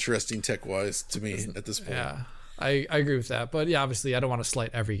 really interesting tech wise to me at this point. Yeah. I agree with that, but yeah, obviously I don't want to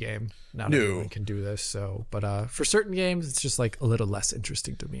slight every game. Not everyone can do this, so but for certain games, it's just like a little less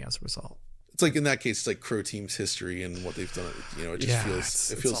interesting to me as a result. It's like in that case, it's like Crow Team's history and what they've done. You know, it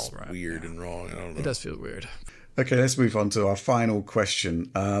just feels weird and wrong. I don't know. It does feel weird. Okay, let's move on to our final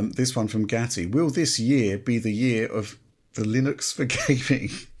question. This one from Gatti. Will this year be the year of the Linux for gaming?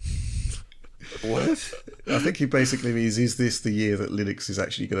 What? I think he basically means, is this the year that Linux is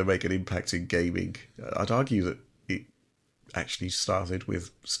actually going to make an impact in gaming? I'd argue that it actually started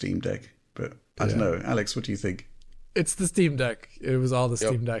with Steam Deck, but I don't know. Alex, what do you think? It's the Steam Deck. It was all the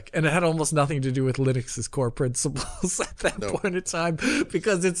Steam Deck. And it had almost nothing to do with Linux's core principles at that point in time,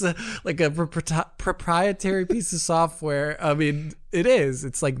 because it's a proprietary piece of software. I mean, it is.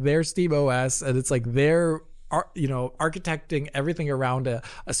 It's like their Steam OS, and it's like their, you know, architecting everything around a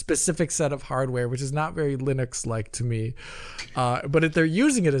specific set of hardware, which is not very Linux-like to me. But if they're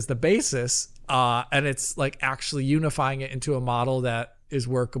using it as the basis, and it's like actually unifying it into a model that is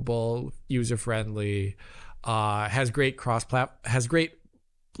workable, user-friendly, has great has great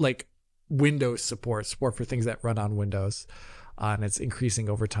like Windows support for things that run on Windows, and it's increasing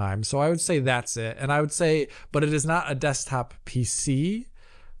over time. So I would say that's it. And I would say, but it is not a desktop PC.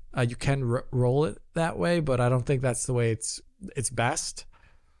 You can roll it that way, but I don't think that's the way it's best.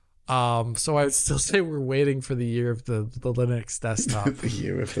 So I would still say we're waiting for the year of the Linux desktop. The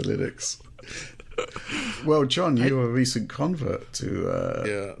year of the Linux. Well, John, you are a recent convert to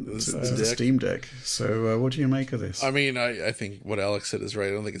the Steam Deck. So what do you make of this? I mean, I think what Alex said is right.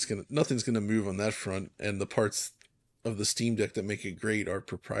 I don't think nothing's gonna move on that front, and the parts of the Steam Deck that make it great are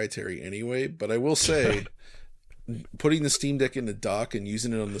proprietary anyway. But I will say, putting the Steam Deck in the dock and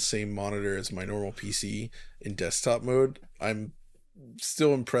using it on the same monitor as my normal PC in desktop mode, I'm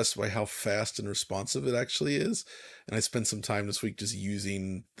still impressed by how fast and responsive it actually is. And I spent some time this week just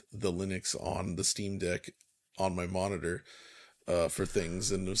using the Linux on the Steam Deck on my monitor for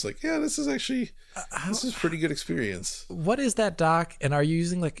things, and it was like, this is actually this is pretty good experience. What is that dock, and are you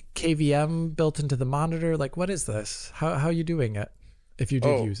using like KVM built into the monitor? Like, what is this? How are you doing it if you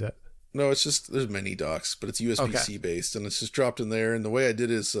did use it? No, it's just, there's many docks, but it's USB-C based, and it's just dropped in there. And the way I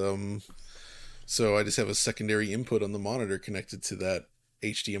did is so I just have a secondary input on the monitor connected to that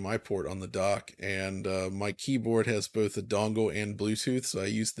HDMI port on the dock, and my keyboard has both a dongle and Bluetooth, so I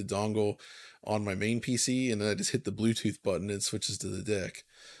use the dongle on my main PC, and then I just hit the Bluetooth button and it switches to the deck.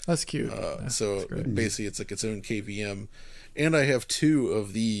 That's cute. So basically it's like its own KVM, and I have two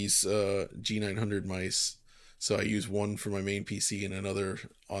of these G900 mice, so I use one for my main PC and another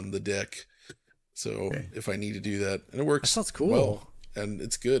on the deck, so if I need to do that, and it works. That sounds cool. Well, and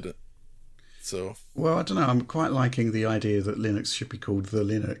it's good. So, well, I don't know. I'm quite liking the idea that Linux should be called the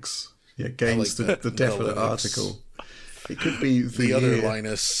Linux. Yeah, gains like the definite article. It could be the other year,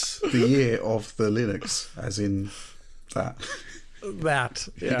 Linus. The year of the Linux, as in That. That.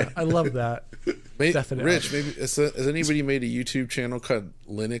 Yeah, I love that. Definitely. Rich, maybe has anybody made a YouTube channel called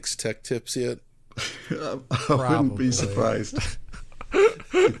Linux Tech Tips yet? I wouldn't be surprised.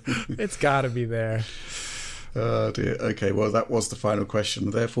 It's got to be there. Oh dear. Okay, well, that was the final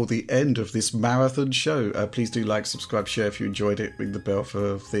question. Therefore, the end of this marathon show. Please do like, subscribe, share if you enjoyed it. Ring the bell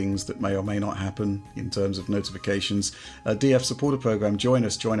for things that may or may not happen in terms of notifications. DF Supporter Program. Join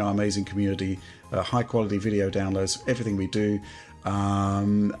us. Join our amazing community. High quality video downloads. Everything we do.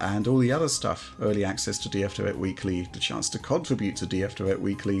 And all the other stuff. Early access to DF Direct Weekly. The chance to contribute to DF Direct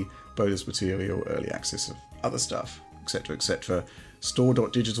Weekly. Bonus material. Early access of other stuff. Etc. Etc.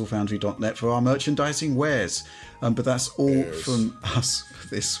 Store.digitalfoundry.net for our merchandising wares. But that's all from us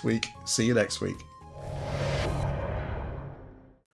this week. See you next week.